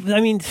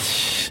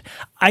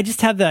 I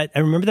just have that. I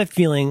remember that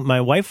feeling.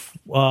 My wife,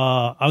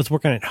 I was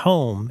working at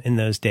home in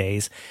those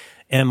days,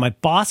 and my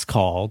boss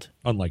called.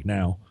 Unlike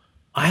now.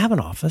 I have an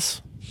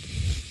office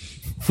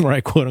where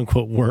I quote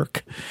unquote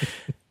work.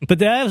 But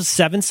that was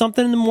 7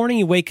 something in the morning.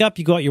 You wake up,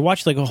 you go out, you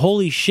watch, like,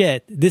 holy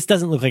shit, this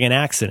doesn't look like an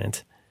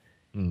accident.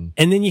 And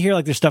then you hear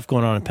like there's stuff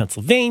going on in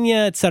Pennsylvania,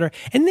 et cetera.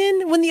 And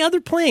then when the other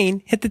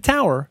plane hit the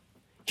tower,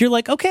 you're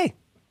like, okay,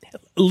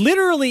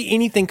 literally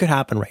anything could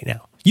happen right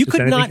now. You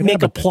could not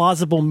make a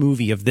plausible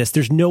movie of this.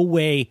 There's no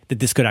way that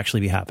this could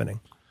actually be happening.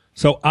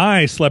 So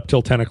I slept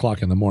till 10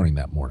 o'clock in the morning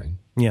that morning.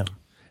 Yeah.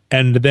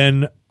 And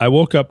then I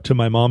woke up to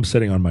my mom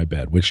sitting on my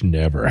bed, which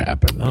never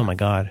happened. Oh, my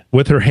God.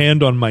 With her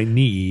hand on my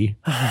knee,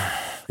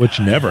 which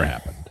never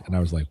happened. And I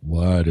was like,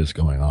 what is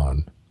going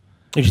on?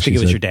 Did you think it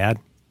was your dad?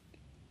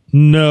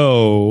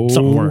 No.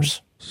 Something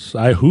worse.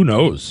 Who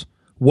knows?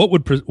 What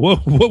would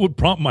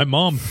prompt my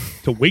mom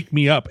to wake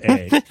me up,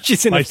 A?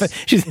 She's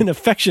in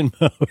affection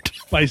mode.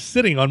 By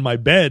sitting on my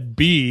bed,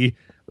 B,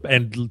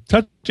 and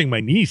touching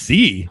my knee,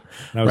 C.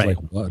 And I was like,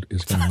 what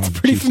is going on? That's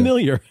pretty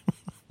familiar.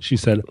 She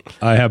said,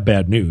 I have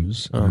bad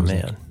news. Oh,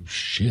 man. Like,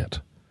 shit.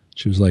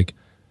 She was like,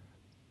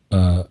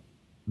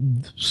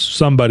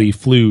 somebody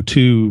flew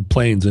 2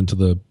 planes into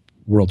the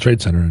World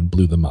Trade Center and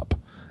blew them up.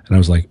 And I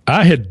was like,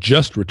 I had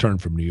just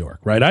returned from New York,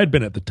 right? I'd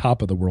been at the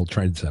top of the World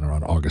Trade Center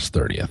on August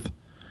 30th.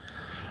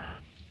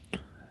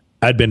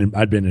 I'd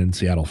been in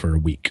Seattle for a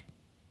week.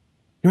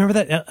 You remember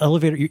that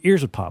elevator? Your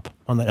ears would pop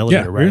on that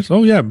elevator, right? Ears?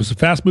 Oh, yeah. It was a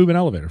fast-moving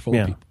elevator full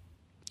of people.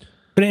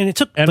 But it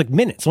took like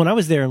minutes. When I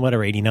was there in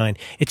whatever 89,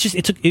 it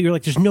took. You're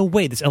like, there's no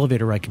way this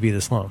elevator ride could be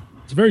this long.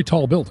 It's a very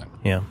tall building.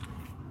 Yeah.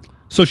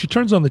 So she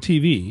turns on the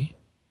TV,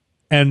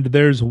 and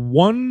there's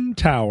one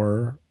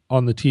tower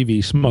on the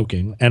TV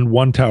smoking and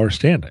one tower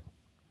standing.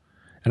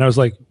 And I was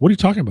like, "What are you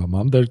talking about,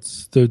 Mom?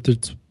 There's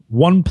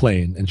one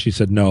plane." And she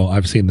said, "No,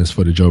 I've seen this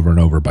footage over and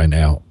over by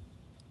now.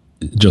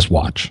 Just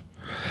watch."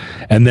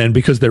 And then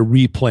because they're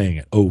replaying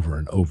it over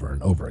and over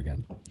and over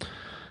again,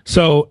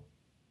 so.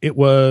 It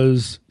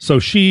was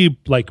she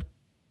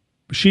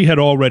had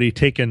already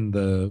taken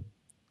the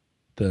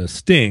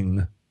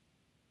sting.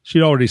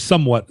 She'd already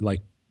somewhat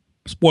like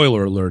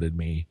spoiler alerted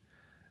me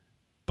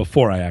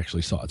before I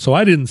actually saw it. So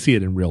I didn't see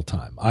it in real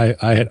time.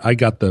 I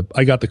got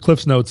the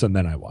Cliff's Notes and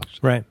then I watched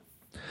it. Right.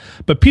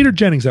 But Peter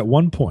Jennings at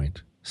one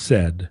point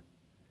said,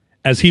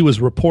 as he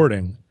was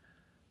reporting,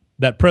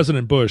 that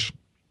President Bush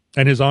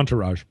and his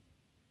entourage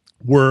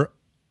were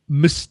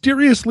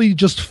mysteriously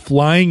just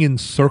flying in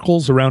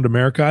circles around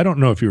America. I don't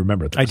know if you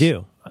remember this. I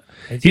do.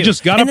 He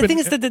just got up. And the thing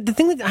is that the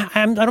thing that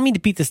I don't mean to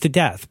beat this to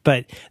death,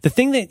 but the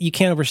thing that you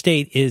can't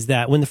overstate is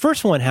that when the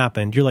first one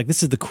happened, you're like,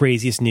 this is the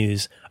craziest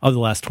news of the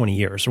last 20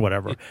 years or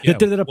whatever. Yeah,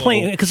 that a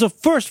plane, because at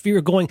first you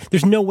were going,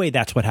 there's no way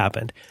that's what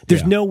happened.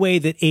 There's no way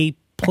that a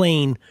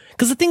plane,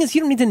 because the thing is, you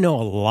don't need to know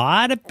a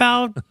lot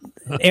about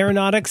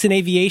aeronautics and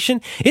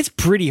aviation. It's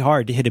pretty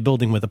hard to hit a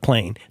building with a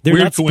plane. They're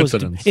Weird not supposed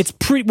coincidence. to. It's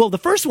pretty well. The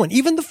first one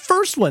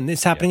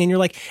is happening, and you're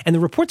like, and the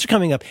reports are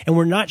coming up, and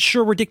we're not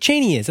sure where Dick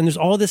Cheney is, and there's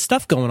all this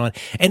stuff going on,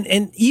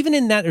 and even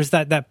in that, there's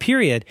that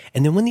period,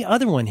 and then when the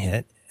other one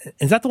hit,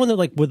 is that the one that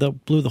like blew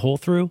the hole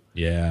through?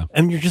 Yeah,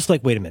 and you're just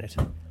like, wait a minute.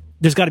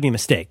 There's got to be a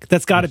mistake.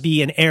 That's got to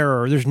be an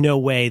error. There's no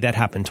way that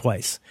happened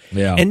twice.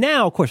 Yeah. And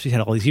now, of course, we've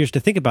had all these years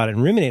to think about it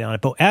and ruminate on it.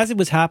 But as it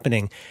was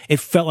happening, it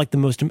felt like the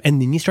most. And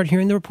then you start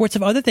hearing the reports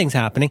of other things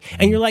happening,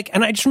 and you're like,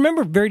 and I just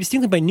remember very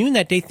distinctly by noon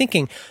that day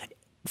thinking,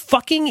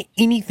 fucking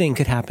anything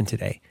could happen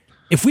today.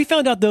 If we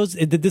found out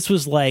that this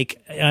was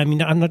like, I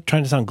mean, I'm not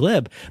trying to sound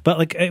glib, but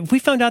like if we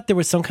found out there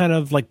was some kind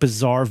of like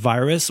bizarre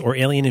virus or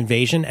alien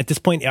invasion, at this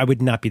point, I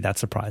would not be that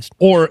surprised.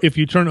 Or if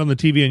you turned on the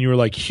TV and you were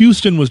like,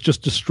 Houston was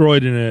just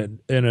destroyed in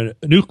a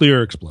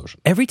nuclear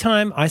explosion. Every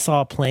time I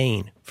saw a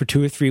plane for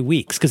 2 or 3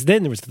 weeks, because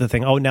then there was the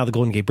thing, oh, now the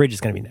Golden Gate Bridge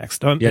is going to be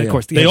next. Of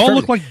course, they all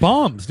look like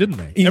bombs, didn't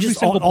they?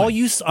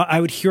 I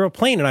would hear a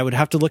plane and I would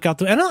have to look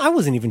out and I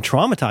wasn't even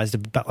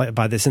traumatized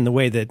by this in the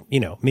way that, you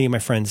know, me and my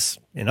friends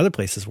in other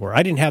places were.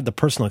 I didn't have the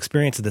personal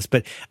experience of this,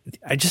 but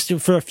I just,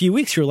 for a few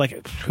weeks, you're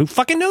like, who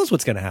fucking knows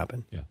what's going to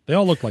happen? Yeah, they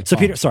all look like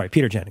bombs.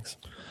 Peter Jennings.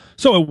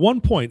 So at one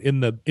point in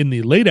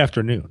the late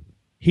afternoon,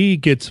 he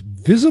gets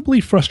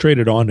visibly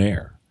frustrated on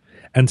air.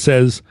 and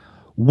says,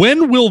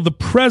 when will the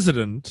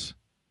president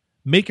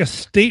make a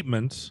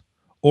statement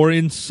or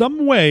in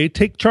some way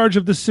take charge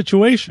of this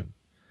situation?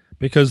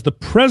 Because the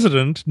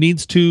president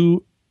needs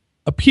to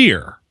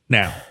appear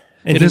now.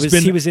 And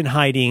he was in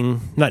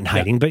hiding, not in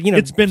hiding, but,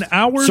 it's been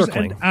hours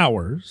circling. and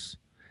hours,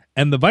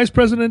 and the vice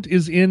president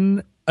is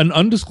in an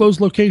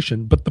undisclosed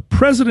location, but the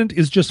president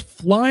is just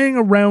flying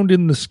around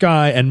in the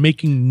sky and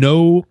making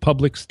no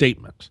public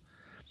statement.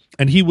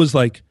 And he was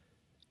like,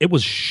 it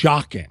was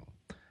shocking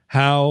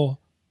how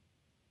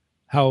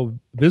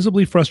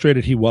visibly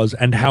frustrated he was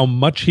and how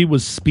much he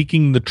was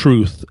speaking the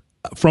truth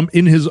from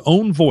in his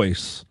own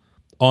voice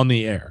on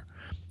the air.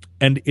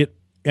 And it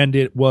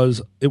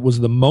was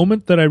the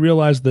moment that I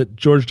realized that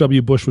George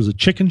W. Bush was a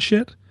chicken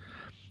shit,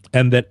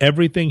 and that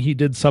everything he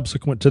did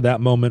subsequent to that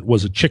moment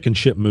was a chicken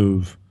shit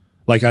move.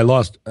 Like, I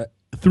lost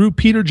through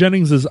Peter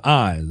Jennings's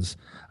eyes,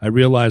 I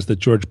realized that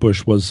George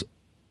Bush was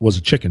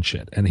a chicken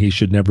shit, and he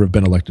should never have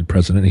been elected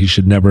president. He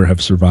should never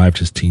have survived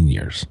his teen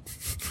years.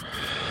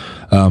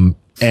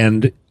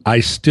 And I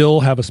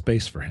still have a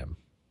space for him.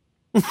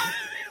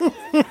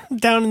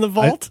 Down in the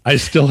vault? I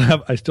still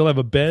have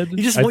a bed.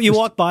 You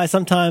walk by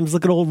sometimes,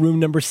 look at old room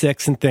number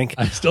 6 and think,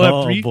 I still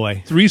have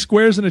three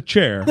squares and a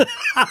chair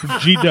for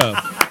G-Dub.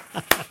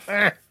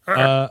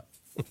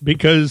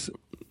 Because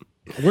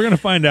we're going to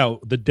find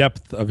out the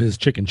depth of his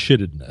chicken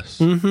shittedness.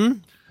 Mm-hmm.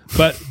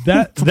 But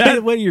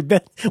when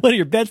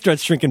your bed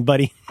starts shrinking,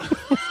 buddy.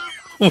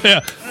 Well,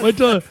 wait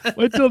till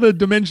the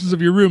dimensions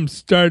of your room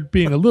start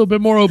being a little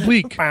bit more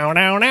oblique. Now.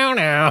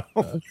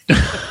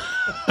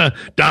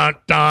 Don.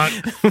 All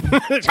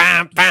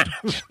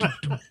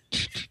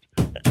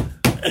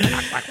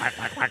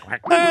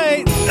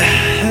right.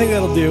 I think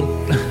that'll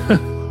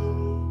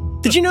do.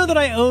 Did you know that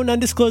I own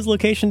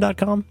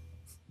undisclosedlocation.com?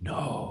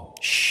 No.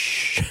 Shh.